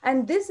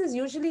 And this is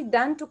usually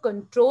done to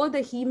control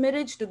the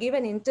hemorrhage, to give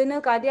an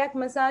internal cardiac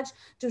massage,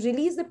 to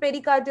release the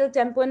pericardial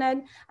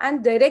tamponade,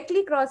 and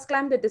directly cross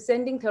clamp the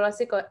descending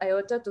thoracic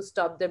aorta to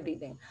stop the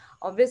bleeding.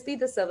 Obviously,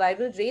 the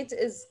survival rate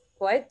is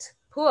quite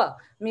poor,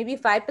 maybe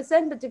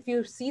 5%, but if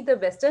you see the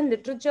Western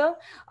literature,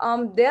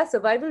 their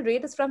survival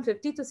rate is from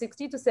 50 to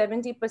 60 to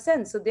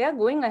 70%. So they are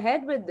going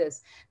ahead with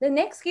this. The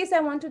next case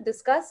I want to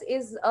discuss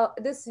is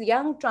this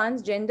young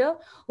transgender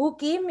who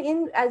came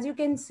in, as you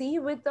can see,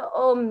 with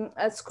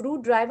a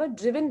screwdriver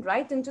driven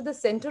right into the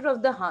center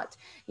of the heart.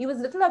 He was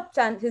little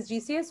upturned. His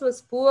GCS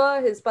was poor.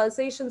 His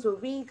pulsations were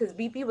weak. His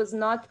BP was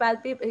not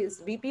palpable.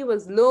 His BP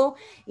was low.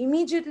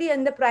 Immediately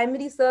in the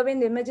primary survey in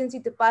the emergency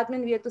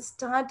department, we had to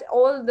start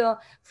all the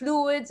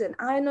fluids and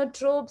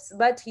inotropes,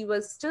 but he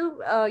was still,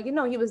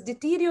 he was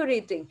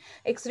deteriorating.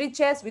 X-ray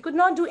chest, we could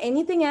not do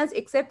anything else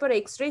except for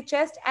X-ray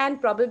chest,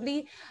 and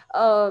probably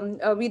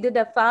we did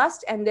a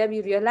fast, and then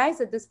we realized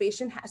that this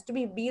patient has to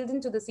be wheeled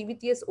into the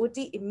CVTS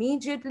OT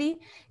immediately.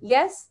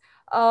 Yes,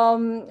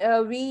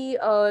 we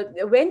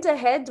went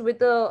ahead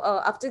with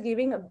after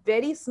giving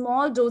very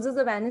small doses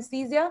of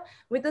anesthesia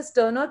with a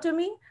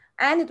sternotomy,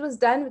 and it was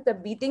done with a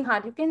beating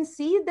heart. You can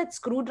see that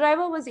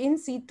screwdriver was in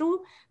situ.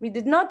 We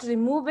did not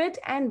remove it.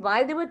 And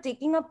while they were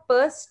taking a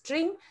purse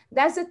string,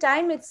 that's the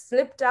time it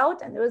slipped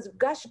out and there was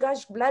gush,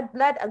 blood.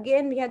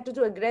 Again, we had to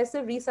do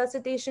aggressive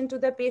resuscitation to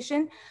the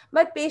patient.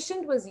 But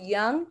patient was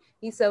young.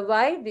 He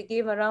survived. We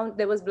gave around,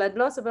 there was blood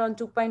loss of around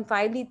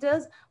 2.5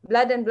 liters.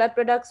 Blood and blood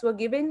products were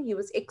given. He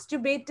was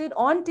extubated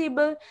on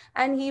table,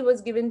 and he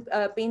was given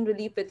pain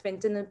relief with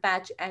fentanyl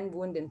patch and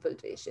wound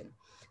infiltration.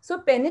 So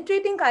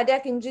penetrating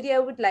cardiac injury, I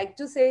would like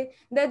to say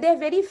that they're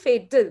very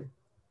fatal,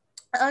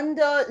 and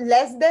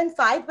less than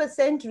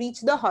 5%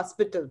 reach the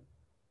hospital.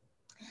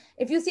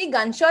 If you see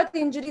gunshot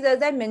injuries,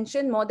 as I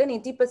mentioned, more than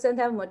 80%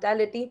 have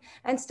mortality,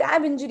 and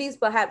stab injuries,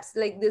 perhaps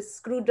like this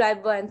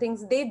screwdriver and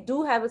things, they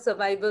do have a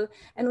survival,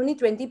 and only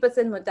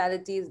 20%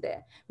 mortality is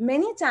there.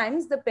 Many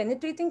times the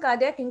penetrating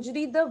cardiac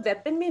injury, the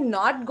weapon may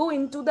not go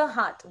into the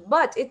heart,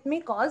 but it may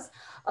cause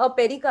a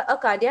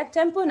cardiac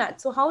tamponade.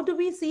 So how do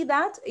we see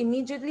that?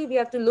 Immediately we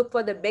have to look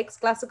for the Beck's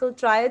classical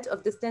triad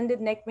of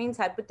distended neck veins,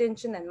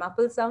 hypertension, and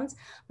muffled sounds.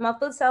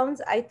 Muffled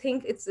sounds, I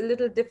think it's a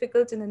little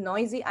difficult in a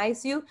noisy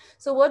ICU.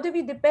 So what do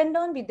we depend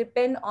on? We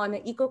depend on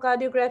an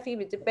echocardiography,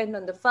 we depend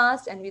on the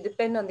fast, and we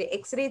depend on the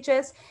X-ray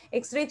chest.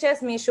 X-ray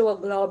chest may show a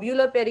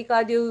globular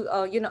pericardial,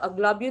 a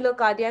globular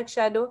cardiac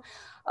shadow.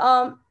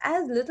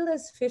 As little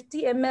as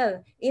 50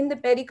 ml in the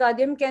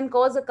pericardium can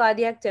cause a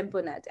cardiac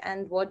tamponade.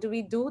 And what do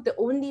we do? The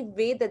only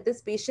way that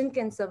this patient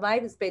can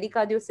survive is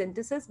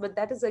pericardiocentesis, but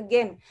that is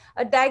again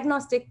a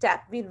diagnostic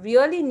tap. We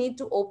really need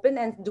to open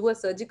and do a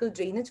surgical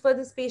drainage for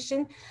this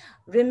patient.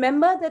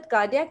 Remember that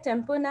cardiac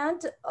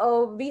tamponade,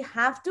 we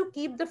have to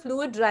keep the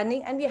fluid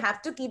running and we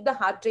have to keep the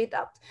heart rate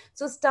up.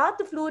 So start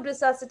the fluid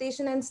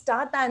resuscitation and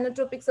start the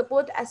inotropic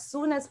support as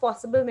soon as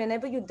possible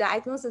whenever you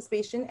diagnose this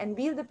patient, and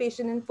wheel the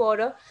patient in for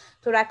a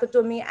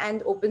thoracotomy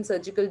and open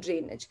surgical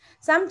drainage.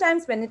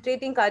 Sometimes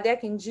penetrating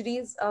cardiac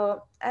injuries,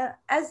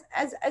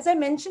 as I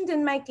mentioned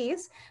in my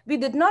case, we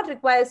did not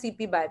require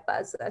CP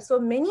bypass. So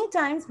many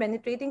times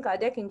penetrating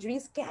cardiac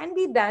injuries can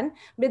be done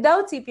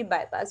without CP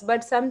bypass,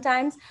 but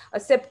sometimes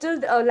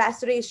septal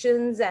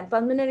lacerations and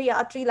pulmonary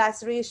artery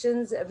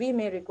lacerations, we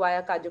may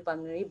require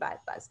cardiopulmonary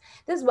bypass.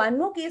 There's one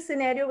more case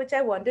scenario which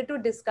I wanted to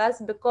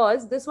discuss,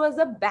 because this was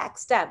a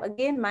backstab.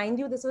 Again, mind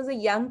you, this was a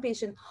young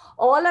patient.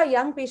 All our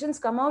young patients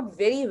come out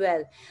very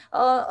well.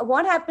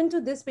 What happened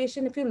to this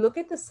patient? If you look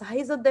at the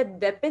size of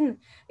that weapon,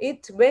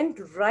 it went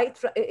right,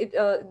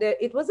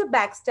 it was a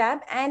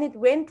backstab, and it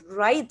went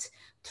right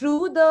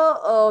through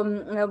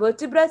the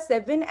vertebra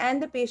 7,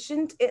 and the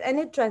patient, and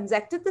it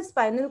transected the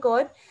spinal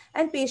cord,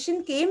 and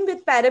patient came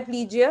with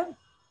paraplegia.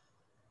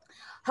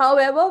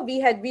 However,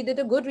 we did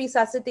a good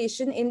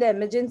resuscitation in the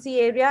emergency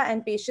area,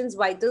 and patient's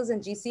vitals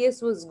and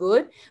GCS was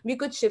good. We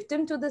could shift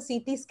him to the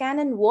CT scan,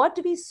 and what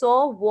we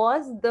saw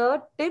was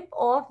the tip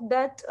of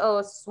that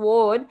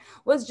sword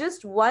was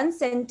just 1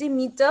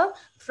 centimeter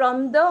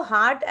from the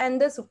heart and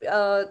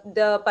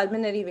the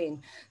pulmonary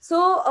vein.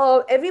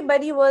 So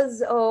everybody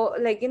was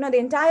like, you know, the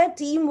entire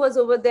team was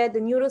over there,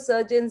 the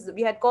neurosurgeons.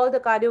 We had called the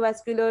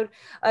cardiovascular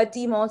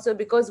team also,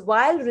 because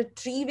while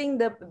retrieving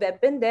the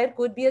weapon, there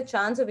could be a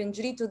chance of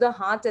injury to the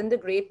heart and the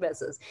great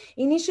vessels.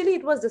 Initially,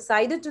 it was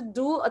decided to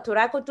do a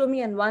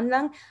thoracotomy and one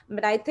lung,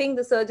 but I think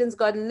the surgeons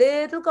got a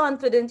little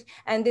confident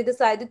and they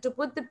decided to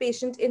put the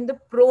patient in the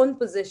prone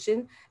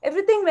position.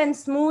 Everything went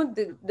smooth.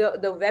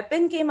 The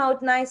weapon came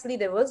out nicely.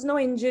 There was no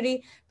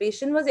injury.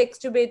 Patient was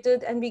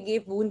extubated, and we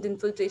gave wound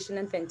infiltration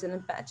and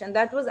fentanyl patch. And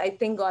that was, I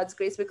think, God's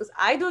grace, because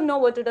I don't know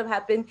what would have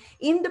happened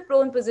in the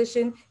prone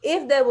position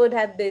if there would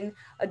have been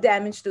a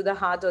damage to the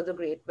heart or the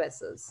great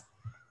vessels.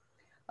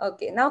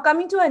 Okay, now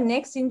coming to our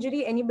next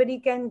injury, anybody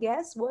can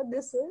guess what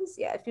this is?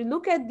 Yeah, if you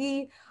look at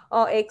the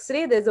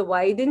X-ray, there's a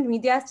widened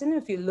mediastinum.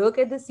 If you look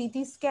at the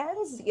CT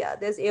scans, yeah,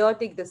 there's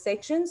aortic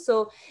dissection.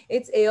 So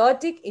it's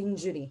aortic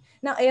injury.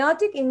 Now,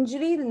 aortic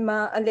injury,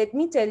 let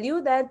me tell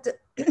you that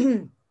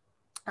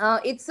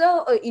it's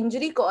a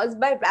injury caused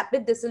by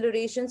rapid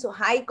deceleration, so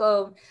high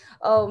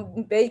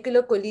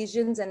vehicular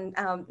collisions and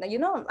you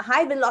know,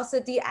 high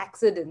velocity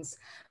accidents,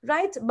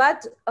 right?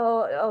 But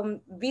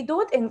we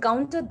don't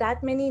encounter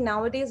that many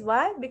nowadays.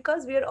 Why?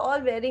 Because we are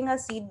all wearing our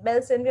seat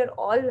belts and we are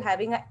all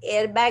having our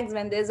airbags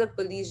when there's a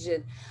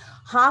collision.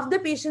 Half the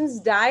patients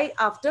die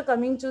after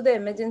coming to the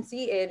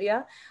emergency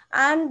area.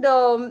 And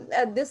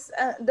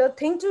the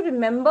thing to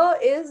remember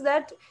is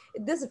that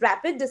this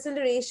rapid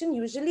deceleration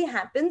usually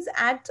happens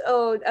at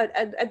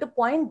the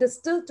point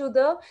distal to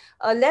the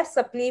left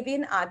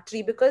subclavian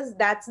artery, because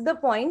that's the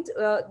point.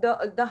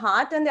 The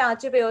heart and the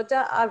arch of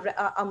aorta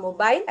are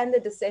mobile, and the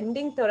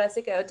descending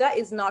thoracic aorta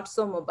is not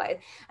so mobile.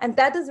 And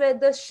that is where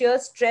the shear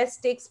stress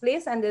takes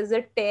place, and there's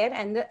a tear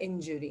and the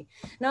injury.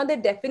 Now, the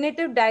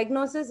definitive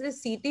diagnosis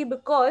is CT,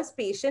 because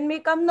patient may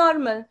come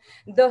normal.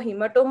 The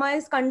hematoma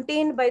is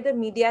contained by the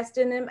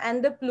mediastinum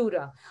and the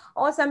pleura.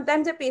 Or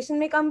sometimes a patient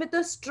may come with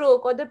a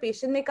stroke, or the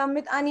patient may come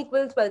with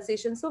unequal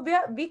pulsation. So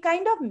we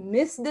kind of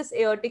miss this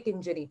aortic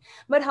injury.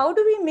 But how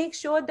do we make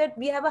sure that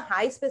we have a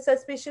high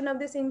suspicion of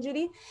this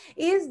injury?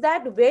 Is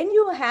that when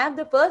you have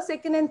the first,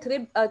 second, and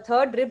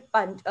third rib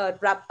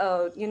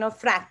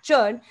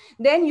fractured,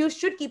 then you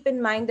should keep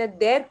in mind that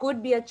there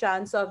could be a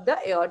chance of the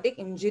aortic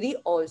injury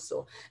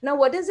also. Now,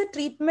 what is the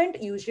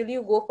treatment? Usually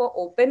you go for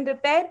open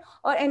repair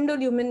or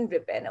endoluminal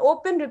repair.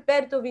 Open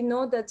repair, so we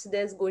know that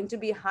there's going to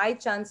be high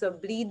chance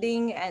of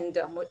bleeding, and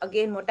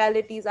again,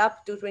 mortality is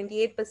up to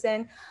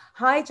 28%,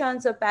 high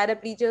chance of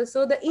paraplegia.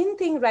 So the in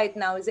thing right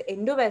now is the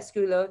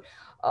endovascular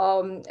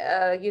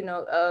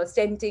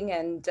stenting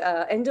and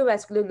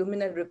endovascular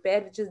luminal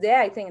repair, which is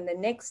there, I think, in the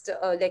next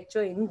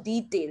lecture in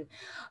detail.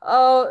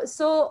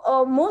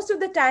 So most of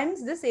the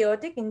times this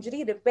aortic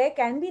injury repair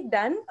can be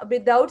done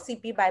without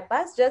CP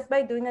bypass, just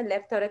by doing a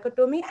left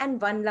thoracotomy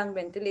and one lung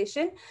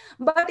ventilation.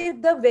 But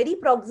if the very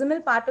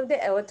proximal part of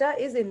the aorta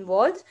is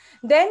involved,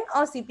 then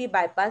a CP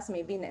bypass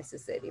may be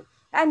necessary.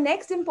 And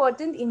next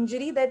important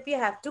injury that we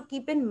have to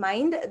keep in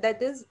mind,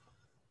 that is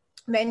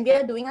when we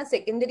are doing a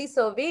secondary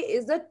survey,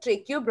 is the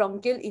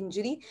tracheobronchial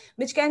injury,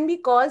 which can be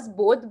caused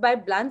both by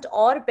blunt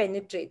or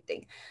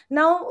penetrating.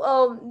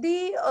 Now,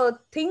 the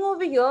thing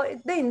over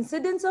here, the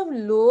incidence of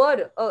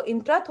lower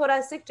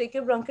intrathoracic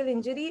tracheobronchial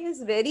injury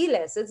is very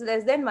less. It's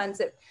less than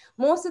 1/7.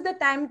 Most of the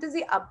time, it is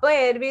the upper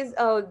airways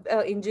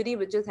injury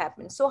which has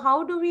happened. So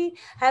how do we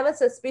have a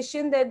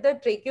suspicion that the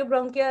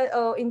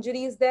tracheobronchial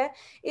injury is there?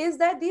 Is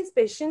that these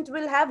patients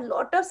will have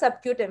lot of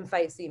subacute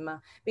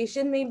emphysema.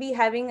 Patient may be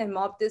having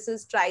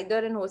hemoptysis, stridor,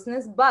 and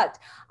hoarseness, but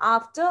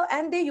after,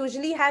 and they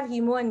usually have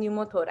hemo and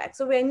pneumothorax.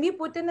 So when we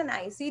put in an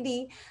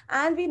ICD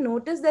and we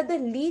notice that the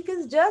leak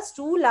is just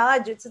too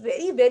large, it's a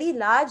very, very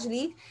large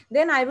leak,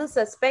 then I will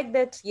suspect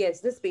that yes,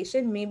 this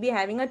patient may be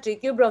having a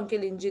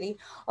tracheobronchial injury.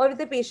 Or if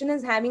the patient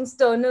is having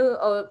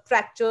sternal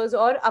fractures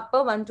or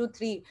upper 1 to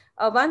 3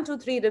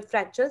 rib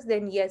fractures,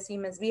 then yes, he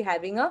must be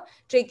having a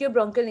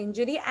tracheobronchial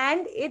injury,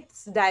 and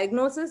its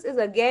diagnosis is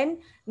again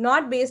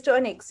not based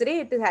on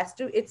X-ray.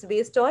 It's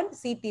based on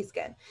CT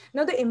scan.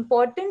 Now, the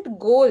important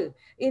goal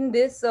in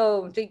this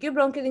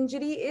tracheobronchial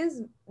injury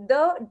is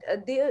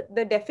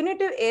the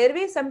definitive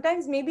airway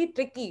sometimes may be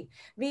tricky.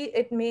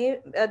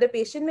 The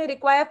patient may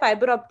require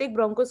fiber optic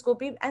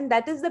bronchoscopy, and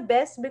that is the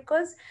best,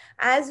 because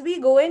as we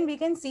go in, we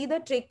can see the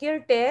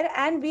tracheal tear,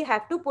 and we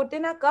have to put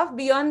in a cuff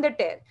beyond the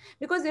tear,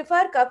 because if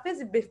our cuff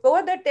is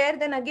before the tear,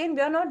 then again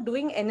we are not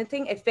doing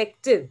anything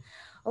effective.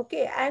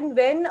 Okay, and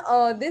when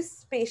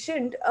this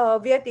patient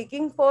we are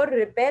taking for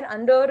repair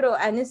under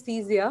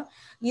anesthesia,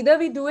 either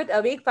we do it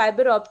awake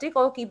fiber optic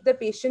or keep the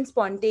patient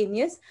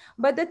spontaneous.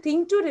 But the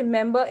thing to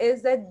remember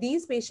is that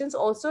these patients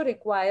also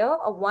require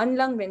a one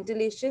lung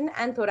ventilation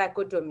and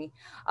thoracotomy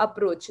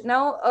approach.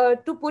 Now,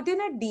 to put in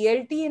a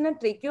DLT in a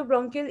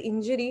tracheobronchial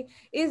injury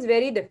is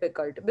very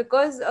difficult,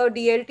 because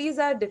DLTs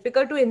are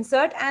difficult to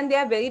insert, and they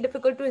are very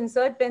difficult to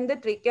insert when the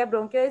trachea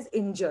bronchia is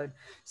injured.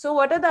 So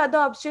what are the other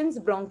options?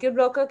 Bronchial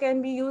blocker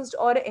can be used,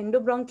 or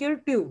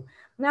endobronchial tube.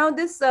 Now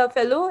this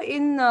fellow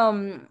in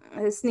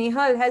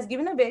Snehal has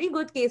given a very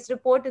good case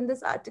report in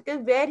this article,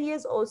 where he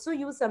has also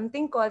used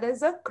something called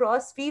as a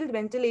cross field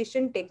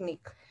ventilation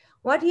technique.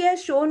 What he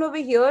has shown over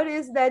here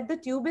is that the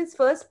tube is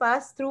first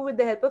passed through with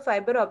the help of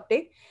fiber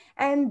optic,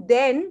 and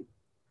then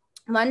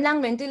one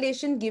lung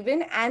ventilation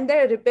given, and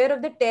the repair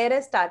of the tear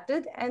has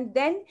started, and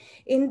then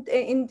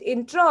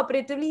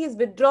intraoperatively he's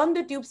withdrawn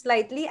the tube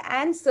slightly,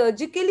 and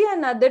surgically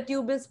another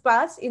tube is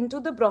passed into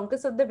the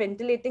bronchus of the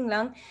ventilating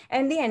lung,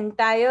 and the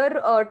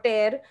entire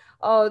tear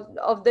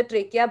of the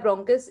trachea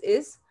bronchus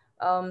is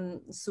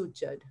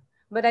sutured.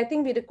 But I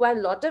think we require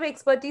a lot of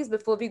expertise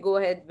before we go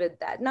ahead with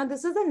that. Now,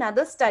 this is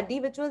another study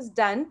which was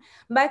done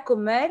by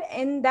Kumar,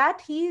 in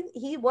that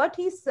what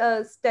he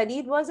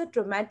studied was that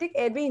traumatic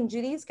airway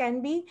injuries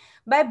can be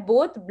by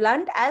both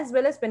blunt as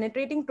well as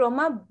penetrating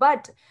trauma,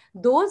 but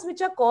those which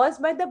are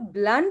caused by the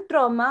blunt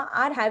trauma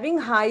are having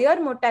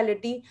higher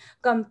mortality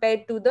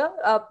compared to the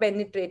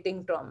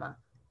penetrating trauma.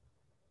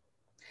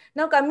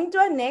 Now, coming to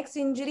our next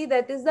injury,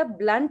 that is the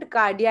blunt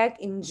cardiac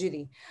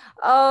injury.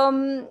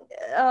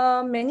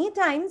 Many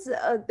times,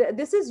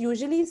 this is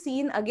usually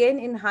seen again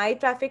in high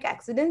traffic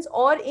accidents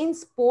or in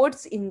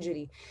sports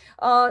injury.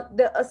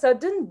 A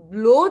certain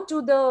blow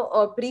to the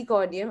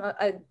precordium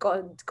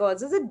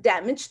causes a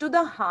damage to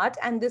the heart,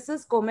 and this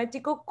is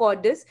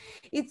comatico-cordis.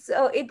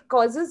 It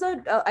causes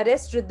a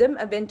arrest rhythm,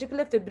 a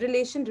ventricular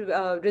fibrillation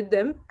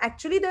rhythm.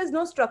 Actually, there is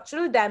no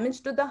structural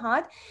damage to the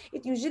heart.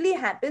 It usually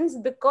happens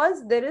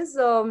because there is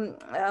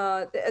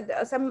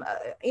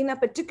in a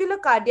particular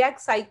cardiac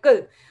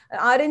cycle,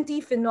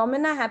 RNT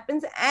phenomena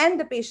happens, and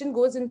the patient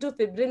goes into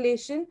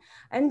fibrillation.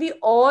 And we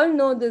all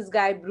know this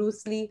guy,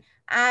 Bruce Lee,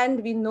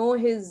 and we know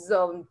his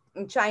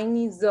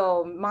Chinese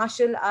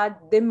martial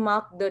art,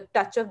 Dimmak, the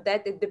touch of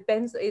that. It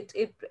depends.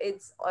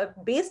 It's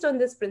based on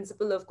this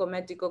principle of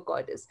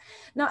comatico-cordis.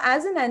 Now,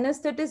 as an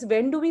anesthetist,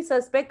 when do we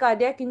suspect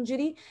cardiac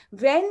injury?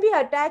 When we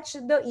attach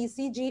the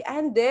ECG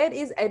and there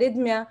is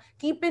arrhythmia,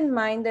 keep in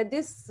mind that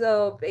this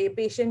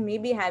patient may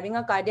be having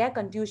a cardiac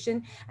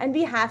contusion, and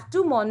we have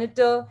to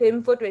monitor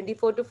him for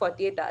 24 to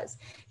 48 hours.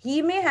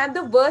 He may have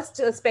the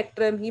worst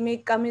spectrum. He may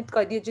come with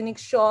cardiogenic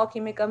shock. He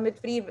may come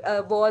with free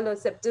wall or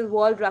septal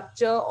wall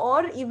rupture,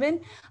 or even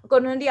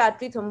coronary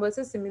artery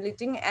thrombosis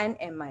simulating an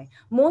MI.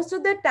 Most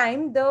of the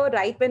time, the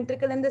right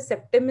ventricle and the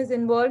septum is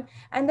involved,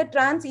 and the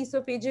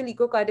transesophageal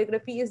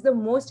echocardiography is the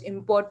most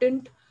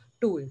important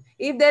tool.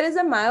 If there is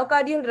a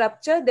myocardial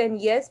rupture, then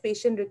yes,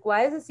 patient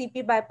requires a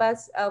CP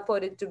bypass for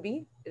it to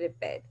be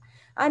repaired.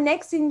 Our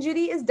next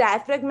injury is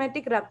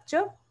diaphragmatic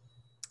rupture.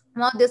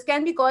 Now, this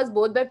can be caused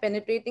both by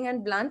penetrating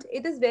and blunt.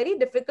 It is very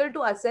difficult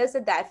to assess a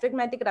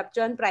diaphragmatic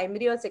rupture on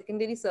primary or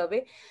secondary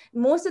survey.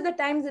 Most of the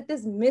times it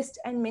is missed,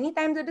 and many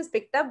times it is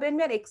picked up when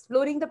we are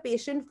exploring the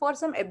patient for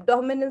some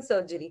abdominal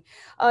surgery,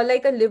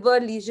 like a liver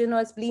lesion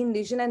or spleen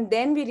lesion, and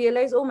then we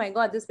realize, oh my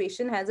God, this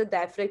patient has a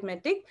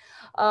diaphragmatic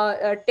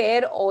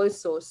tear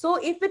also. So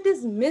if it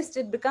is missed,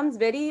 it becomes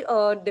very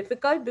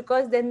difficult,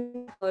 because then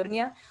we have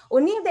hernia.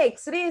 Only if the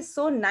X-ray is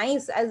so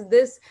nice as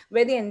this,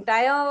 where the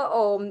entire,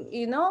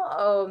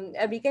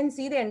 we can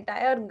see the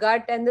entire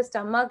gut and the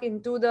stomach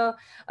into the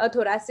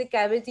thoracic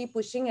cavity,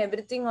 pushing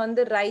everything on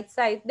the right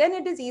side, then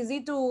it is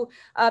easy to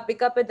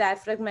pick up a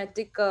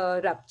diaphragmatic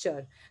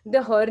rupture.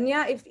 The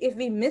hernia, if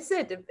we miss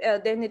it,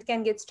 then it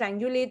can get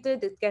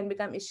strangulated, it can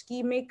become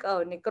ischemic,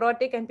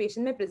 necrotic, and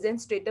patient may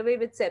present straight away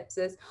with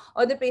sepsis,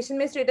 or the patient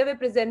may straight away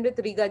present with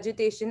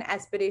regurgitation,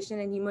 aspiration,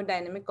 and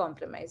hemodynamic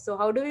compromise. So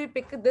how do we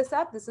pick this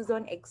up? This is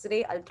on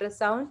X-ray,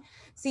 ultrasound,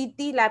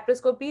 CT,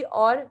 laparoscopy,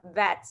 or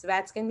VATS.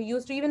 VATS can be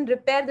used to even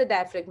repair the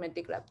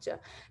diaphragmatic rupture.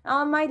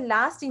 Now, my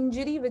last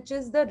injury, which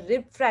is the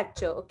rib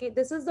fracture. Okay,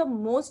 this is the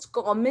most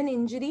common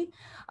injury.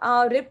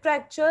 Rib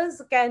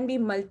fractures can be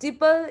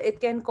multiple. It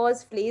can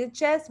cause flail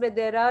chest, where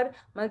there are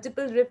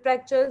multiple rib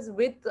fractures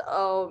with,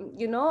 more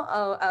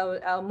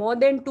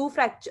than two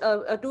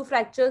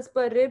fractures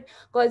per rib,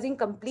 causing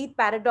complete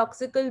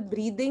paradoxical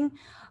breathing.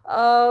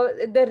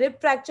 The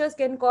rib fractures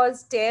can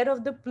cause tear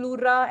of the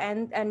pleura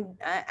and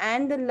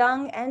the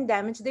lung, and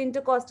damage the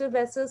intercostal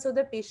vessels, so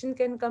the patient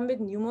can come with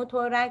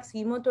pneumothorax,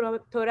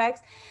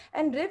 hemothorax.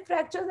 And rib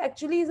fractures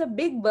actually is a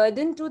big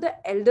burden to the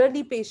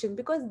elderly patient,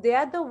 because they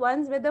are the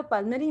ones where the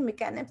pulmonary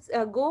mechanics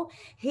go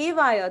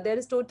haywire. There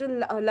is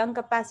total lung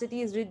capacity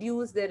is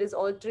reduced, there is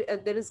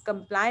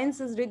compliance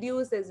is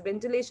reduced, there's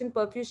ventilation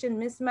perfusion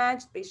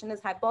mismatch, patient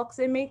is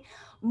hypoxemic.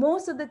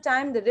 Most of the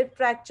time, the rib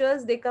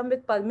fractures, they come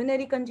with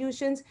pulmonary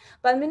contusions,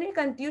 contusions. Pulmonary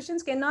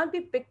contusions cannot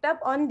be picked up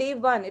on day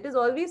 1. It is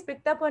always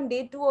picked up on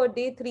day 2 or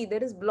day 3.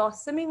 There is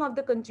blossoming of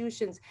the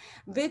contusions,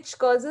 which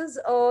causes,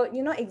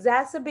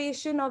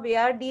 exacerbation of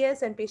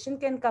ARDS, and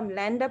patient can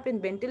land up in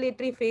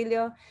ventilatory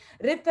failure.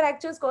 Rib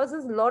fractures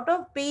causes lot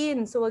of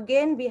pain. So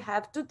again, we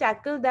have to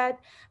tackle that.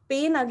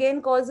 Pain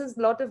again causes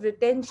lot of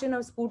retention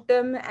of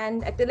sputum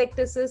and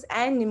atelectasis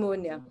and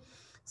pneumonia.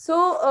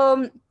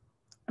 So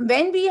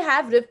when we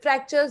have rib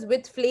fractures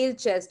with flail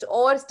chest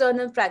or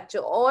sternal fracture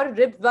or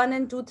rib 1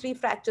 and 2, 3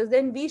 fractures,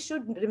 then we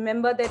should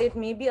remember that it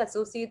may be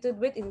associated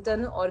with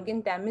internal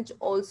organ damage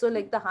also,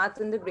 like the heart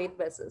and the great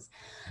vessels.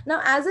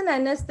 Now, as an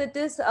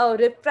anesthetist,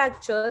 rib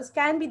fractures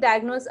can be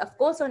diagnosed, of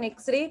course, on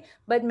X-ray,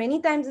 but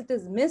many times it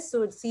is missed.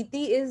 So CT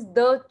is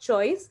the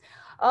choice.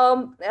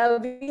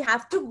 We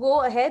have to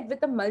go ahead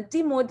with a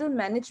multimodal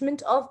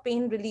management of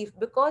pain relief,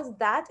 because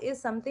that is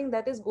something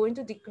that is going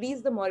to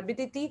decrease the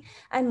morbidity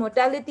and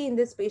mortality in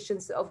these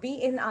patients. We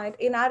in our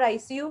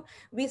ICU,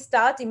 we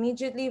start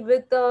immediately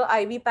with the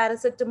IV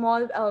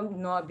paracetamol,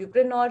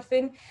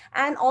 buprenorphine,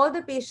 and all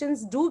the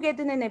patients do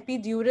get in an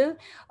epidural.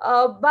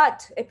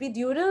 But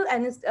epidural,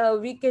 and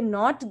we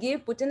cannot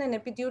put in an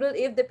epidural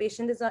if the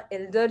patient is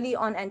elderly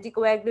on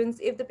anticoagulants,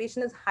 if the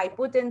patient is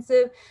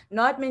hypotensive,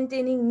 not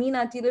maintaining mean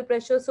arterial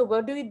pressure. So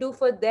what do we do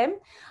for them?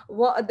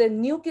 The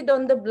new kid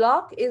on the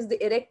block is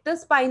the erector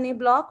spinae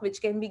block,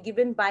 which can be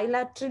given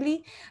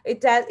bilaterally.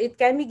 It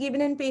can be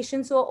given in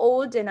patients who are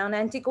old and on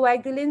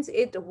anticoagulants.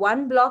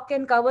 One block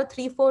can cover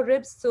 3-4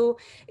 ribs. So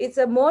it's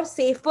a more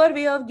safer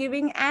way of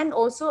giving, and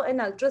also an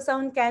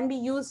ultrasound can be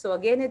used. So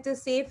again, it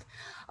is safe.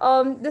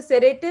 The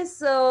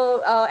serratus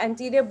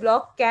anterior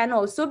block can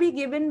also be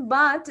given,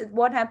 but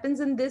what happens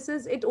in this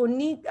is it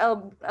only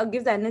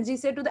gives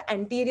analgesia to the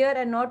anterior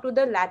and not to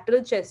the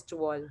lateral chest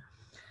wall.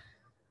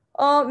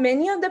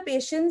 Many of the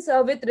patients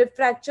with rib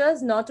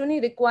fractures not only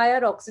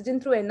require oxygen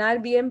through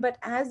NRBM, but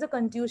as the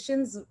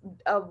contusions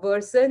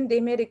worsen,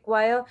 they may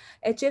require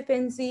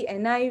HFNC,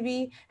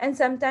 NIV, and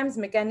sometimes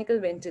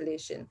mechanical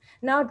ventilation.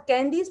 Now,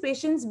 can these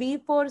patients be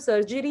for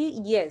surgery?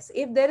 Yes.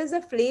 If there is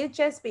a flail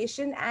chest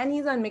patient and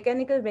he's on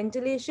mechanical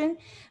ventilation,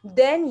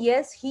 then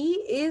yes, he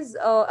is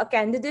a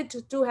candidate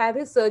to have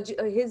his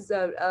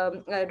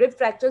rib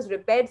fractures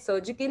repaired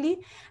surgically.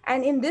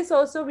 And in this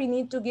also, we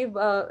need to give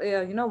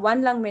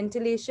one lung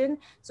ventilation.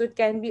 So it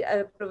can be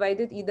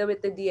provided either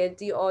with the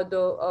DLT or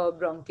the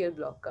bronchial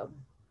blocker.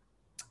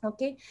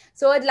 Okay,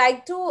 so I'd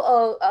like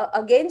to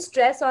again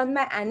stress on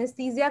my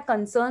anesthesia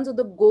concerns, or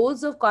the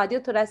goals of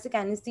cardiothoracic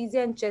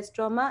anesthesia and chest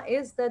trauma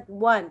is that,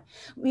 one,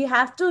 we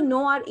have to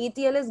know our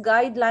ATLS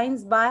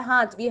guidelines by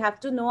heart. We have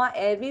to know our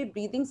airway,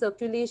 breathing,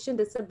 circulation,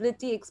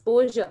 disability,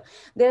 exposure.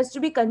 There has to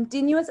be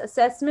continuous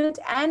assessment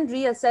and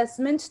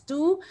reassessment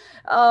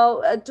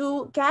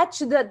to catch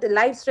the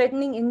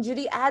life-threatening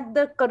injury at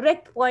the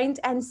correct point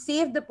and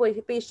save the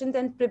patient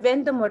and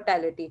prevent the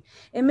mortality.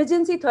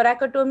 Emergency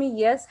thoracotomy,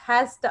 yes,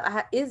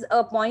 is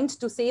a point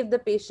to save the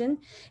patient.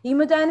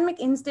 Hemodynamic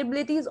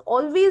instability is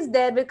always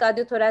there with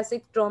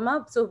cardiothoracic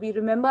trauma. So we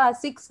remember our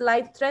 6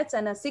 life threats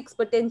and our 6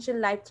 potential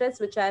life threats,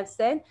 which I have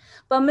said.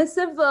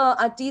 Permissive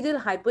arterial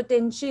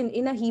hypertension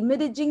in a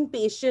hemorrhaging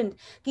patient,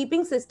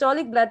 keeping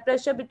systolic blood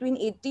pressure between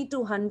 80 to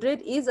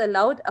 100 is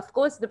allowed. Of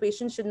course, the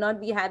patient should not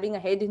be having a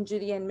head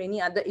injury and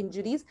many other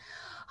injuries.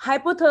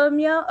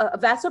 Hypothermia,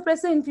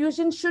 vasopressor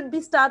infusion should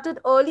be started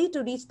early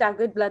to reach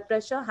target blood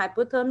pressure.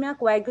 Hypothermia,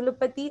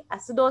 coagulopathy,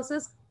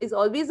 acidosis is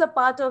always a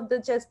part of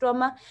the chest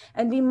trauma,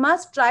 and we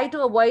must try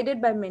to avoid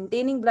it by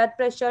maintaining blood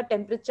pressure,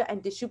 temperature,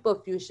 and tissue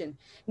perfusion.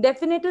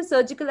 Definitive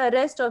surgical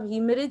arrest of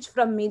hemorrhage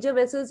from major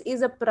vessels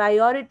is a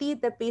priority.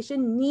 The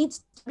patient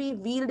needs to be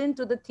wheeled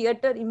into the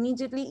theater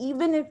immediately,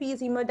 even if he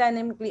is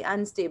hemodynamically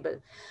unstable.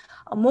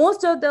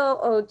 Most of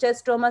the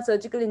chest trauma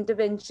surgical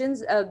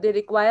interventions, they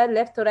require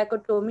left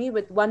thoracotomy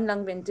with 1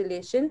 lung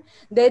ventilation.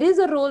 There is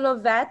a role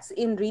of VATS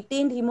in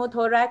retained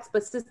hemothorax,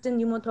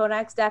 persistent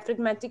pneumothorax,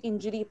 diaphragmatic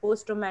injury,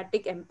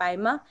 post-traumatic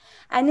empyema.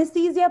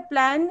 Anesthesia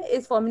plan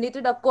is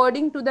formulated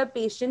according to the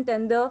patient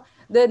and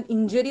the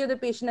injury of the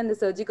patient and the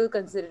surgical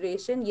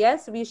consideration.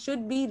 Yes, we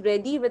should be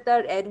ready with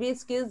our airway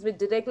skills with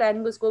direct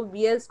laryngoscope,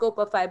 VL scope,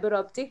 or fiber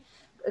optic,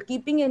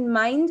 keeping in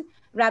mind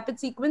rapid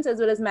sequence as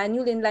well as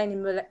manual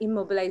inline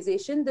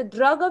immobilization. The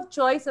drug of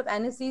choice of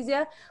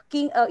anesthesia,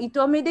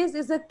 etomidase,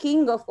 is a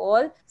king of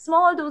all.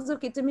 Small dose of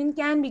ketamine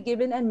can be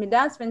given, and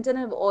midas, fentanyl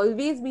have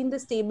always been the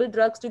stable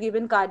drugs to give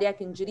in cardiac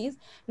injuries.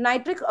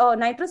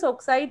 Nitrous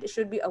oxide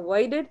should be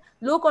avoided.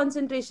 Low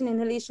concentration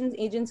inhalation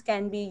agents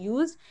can be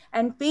used,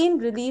 and pain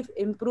relief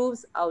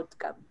improves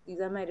outcome.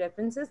 These are my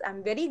references.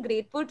 I'm very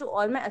grateful to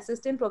all my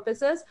assistant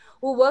professors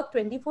who work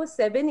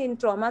 24/7 in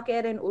trauma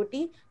care and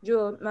OT.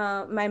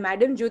 My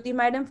madam Jyoti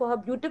madam for her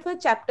beautiful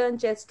chapter on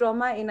chest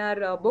trauma in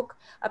our book,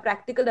 A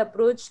Practical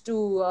Approach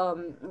to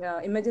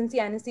Emergency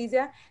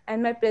Anesthesia,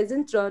 and my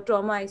present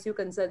trauma ICU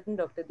consultant,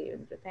 Dr.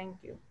 Devendra. Thank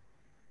you.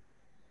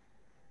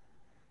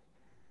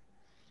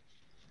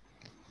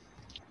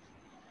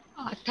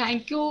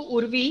 Thank you,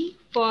 Urvi,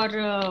 for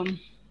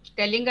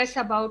telling us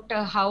about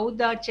how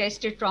the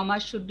chest trauma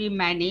should be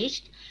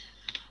managed.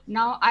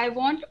 Now I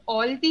want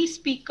all the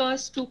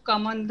speakers to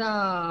come on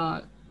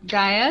the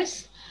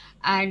dais,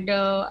 and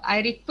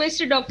I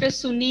request Dr.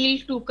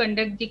 Sunil to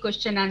conduct the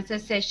question answer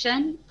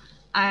session.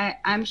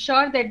 I'm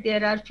sure that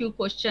there are few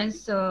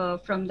questions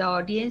from the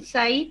audience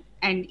side,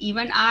 and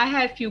even I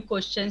have few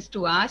questions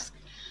to ask.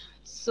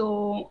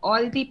 So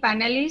all the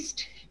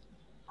panelists.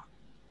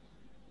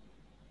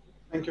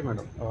 Thank you,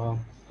 madam.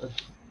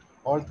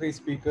 All three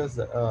speakers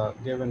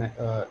gave an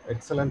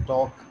excellent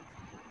talk,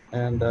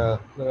 and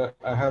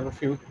I have a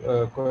few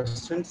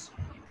questions.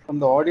 From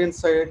the audience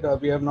side,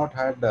 we have not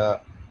had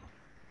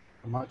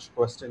much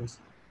questions.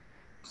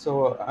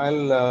 So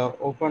I'll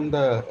open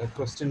the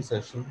question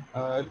session.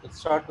 Let's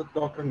start with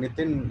Dr.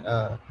 Nitin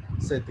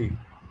Sethi.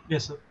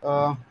 Yes, sir.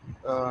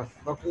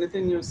 Dr.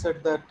 Nitin, you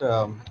said that...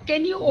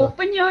 Can you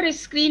open your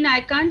screen?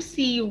 I can't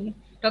see you.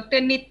 Dr.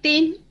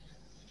 Nitin,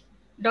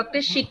 Dr.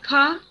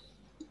 Shikha.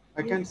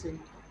 I can see.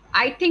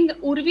 I think,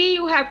 Urvi,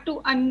 you have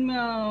to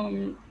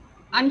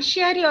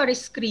unshare your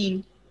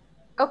screen.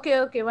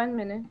 Okay, 1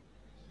 minute.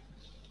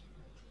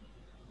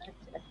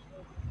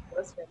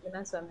 First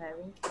webinar, so I'm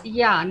having.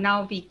 Yeah,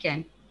 now we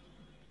can.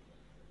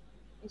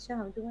 Isha,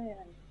 how do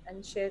I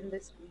unshare the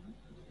screen?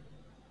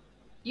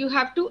 You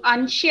have to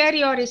unshare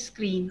your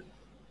screen.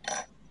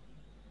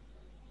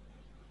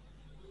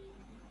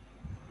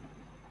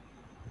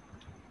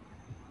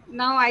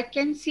 Now I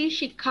can see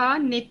Shikha,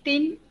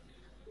 Nitin.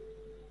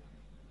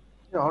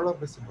 Yeah, all are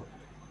visible.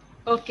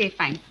 Okay,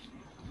 fine.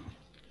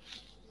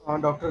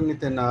 Dr.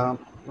 Nitin,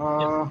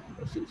 a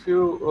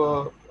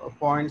few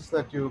points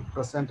that you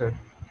presented.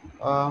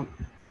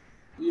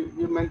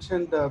 You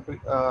mentioned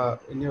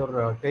in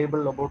your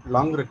table about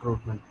lung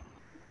recruitment.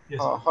 Yes.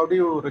 How do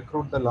you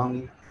recruit the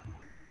lung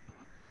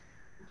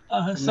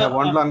in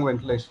one lung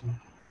ventilation?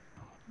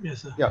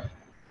 Yes, sir. Yeah.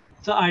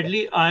 So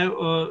ideally,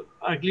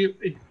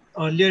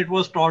 earlier it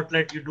was taught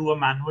that you do a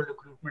manual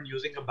recruitment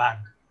using a bag.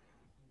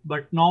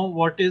 But now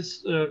what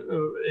is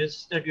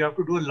that you have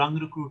to do a lung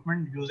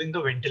recruitment using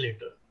the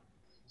ventilator.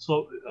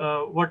 So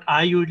what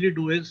I usually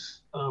do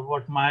is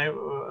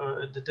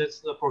this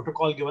is the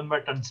protocol given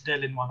by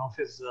Tunstall in one of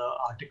his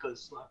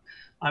articles. So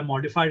I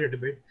modified it a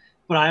bit.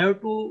 Prior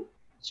to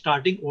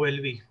starting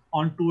OLV,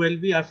 on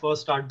 2LV, I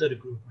first start the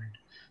recruitment.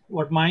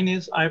 What mine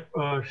is, I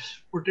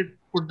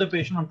put the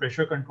patient on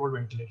pressure controlled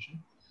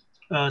ventilation,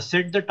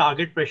 set the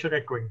target pressure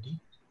at 20,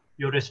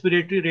 your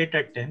respiratory rate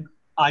at 10,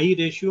 I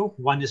ratio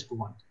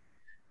 1:1,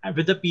 and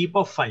with a PEEP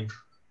of 5.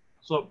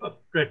 So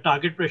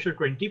target pressure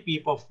 20,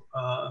 PEEP of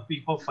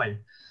 5,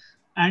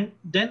 and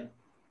then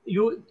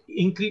you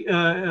increase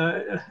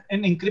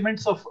in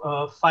increments of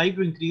 5.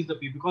 You increase the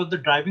PEEP because the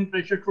driving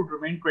pressure should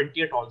remain 20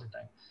 at all the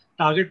time.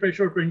 Target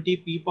pressure 20,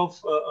 PEEP of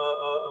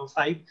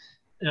 5.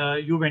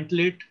 You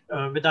ventilate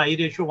with the I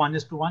ratio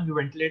 1:1. You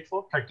ventilate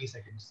for 30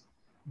 seconds.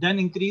 Then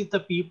increase the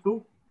PEEP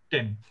to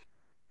 10.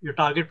 Your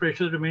target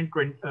pressure remain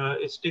 20,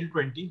 is still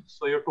 20.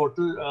 So your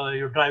total,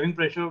 your driving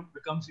pressure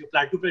becomes, your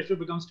plateau pressure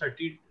becomes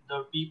 30.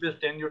 The PEEP is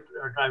 10. Your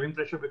driving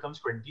pressure becomes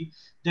 20.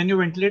 Then you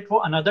ventilate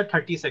for another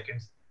 30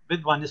 seconds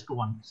with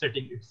 1:1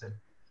 setting itself.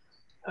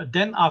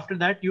 Then after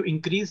that, you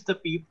increase the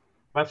PEEP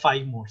by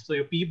 5 more. So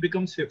your PEEP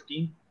becomes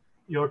 15.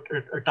 Your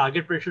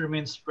target pressure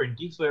remains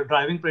 20. So your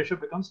driving pressure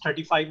becomes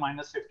 35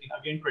 minus 15.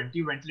 Again, 20.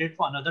 You ventilate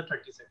for another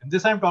 30 seconds.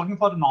 This I'm talking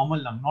for a normal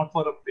lung, not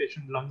for a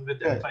patient lung with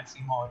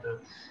emphysema or the.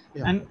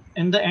 Yeah. And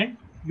in the end,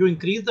 you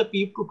increase the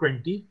PEEP to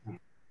 20.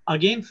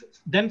 Again,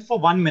 then for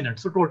 1 minute.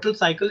 So total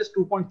cycle is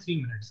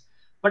 2.3 minutes.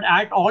 But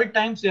at all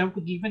times, you have to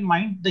keep in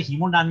mind the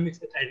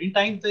hemodynamics. At any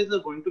time there is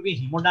going to be a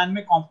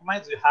hemodynamic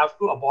compromise, you have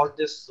to abort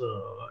this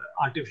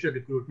artificial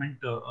recruitment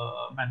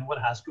maneuver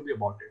has to be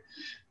aborted.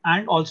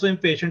 And also,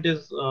 if patient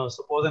is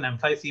suppose an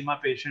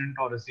emphysema patient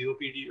or a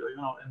COPD,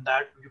 in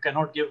that you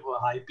cannot give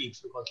high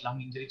peaks because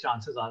lung injury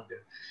chances are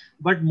there.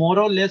 But more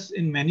or less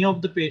in many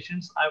of the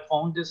patients, I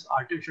found this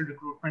artificial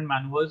recruitment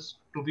maneuvers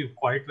to be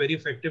quite very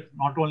effective,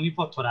 not only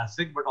for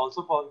thoracic, but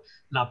also for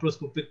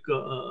laparoscopic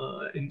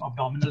in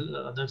abdominal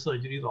other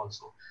surgeries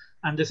also.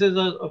 And this is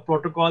a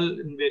protocol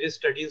in various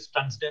studies,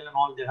 Tunstall and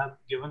all, they have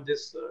given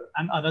this.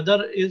 And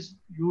another is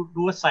you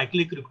do a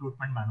cyclic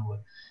recruitment maneuver.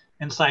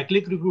 In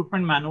cyclic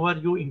recruitment maneuver,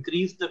 you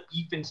increase the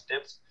PEEP in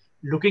steps,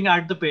 looking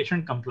at the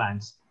patient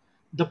compliance.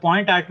 The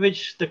point at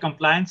which the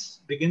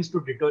compliance begins to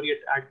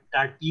deteriorate at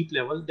that PEEP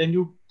level, then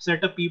you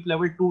set a PEEP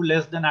level 2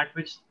 less than at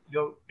which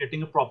you're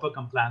getting a proper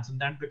compliance, and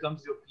that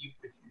becomes your PEEP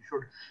which you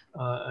should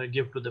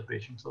give to the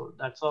patient. So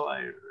that's how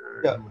I.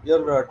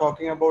 You're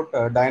talking about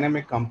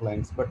dynamic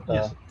compliance, but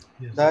yes.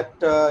 That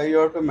you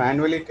have to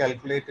manually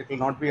calculate. It will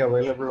not be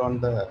available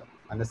on the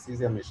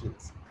anesthesia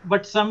machines.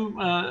 But some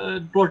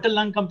total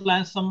lung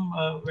compliance, some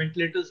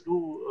ventilators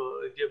do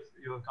give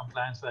your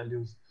compliance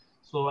values.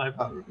 So I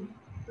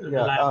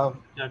rely on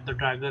the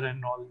dragger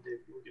and all. They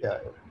do give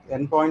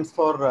endpoints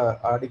for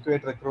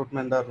adequate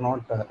recruitment are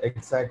not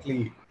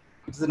exactly.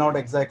 It's not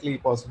exactly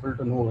possible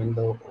to know in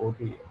the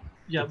OT.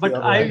 Yeah, but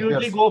I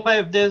usually go for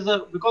if there's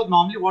a, because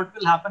normally what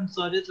will happen,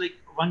 sir, is like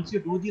once you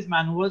do these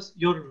maneuvers,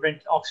 your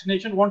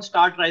oxygenation won't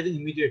start rising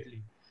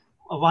immediately.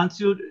 Once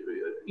you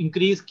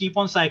keep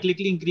on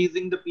cyclically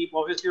increasing the PEEP,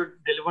 obviously your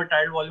delivered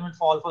tidal volume will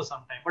fall for some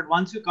time. But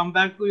once you come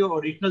back to your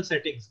original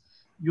settings,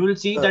 you will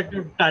see that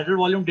your tidal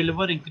volume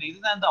deliver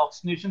increases and the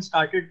oxygenation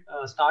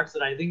starts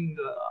rising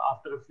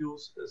after a few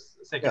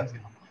seconds.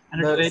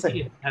 And it's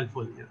very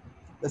helpful.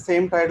 The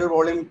same tidal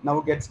volume now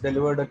gets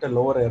delivered at a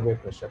lower airway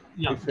pressure.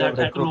 Yeah, that's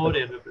at a lower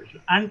airway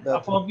pressure. And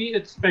for me,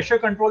 it's pressure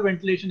control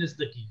ventilation is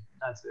the key.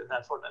 That's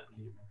what I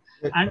believe.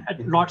 And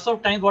at lots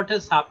of times, what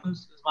has happened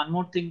is one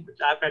more thing which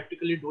I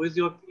practically do is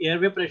your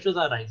airway pressures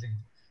are rising.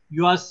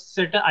 You are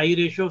set an I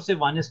ratio of say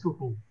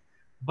 1:2,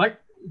 but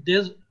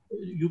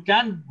you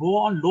can go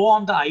on low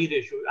on the I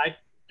ratio. I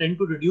tend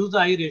to reduce the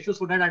I ratio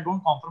so that I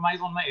don't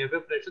compromise on my airway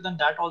pressure. Then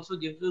that also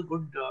gives you a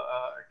good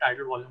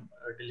tidal volume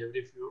delivery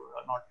if you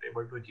are not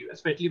able to achieve,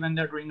 especially when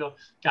they're doing a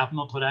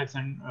capnothorax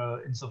and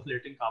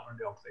insufflating carbon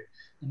dioxide.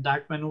 And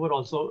that maneuver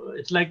also,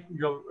 it's like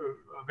you're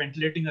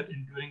ventilating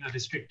during a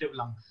restrictive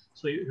lung.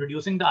 So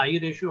reducing the I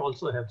ratio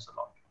also helps a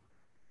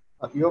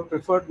lot. Your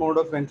preferred mode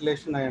of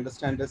ventilation, I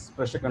understand, is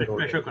pressure control.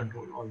 Pressure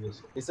control,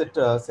 always. Is it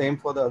same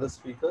for the other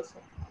speakers?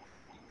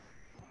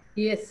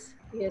 Yes,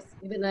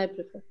 even I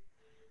prefer.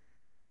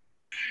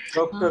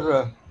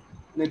 Dr.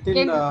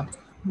 Nitin,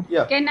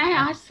 yeah. Can I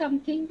ask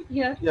something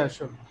here? Yeah,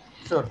 sure.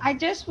 I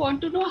just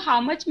want to know how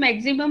much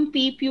maximum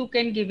PEEP you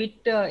can give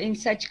it in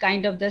such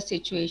kind of the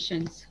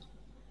situations.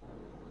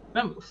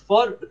 Ma'am,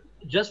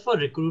 just for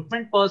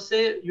recruitment per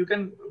se, you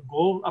can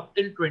go up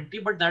till 20,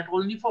 but that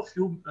only for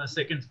few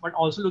seconds, but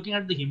also looking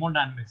at the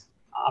hemodynamics.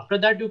 After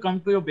that, you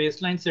come to your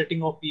baseline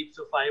setting of PEEP,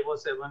 so 5 or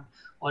 7,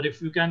 or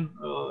if you can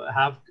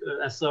have,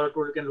 as sir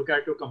told, you can look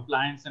at your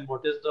compliance and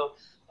what is the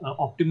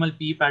optimal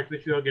PEEP at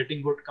which you are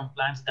getting good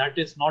compliance. That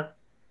is not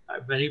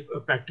very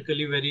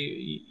practically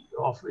very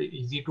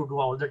easy to do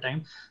all the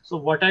time. So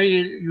what I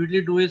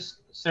usually do is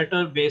set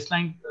a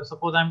baseline.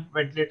 Suppose I'm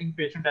ventilating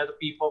patient as a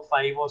PEEP of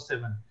 5 or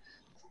 7.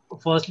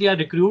 Firstly, I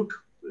recruit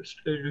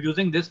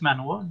using this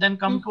maneuver, then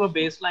come to a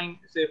baseline,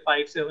 say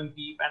 5-7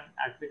 PEEP, and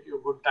at which your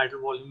good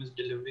tidal volume is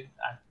delivering.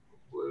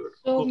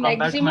 So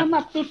maximum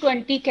up to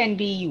 20 can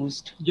be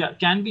used. Yeah,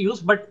 can be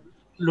used, but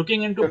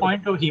looking into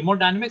point of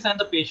hemodynamics and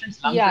the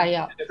patient's lungs.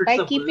 Yeah. If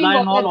it's a bulla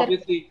and all,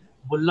 obviously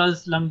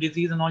bulla's lung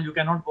disease and all, you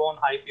cannot go on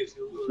high PEEPs.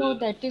 No,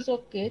 that is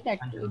okay. That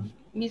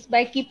means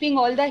by keeping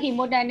all the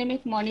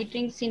hemodynamic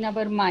monitorings in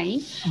our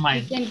mind,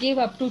 we can give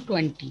up to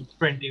 20.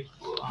 20.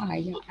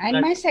 Yeah.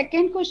 And my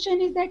second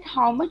question is that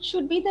how much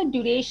should be the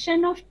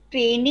duration of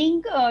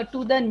training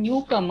to the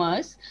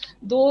newcomers,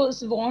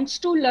 those wants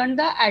to learn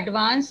the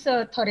advanced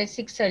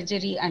thoracic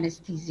surgery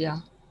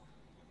anesthesia?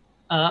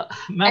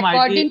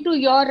 According to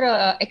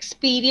your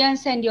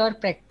experience and your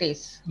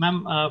practice.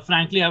 Ma'am,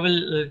 frankly, I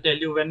will tell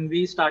you, when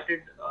we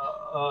started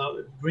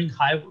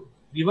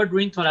we were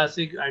doing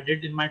thoracic. I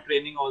did in my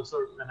training also,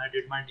 when I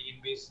did my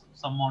DNB,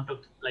 some amount of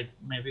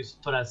maybe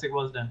thoracic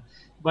was done.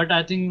 But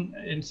I think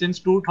since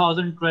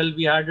 2012,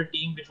 we had a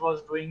team which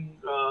was doing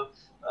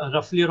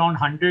roughly around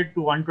 100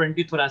 to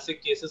 120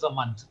 thoracic cases a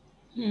month.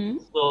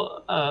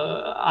 So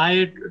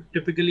I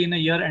typically in a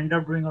year end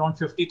up doing around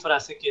 50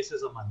 thoracic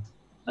cases a month.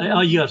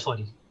 A year,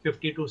 sorry,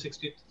 50 to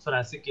 60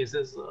 thoracic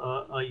cases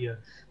a year.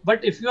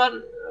 But if you are,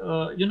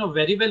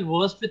 very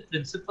well versed with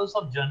principles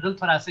of general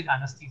thoracic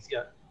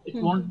anesthesia, it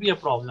won't be a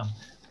problem.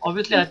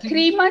 Obviously, so I think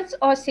 3 months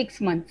or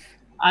 6 months.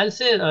 I'll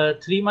say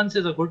 3 months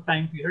is a good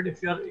time period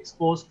if you are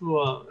exposed to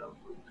a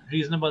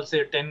reasonable,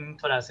 say 10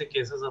 thoracic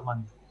cases a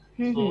month.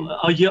 So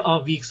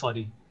a week,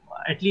 sorry,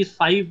 at least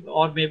 5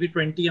 or maybe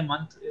 20 a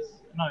month is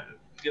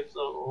gives a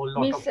whole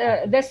lot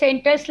of. The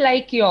centers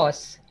like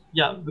yours.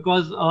 Yeah,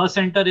 because our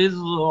center is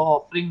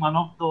offering, one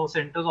of those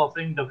centers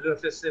offering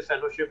WFSA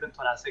fellowship in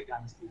thoracic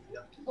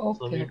anesthesia.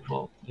 Okay.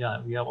 So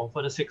we have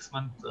offered a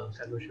 6-month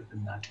fellowship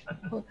in that.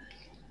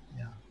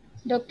 Yeah.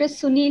 Dr.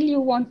 Sunil, you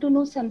want to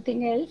know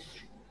something else?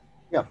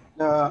 Yeah,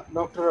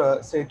 Dr.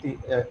 Sethi,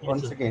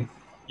 once again,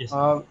 yes,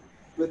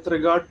 with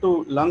regard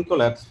to lung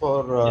collapse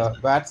for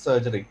VAT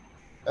surgery,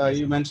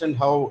 you mentioned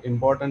how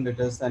important it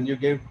is, and you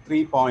gave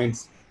 3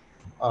 points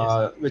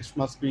which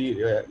must be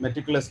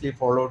meticulously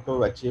followed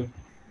to achieve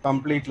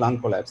complete lung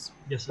collapse.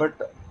 Yes,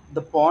 but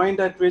the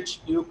point at which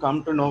you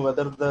come to know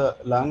whether the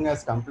lung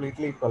has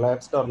completely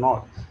collapsed or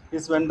not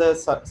is when the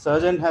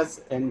surgeon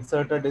has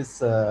inserted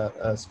his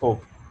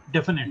scope.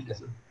 Definitely.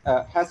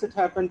 Has it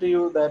happened to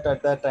you that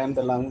at that time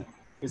the lung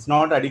is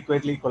not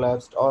adequately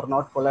collapsed or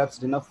not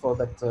collapsed enough for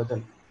that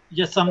surgeon?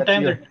 Yes,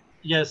 sometimes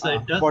yes,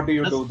 it does. What do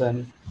you do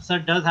then? So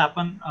it does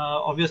happen.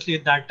 Obviously,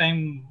 at that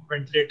time,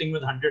 ventilating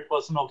with 100%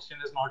 oxygen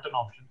is not an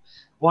option.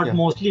 What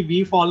mostly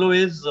we follow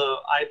is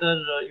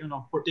either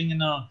putting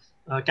in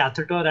a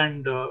catheter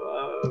and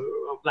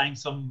applying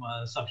some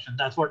suction.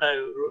 That's what I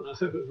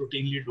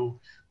routinely do.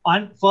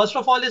 And first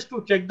of all is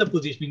to check the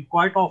positioning.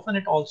 Quite often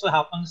it also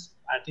happens,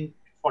 I think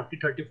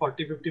 50% of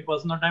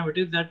the time it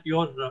is that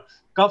your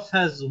cuff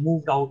has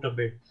moved out a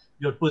bit.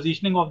 Your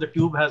positioning of the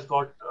tube has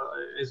got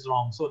is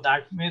wrong. So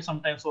that may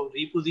sometimes, so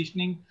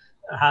repositioning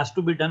has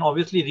to be done.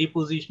 Obviously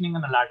repositioning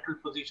in a lateral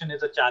position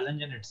is a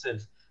challenge in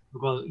itself.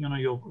 because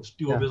your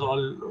tube is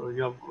all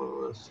you have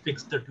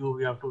fixed the tube,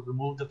 you have to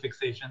remove the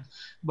fixations.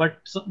 But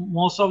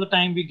most of the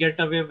time we get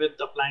away with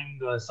applying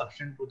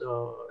suction to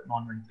the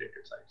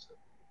non-ventilated side. So.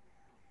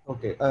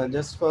 Okay,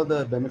 just for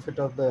the benefit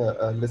of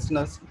the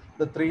listeners,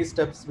 the 3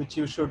 steps which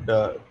you should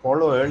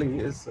follow early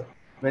is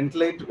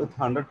ventilate with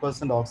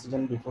 100%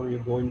 oxygen before you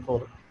go in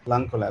for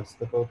lung collapse.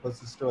 The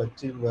purpose is to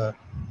achieve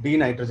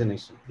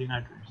denitrogenation.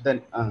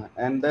 Then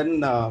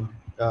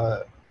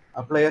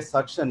apply a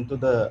suction to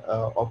the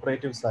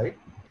operative site,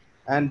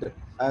 and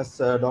as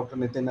Dr.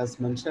 Nitin has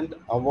mentioned,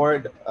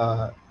 avoid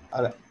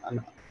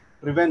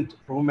prevent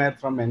room air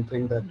from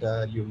entering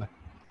that lumen.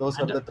 Those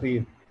are the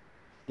 3.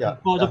 Yeah.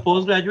 For the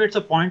postgraduates,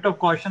 a point of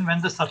caution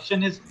when the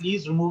suction is,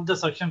 please remove the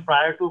suction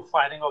prior to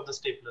firing of the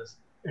staplers.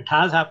 It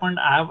has happened.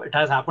 It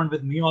has happened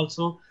with me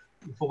also.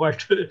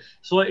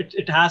 So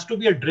it has to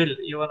be a drill.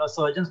 Even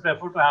surgeons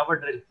prefer to have a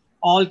drill.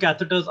 All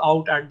catheters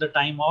out at the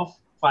time of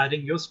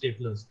firing your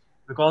staplers,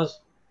 because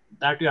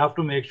that you have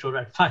to make sure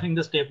at firing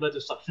the stapler, the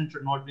suction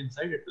should not be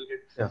inside. It will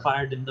get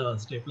fired in the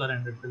stapler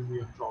and it will be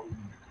a problem.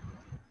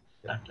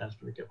 That has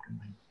to be kept in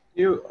mind.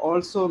 You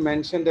also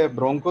mentioned a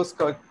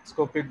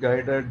bronchoscopic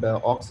guided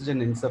oxygen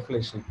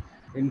insufflation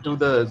into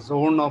the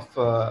zone of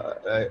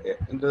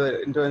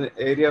into an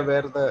area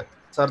where the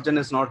surgeon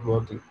is not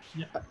working.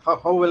 Yeah.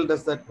 How well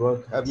does that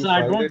work? Have you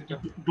tried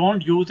it?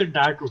 Don't use it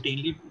that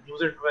routinely.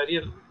 Use it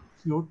very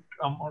few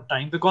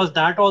time, because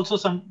that also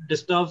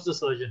disturbs the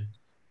surgeon,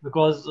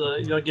 because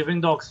you're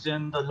giving the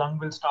oxygen, the lung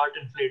will start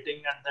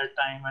inflating at that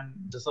time, and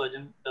the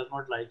surgeon does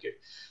not like it.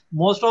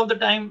 Most of the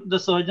time, the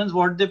surgeons,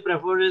 what they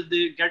prefer is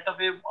they get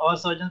away. Our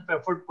surgeons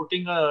prefer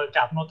putting a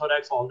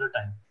capnothorax all the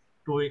time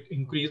to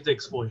increase the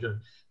exposure.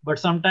 But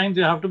sometimes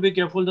you have to be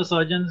careful. The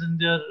surgeons in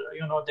their,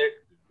 they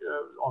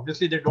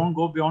obviously they don't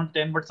go beyond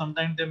 10, but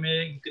sometimes they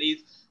may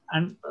increase.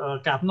 And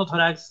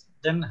capnothorax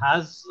then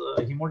has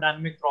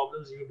hemodynamic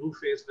problems you do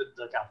face with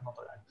the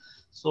capnothorax.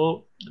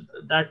 So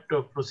that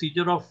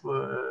procedure of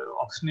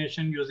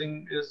oxygenation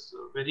using is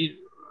very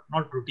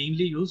not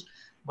routinely used,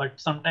 but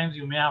sometimes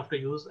you may have to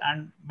use.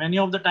 And many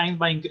of the times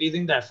by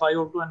increasing the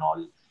FiO2 and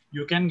all,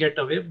 you can get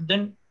away.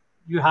 Then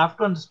you have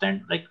to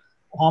understand like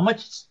how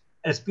much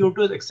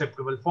SpO2 is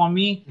acceptable. For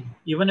me,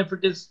 even if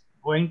it is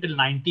going till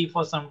 90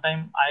 for some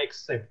time, I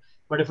accept.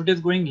 But if it is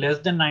going less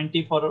than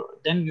 90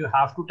 then you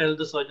have to tell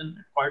the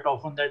surgeon quite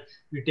often that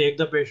we take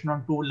the patient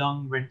on 2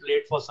 lung,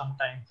 ventilate for some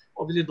time.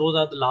 Obviously, those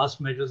are the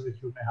last measures which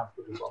you may have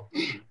to resolve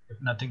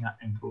if nothing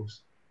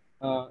improves.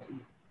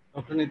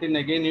 Dr. Nitin,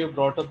 again, you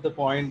brought up the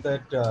point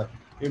that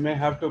you may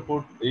have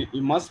to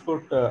you must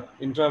put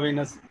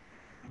intravenous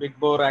big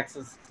bore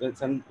access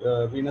and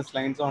venous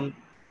lines on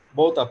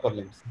both upper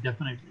limbs.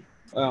 Definitely.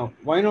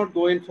 Why not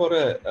go in for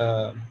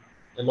a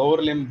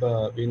lower limb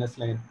venous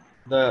line?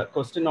 The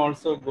question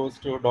also goes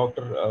to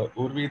Dr.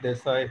 Urvi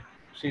Desai.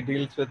 She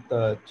deals with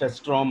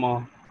chest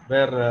trauma,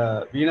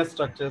 where venous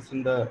structures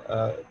in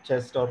the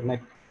chest or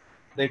neck,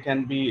 they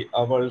can be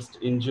avulsed,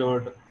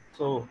 injured.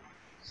 So,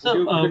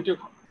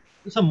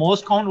 so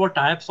most count what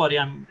I have,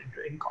 I'm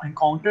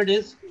encountered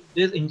is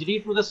there's injury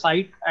to the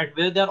site at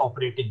where they're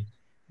operating.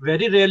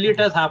 Very rarely it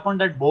has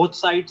happened that both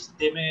sides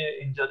they may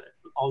injure.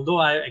 Although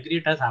I agree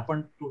it has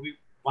happened to be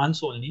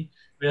once only,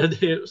 where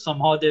they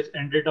somehow they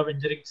ended up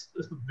injuring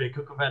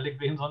brachiocephalic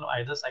veins on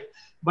either side.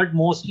 But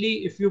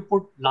mostly, if you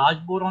put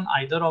large bore on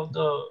either of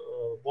the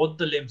both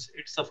the limbs,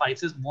 it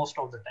suffices most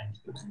of the time,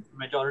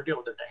 majority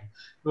of the time,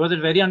 because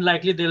it's very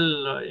unlikely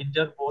they'll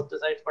injure both the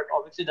sides. But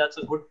obviously, that's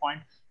a good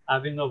point.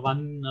 Having a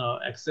one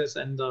axis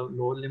and the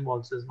lower limb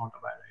also is not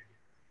a bad idea.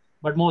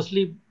 But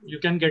mostly, you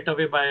can get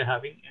away by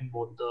having in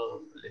both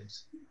the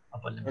limbs,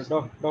 upper limbs.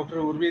 Dr.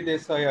 Urvi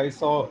Desai, I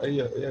saw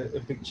a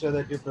picture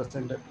that you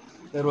presented.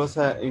 There was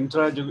an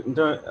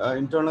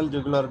internal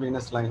jugular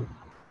venous line.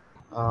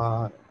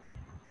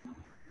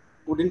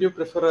 Wouldn't you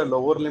prefer a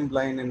lower limb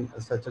line in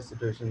such a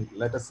situation,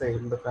 let us say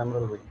in the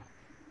femoral vein?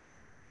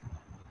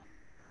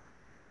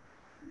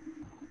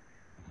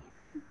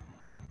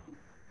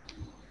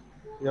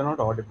 You're not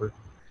audible.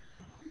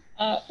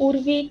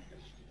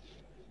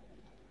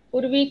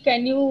 Urvi,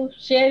 can you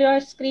share your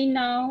screen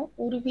now?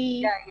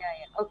 Urvi? Yeah.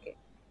 Okay.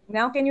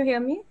 Now can you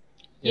hear me?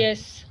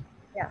 Yes.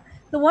 Yeah.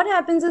 So what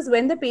happens is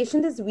when the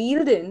patient is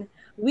wheeled in,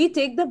 we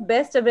take the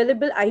best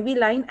available IV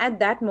line at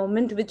that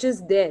moment, which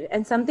is there.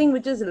 And something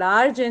which is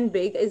large and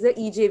big is the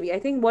EJV. I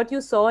think what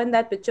you saw in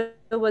that picture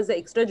was the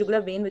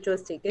extrajugular vein which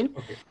was taken.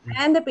 Okay.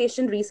 And the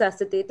patient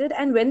resuscitated.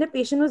 And when the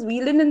patient was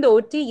wheeled in the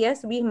OT,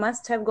 yes, we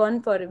must have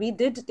we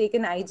did take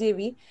an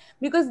IJV,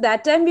 because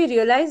that time we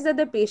realized that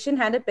the patient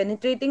had a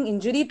penetrating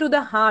injury to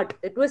the heart.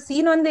 It was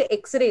seen on the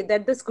X-ray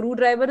that the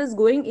screwdriver is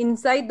going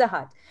inside the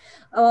heart.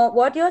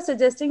 What you're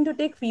suggesting to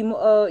take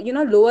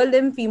lower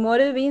limb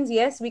femoral veins,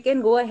 yes, we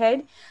can go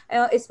ahead,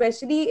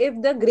 especially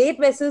if the great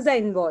vessels are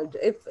involved.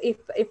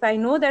 If I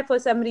know that for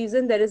some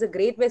reason there is a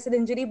great vessel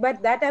injury,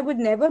 but that I would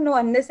never know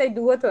unless I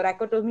do a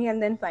thoracotomy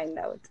and then find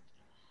out.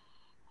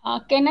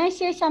 Can I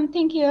say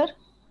something here?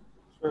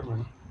 Sure,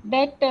 ma'am.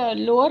 that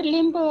lower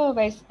limb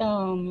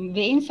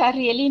veins are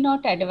really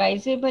not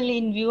advisable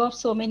in view of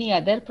so many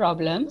other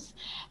problems.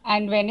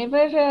 And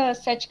whenever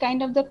such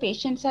kind of the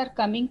patients are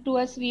coming to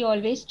us, we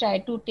always try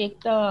to take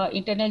the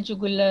internal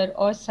jugular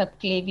or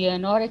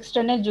subclavian or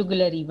external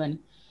jugular even.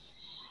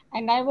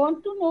 And I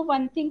want to know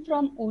one thing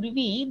from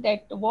Urvi,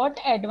 that what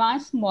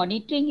advanced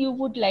monitoring you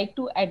would like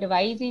to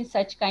advise in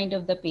such kind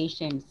of the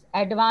patients?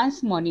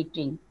 Advanced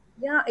monitoring.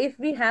 Yeah, if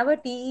we have a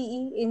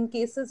TEE in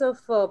cases of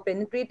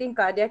penetrating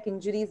cardiac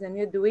injuries and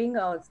we're doing,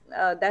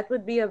 that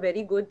would be a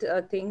very good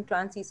thing,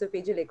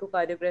 transesophageal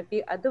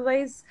echocardiography.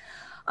 Otherwise,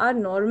 our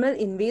normal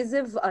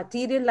invasive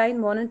arterial line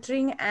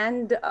monitoring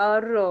and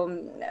our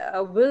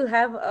will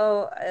have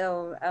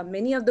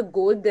many of the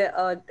gold,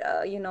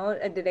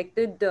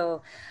 directed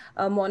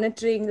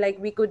monitoring, like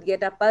we could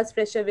get a pulse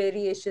pressure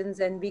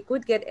variations and we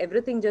could get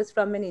everything just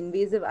from an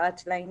invasive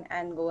arch line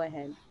and go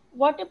ahead.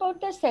 What about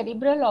the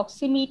cerebral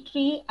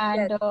oximetry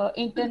Yes, and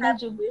internal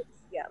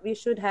yeah, we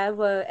should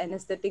have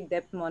anesthetic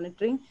depth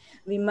monitoring.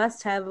 We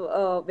must have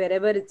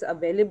wherever it's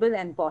available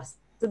and possible.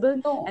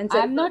 And No,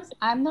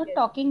 I'm not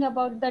talking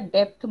about the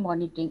depth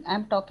monitoring.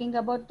 I'm talking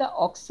about the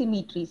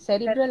oximetry,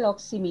 cerebral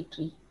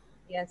oximetry.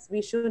 Yes,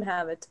 we should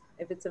have it.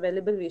 If it's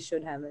available, we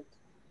should have it.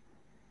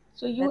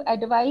 So you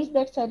advise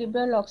that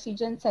cerebral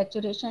oxygen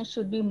saturation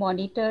should be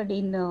monitored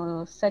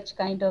in such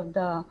kind of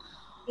the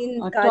In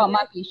trauma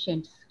cardiac,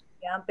 patients.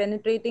 yeah,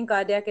 penetrating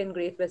cardiac and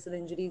great vessel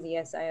injuries,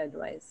 yes, I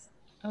advise.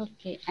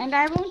 Okay, and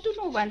I want to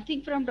know one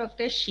thing from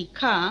Dr.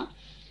 Shikha,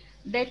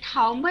 that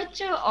how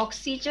much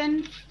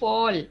oxygen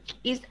fall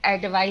is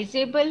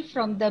advisable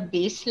from the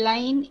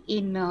baseline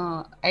in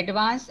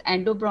advanced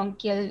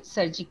endobronchial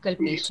surgical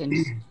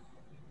patients?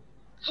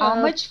 How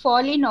much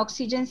fall in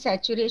oxygen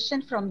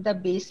saturation from the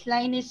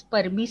baseline is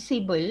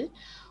permissible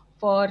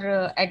for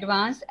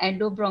advanced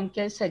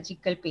endobronchial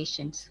surgical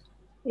patients?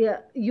 Yeah,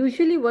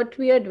 usually what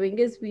we are doing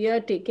is we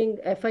are taking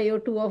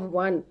FiO2 of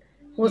 1,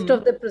 most Hmm.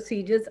 of the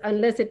procedures,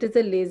 unless it is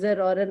a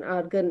laser or an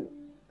argon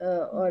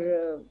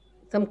or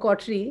some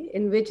cautery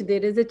in which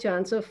there is a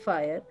chance of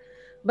fire.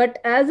 But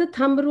as a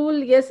thumb rule,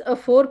 yes, a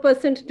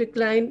 4%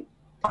 decline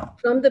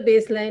from the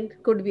baseline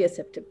could be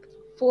acceptable.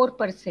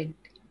 4%,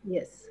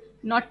 Yes.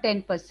 not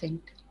 10%.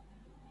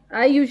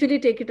 I usually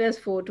take it as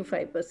 4 to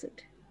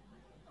 5%.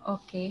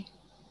 Okay,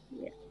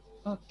 Yeah.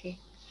 okay.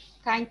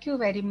 Thank you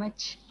very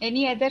much.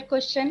 Any other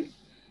question?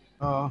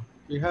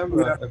 We have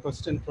a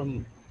question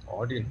from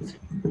audience.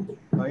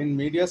 In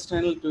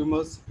mediastinal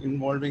tumors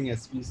involving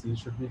SVC,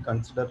 should we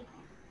consider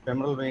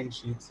femoral vein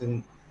sheaths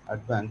in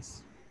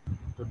advance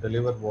to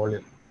deliver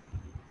volume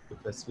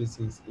if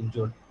SVC is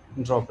injured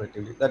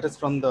intraoperatively? That is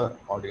from the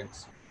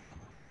audience.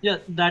 Yeah,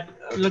 that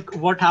look,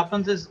 what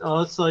happens is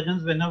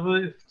surgeons, whenever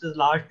if it's a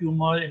large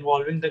tumor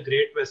involving the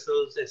great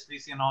vessels,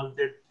 SVC and all,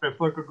 they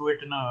prefer to do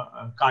it in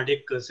a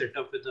cardiac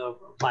setup with a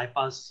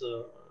bypass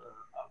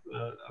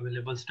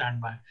available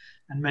standby.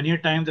 And many a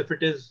times, if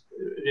it is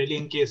really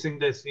encasing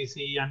the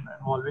SVC and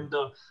involving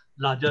the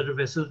larger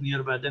vessels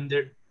nearby, then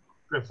they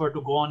prefer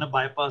to go on a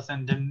bypass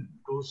and then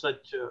do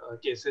such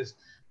cases.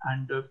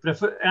 And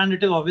and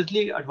it is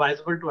obviously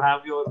advisable to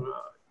have your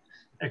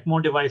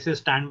ECMO devices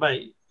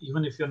standby,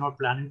 even if you're not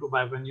planning to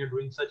buy when you're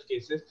doing such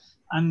cases.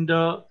 And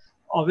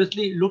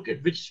obviously look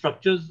at which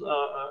structures,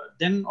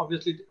 then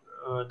obviously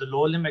the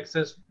lower limb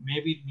access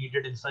may be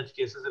needed in such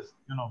cases. If,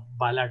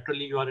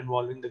 bilaterally you are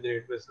involving the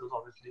great vessels,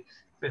 obviously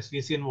if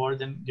SVC involved,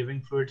 then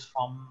giving fluids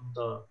from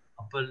the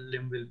upper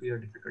limb will be a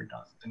difficult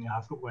task. Then you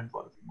have to go and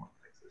follow more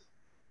access.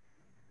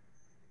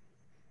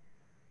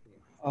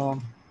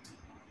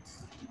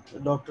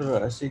 Dr.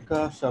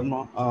 Ashika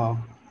Sharma,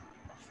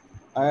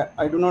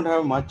 I do not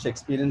have much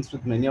experience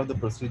with many of the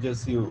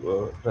procedures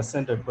you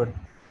presented, but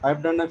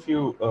I've done a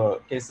few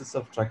cases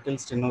of tracheal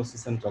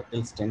stenosis and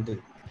tracheal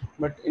stenting.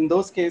 But in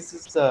those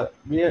cases,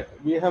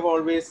 we have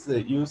always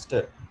used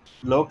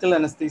local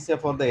anesthesia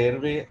for the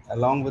airway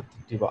along with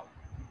TIVA.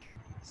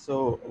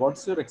 So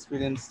what's your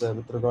experience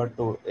with regard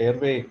to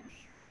airway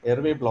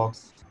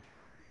blocks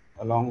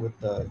along with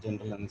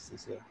general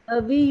anesthesia?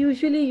 We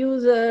usually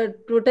use a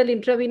total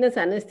intravenous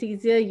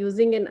anesthesia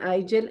using an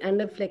eye gel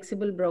and a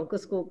flexible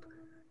bronchoscope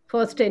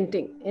for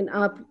stenting in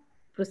our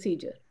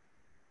procedure.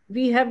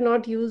 We have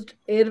not used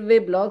airway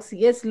blocks.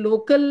 Yes,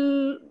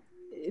 local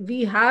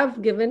we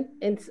have given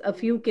in a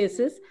few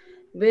cases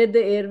where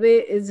the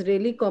airway is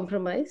really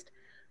compromised,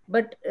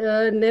 but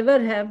never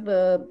have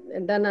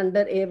done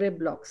under airway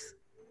blocks.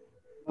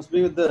 Must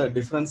be with the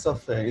difference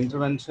of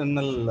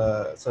interventional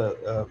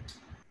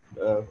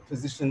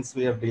physicians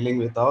we are dealing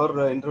with. Our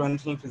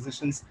interventional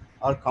physicians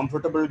are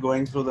comfortable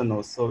going through the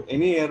nose. So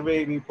any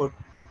airway we put,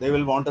 they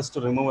will want us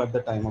to remove at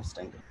the time of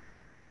stenting.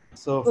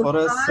 So for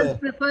us, ours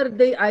prefer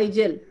the eye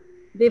gel.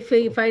 They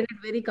find it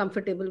very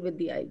comfortable with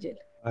the eye gel.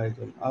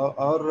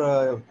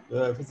 our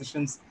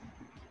physicians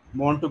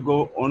want to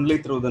go only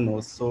through the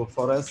nose. So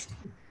for us,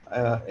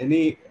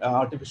 any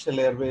artificial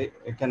airway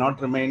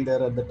cannot remain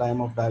there at the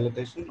time of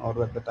dilatation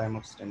or at the time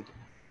of stenting.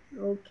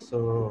 Okay.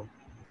 So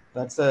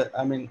that's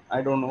I mean,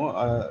 I don't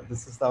know.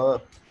 This is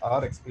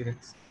our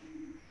experience.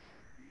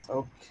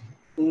 Okay.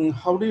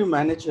 How do you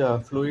manage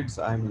fluids?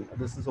 I mean,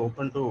 this is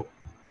open to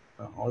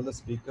all the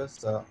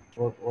speakers.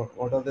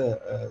 What are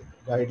the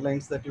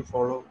guidelines that you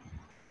follow?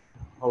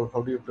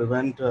 How do you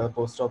prevent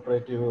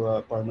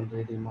post-operative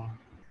pulmonary edema?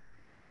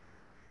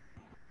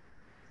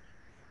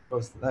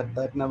 Because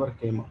that never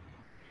came up.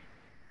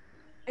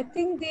 I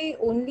think the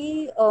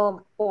only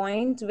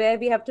point where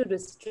we have to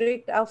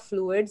restrict our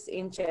fluids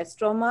in chest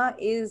trauma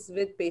is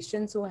with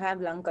patients who have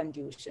lung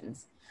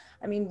contusions.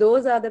 I mean,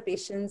 those are the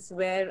patients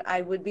where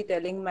I would be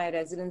telling my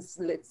residents,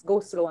 let's go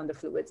slow on the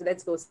fluids.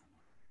 Let's go.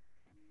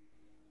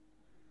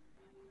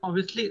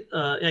 Obviously,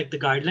 like the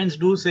guidelines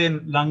do say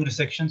in lung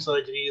resection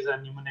surgeries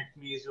and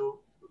pneumonectomies, you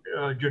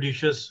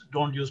judicious,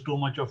 don't use too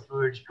much of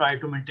fluids, try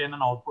to maintain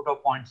an output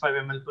of 0.5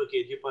 ml per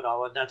kg per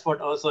hour. That's what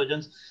our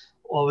surgeons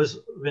always,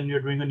 when you're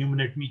doing a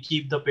pneumonectomy,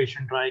 keep the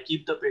patient dry,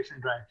 keep the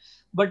patient dry.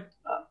 But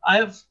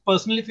I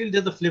personally feel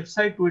there's a flip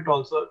side to it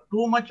also.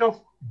 Too much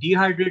of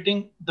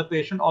dehydrating the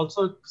patient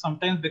also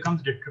sometimes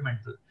becomes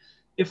detrimental.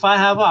 If I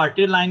have an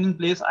arterial line in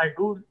place, I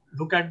do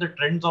look at the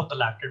trends of the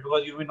lactate,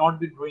 because you may not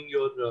be doing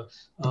your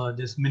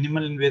this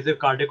minimal invasive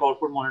cardiac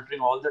output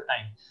monitoring all the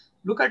time.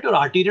 Look at your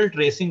arterial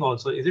tracing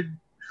also. Is it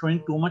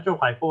showing too much of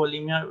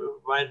hypovolemia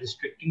while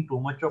restricting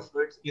too much of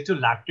fluids? Is your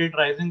lactate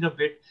rising a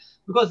bit?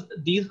 Because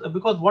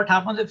what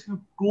happens if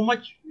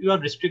you are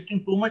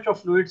restricting too much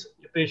of fluids,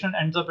 the patient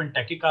ends up in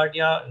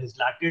tachycardia, his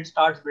lactate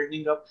starts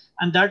building up,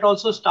 and that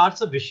also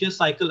starts a vicious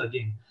cycle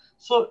again.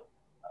 So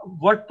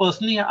what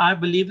personally I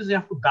believe is you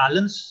have to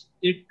balance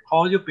it,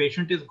 how your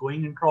patient is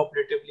going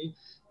intraoperatively.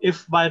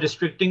 If by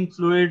restricting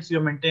fluids,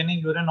 you're maintaining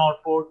urine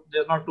output,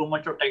 there's not too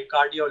much of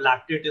tachycardia or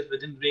lactate is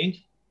within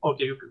range,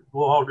 okay, you can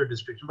go out of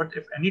restriction. But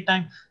if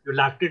anytime your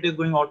lactate is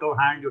going out of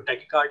hand, your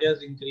tachycardia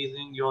is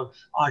increasing, your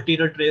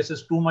arterial trace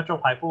is too much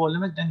of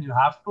hypovolemic, then you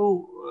have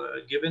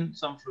to give in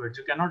some fluids.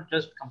 You cannot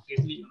just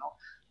completely,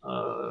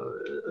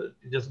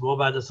 just go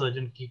by the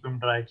surgeon, keep him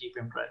dry.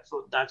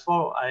 So that's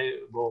how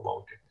I go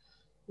about it.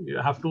 You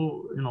have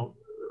to,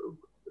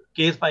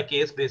 case by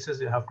case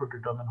basis, you have to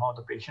determine how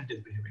the patient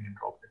is behaving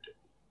intraoperatively.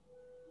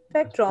 In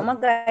fact, trauma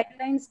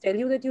guidelines tell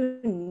you that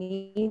you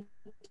need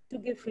to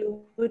give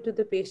fluid to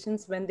the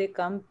patients when they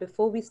come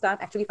before we start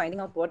actually finding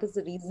out what is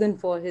the reason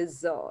for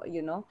his, the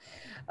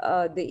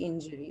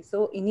injury.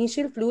 So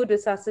initial fluid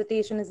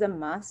resuscitation is a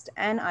must,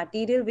 and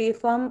arterial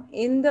waveform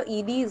in the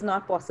ED is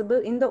not possible.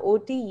 In the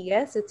OT,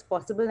 yes, it's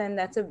possible, and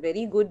that's a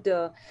very good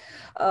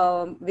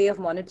way of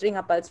monitoring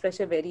our pulse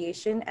pressure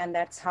variation, and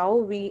that's how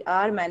we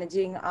are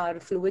managing our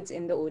fluids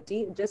in the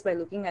OT, just by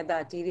looking at the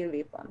arterial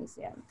waveforms.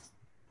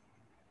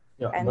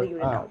 Yeah, and but the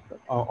urine output.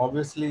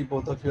 Obviously,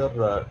 both of you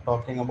are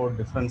talking about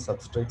different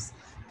substrates.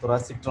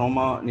 Thoracic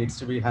trauma needs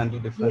to be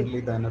handled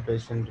differently than a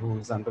patient who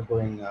is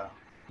undergoing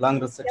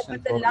lung resection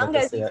but the for, lung,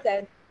 let us as you say,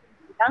 said,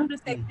 lung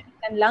resection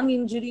and lung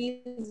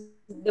injuries,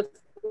 the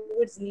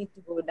fluids need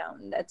to go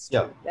down. That's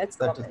true. That's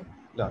common.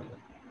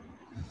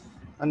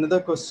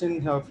 Another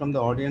question here from the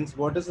audience: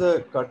 what is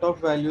the cutoff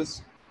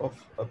values of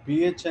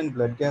pH and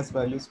blood gas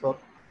values for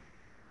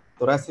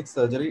thoracic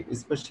surgery,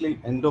 especially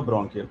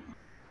endobronchial?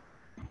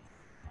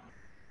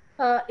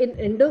 In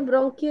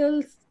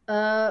endobronchial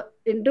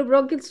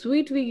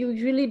suite, we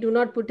usually do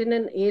not put in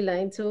an A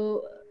line,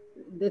 so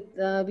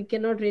that we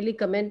cannot really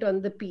comment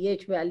on the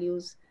pH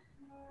values.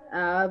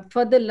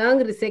 For the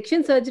lung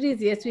resection surgeries,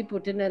 yes, we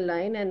put in a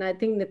line, and I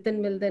think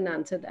Nitin will then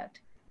answer that.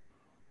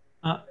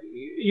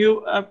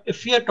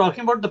 If we are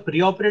talking about the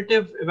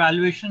preoperative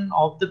evaluation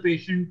of the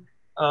patient,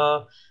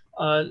 I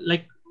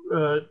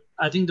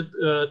think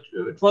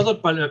it was a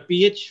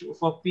pH.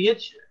 For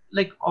pH,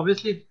 like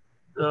obviously,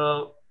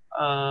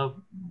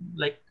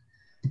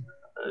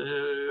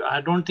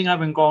 I don't think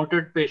I've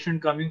encountered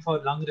patient coming for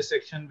lung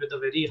resection with a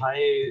very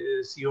high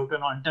CO2,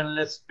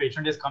 unless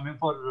patient is coming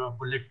for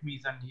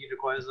bulectomies and he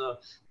requires a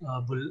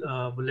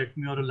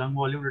bulectomy or a lung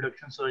volume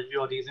reduction surgery,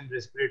 or he's in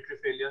respiratory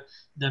failure,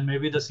 then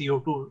maybe the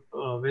CO2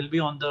 will be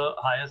on the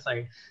higher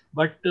side.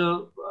 But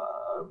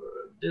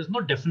there's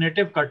no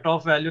definitive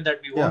cutoff value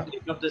that we won't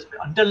take up this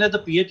until the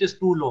pH is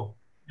too low.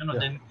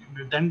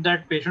 Then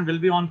that patient will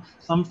be on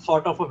some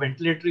sort of a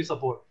ventilatory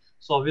support.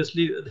 So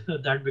obviously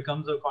that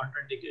becomes a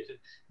contraindication.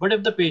 But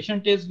if the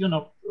patient is,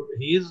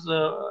 he's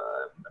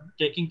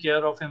taking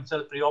care of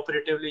himself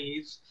preoperatively,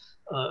 he's,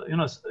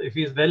 if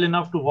he's well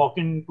enough to walk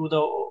into the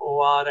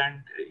OR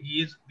and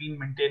he's been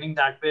maintaining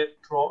that way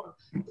for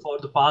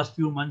the past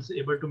few months,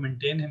 able to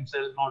maintain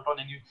himself, not on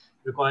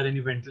require any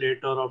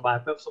ventilator or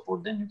BiPAP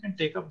support, then you can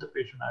take up the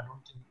patient. I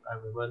don't think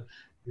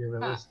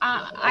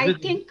I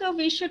think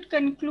we should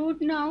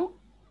conclude now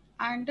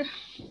and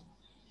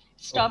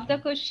stop the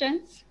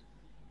questions.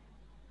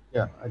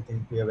 Yeah, I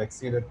think we have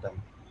exceeded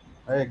time.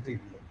 I agree.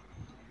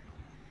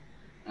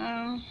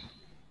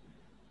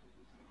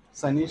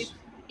 Sanish?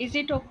 Is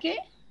it okay?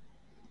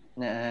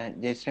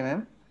 Yes,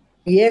 ma'am.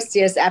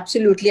 Yes,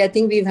 absolutely. I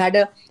think we've had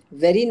a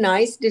very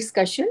nice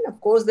discussion. Of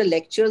course, the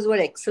lectures were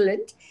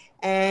excellent,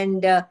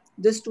 and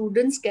the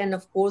students can,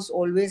 of course,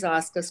 always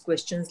ask us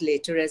questions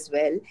later as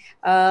well.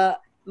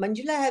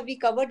 Manjula, have we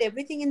covered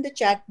everything in the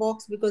chat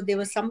box? Because there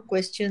were some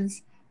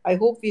questions. I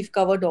hope we've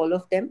covered all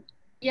of them.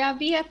 Yeah,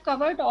 we have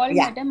covered all,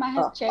 Yeah. madam. I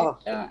have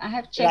checked. I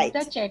have checked Right.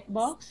 the chat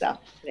box. So,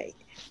 right.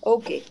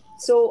 Okay.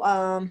 So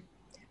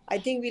I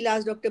think we'll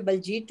ask Dr.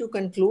 Baljeet to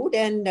conclude.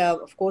 And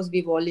of course,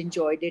 we've all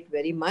enjoyed it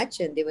very much.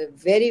 And they were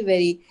very,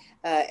 very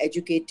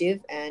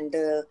educative and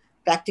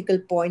practical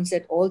points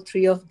that all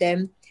three of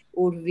them,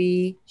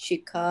 Urvi,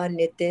 Shikha,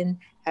 Nitin,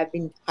 have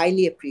been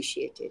highly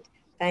appreciated.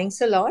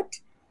 Thanks a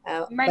lot.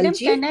 Madam,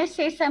 Baljeet? can I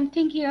say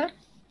something here?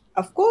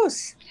 Of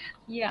course.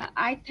 Yeah,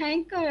 I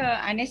thank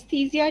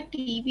Anesthesia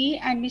TV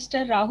and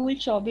Mr. Rahul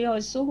Chaube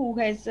also, who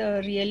has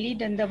really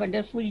done the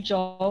wonderful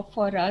job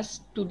for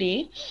us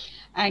today.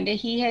 And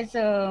he has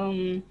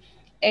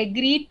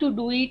agreed to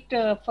do it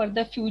for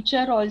the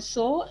future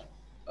also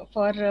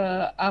for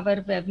our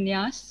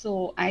webinars.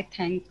 So I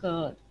thank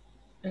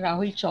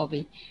Rahul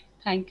Chaube.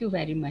 Thank you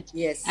very much.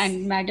 Yes.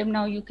 And madam,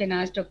 now you can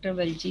ask Dr.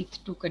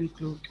 Baljeet to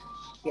conclude.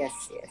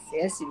 Yes, yes,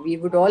 yes. We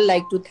would all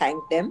like to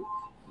thank them,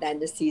 the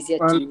Anesthesia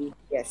TV.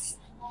 Yes.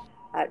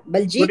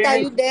 Baljeet, are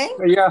you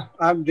there? Yeah,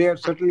 I'm there.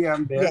 Certainly,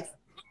 I'm there. Yes.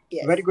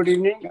 Yes. Very good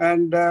evening,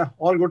 and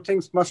all good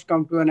things must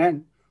come to an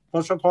end.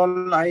 First of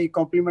all, I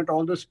compliment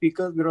all the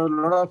speakers. There was a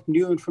lot of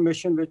new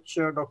information which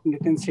Dr.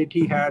 Nitin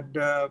Sethi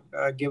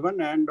had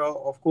given, and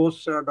of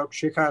course, Dr.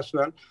 Shikha as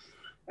well,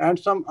 and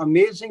some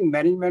amazing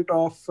management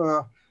of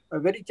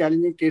very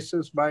challenging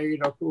cases by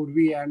Dr.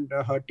 Urvi and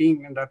her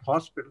team in that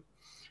hospital.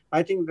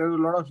 I think there's a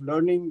lot of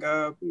learning,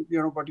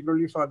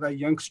 particularly for the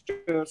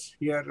youngsters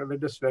here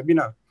with this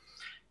webinar.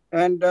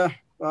 And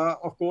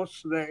of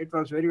course, it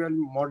was very well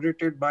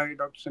moderated by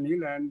Dr.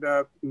 Sunil. And,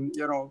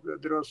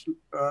 there was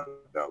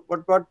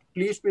what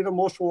pleased me the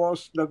most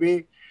was the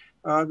way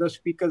the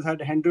speakers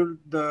had handled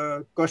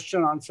the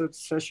question answer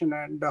session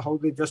and how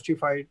they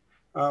justified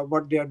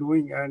what they are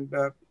doing and,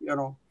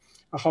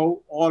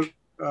 how all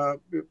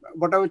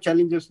whatever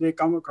challenges they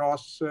come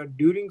across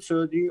during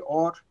surgery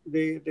or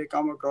they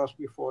come across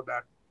before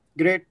that.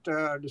 Great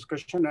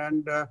discussion,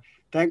 and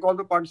thank all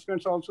the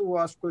participants also who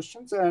asked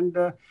questions, and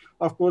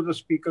of course the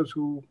speakers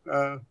who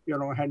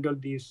handled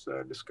these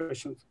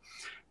discussions.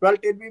 Well,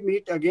 till we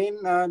meet again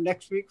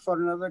next week for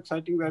another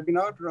exciting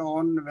webinar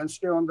on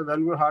Wednesday on the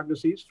valvular heart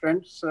disease.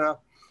 Friends,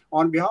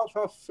 on behalf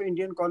of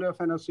Indian College of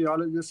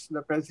Anesthesiologists,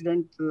 the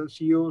president, the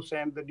CEOs,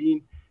 and the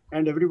dean,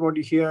 and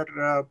everybody here,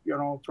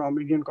 from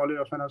Indian College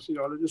of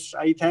Anesthesiologists,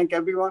 I thank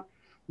everyone.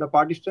 The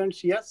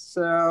participants, yes,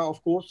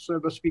 of course,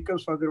 the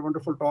speakers for their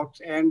wonderful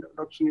talks, and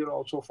Dr. Sunil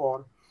also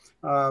for,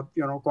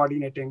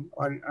 coordinating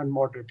and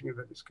moderating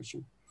the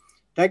discussion.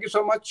 Thank you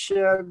so much.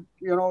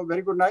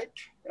 Very good night,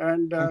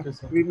 and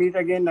we meet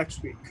again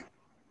next week.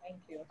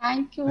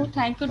 Thank you.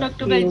 Thank you,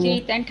 Dr.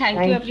 Baljeet, and thank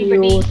you, Thank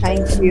everybody. you.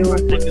 Thank you.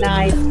 Good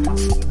night.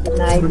 Good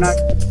night. Good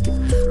night.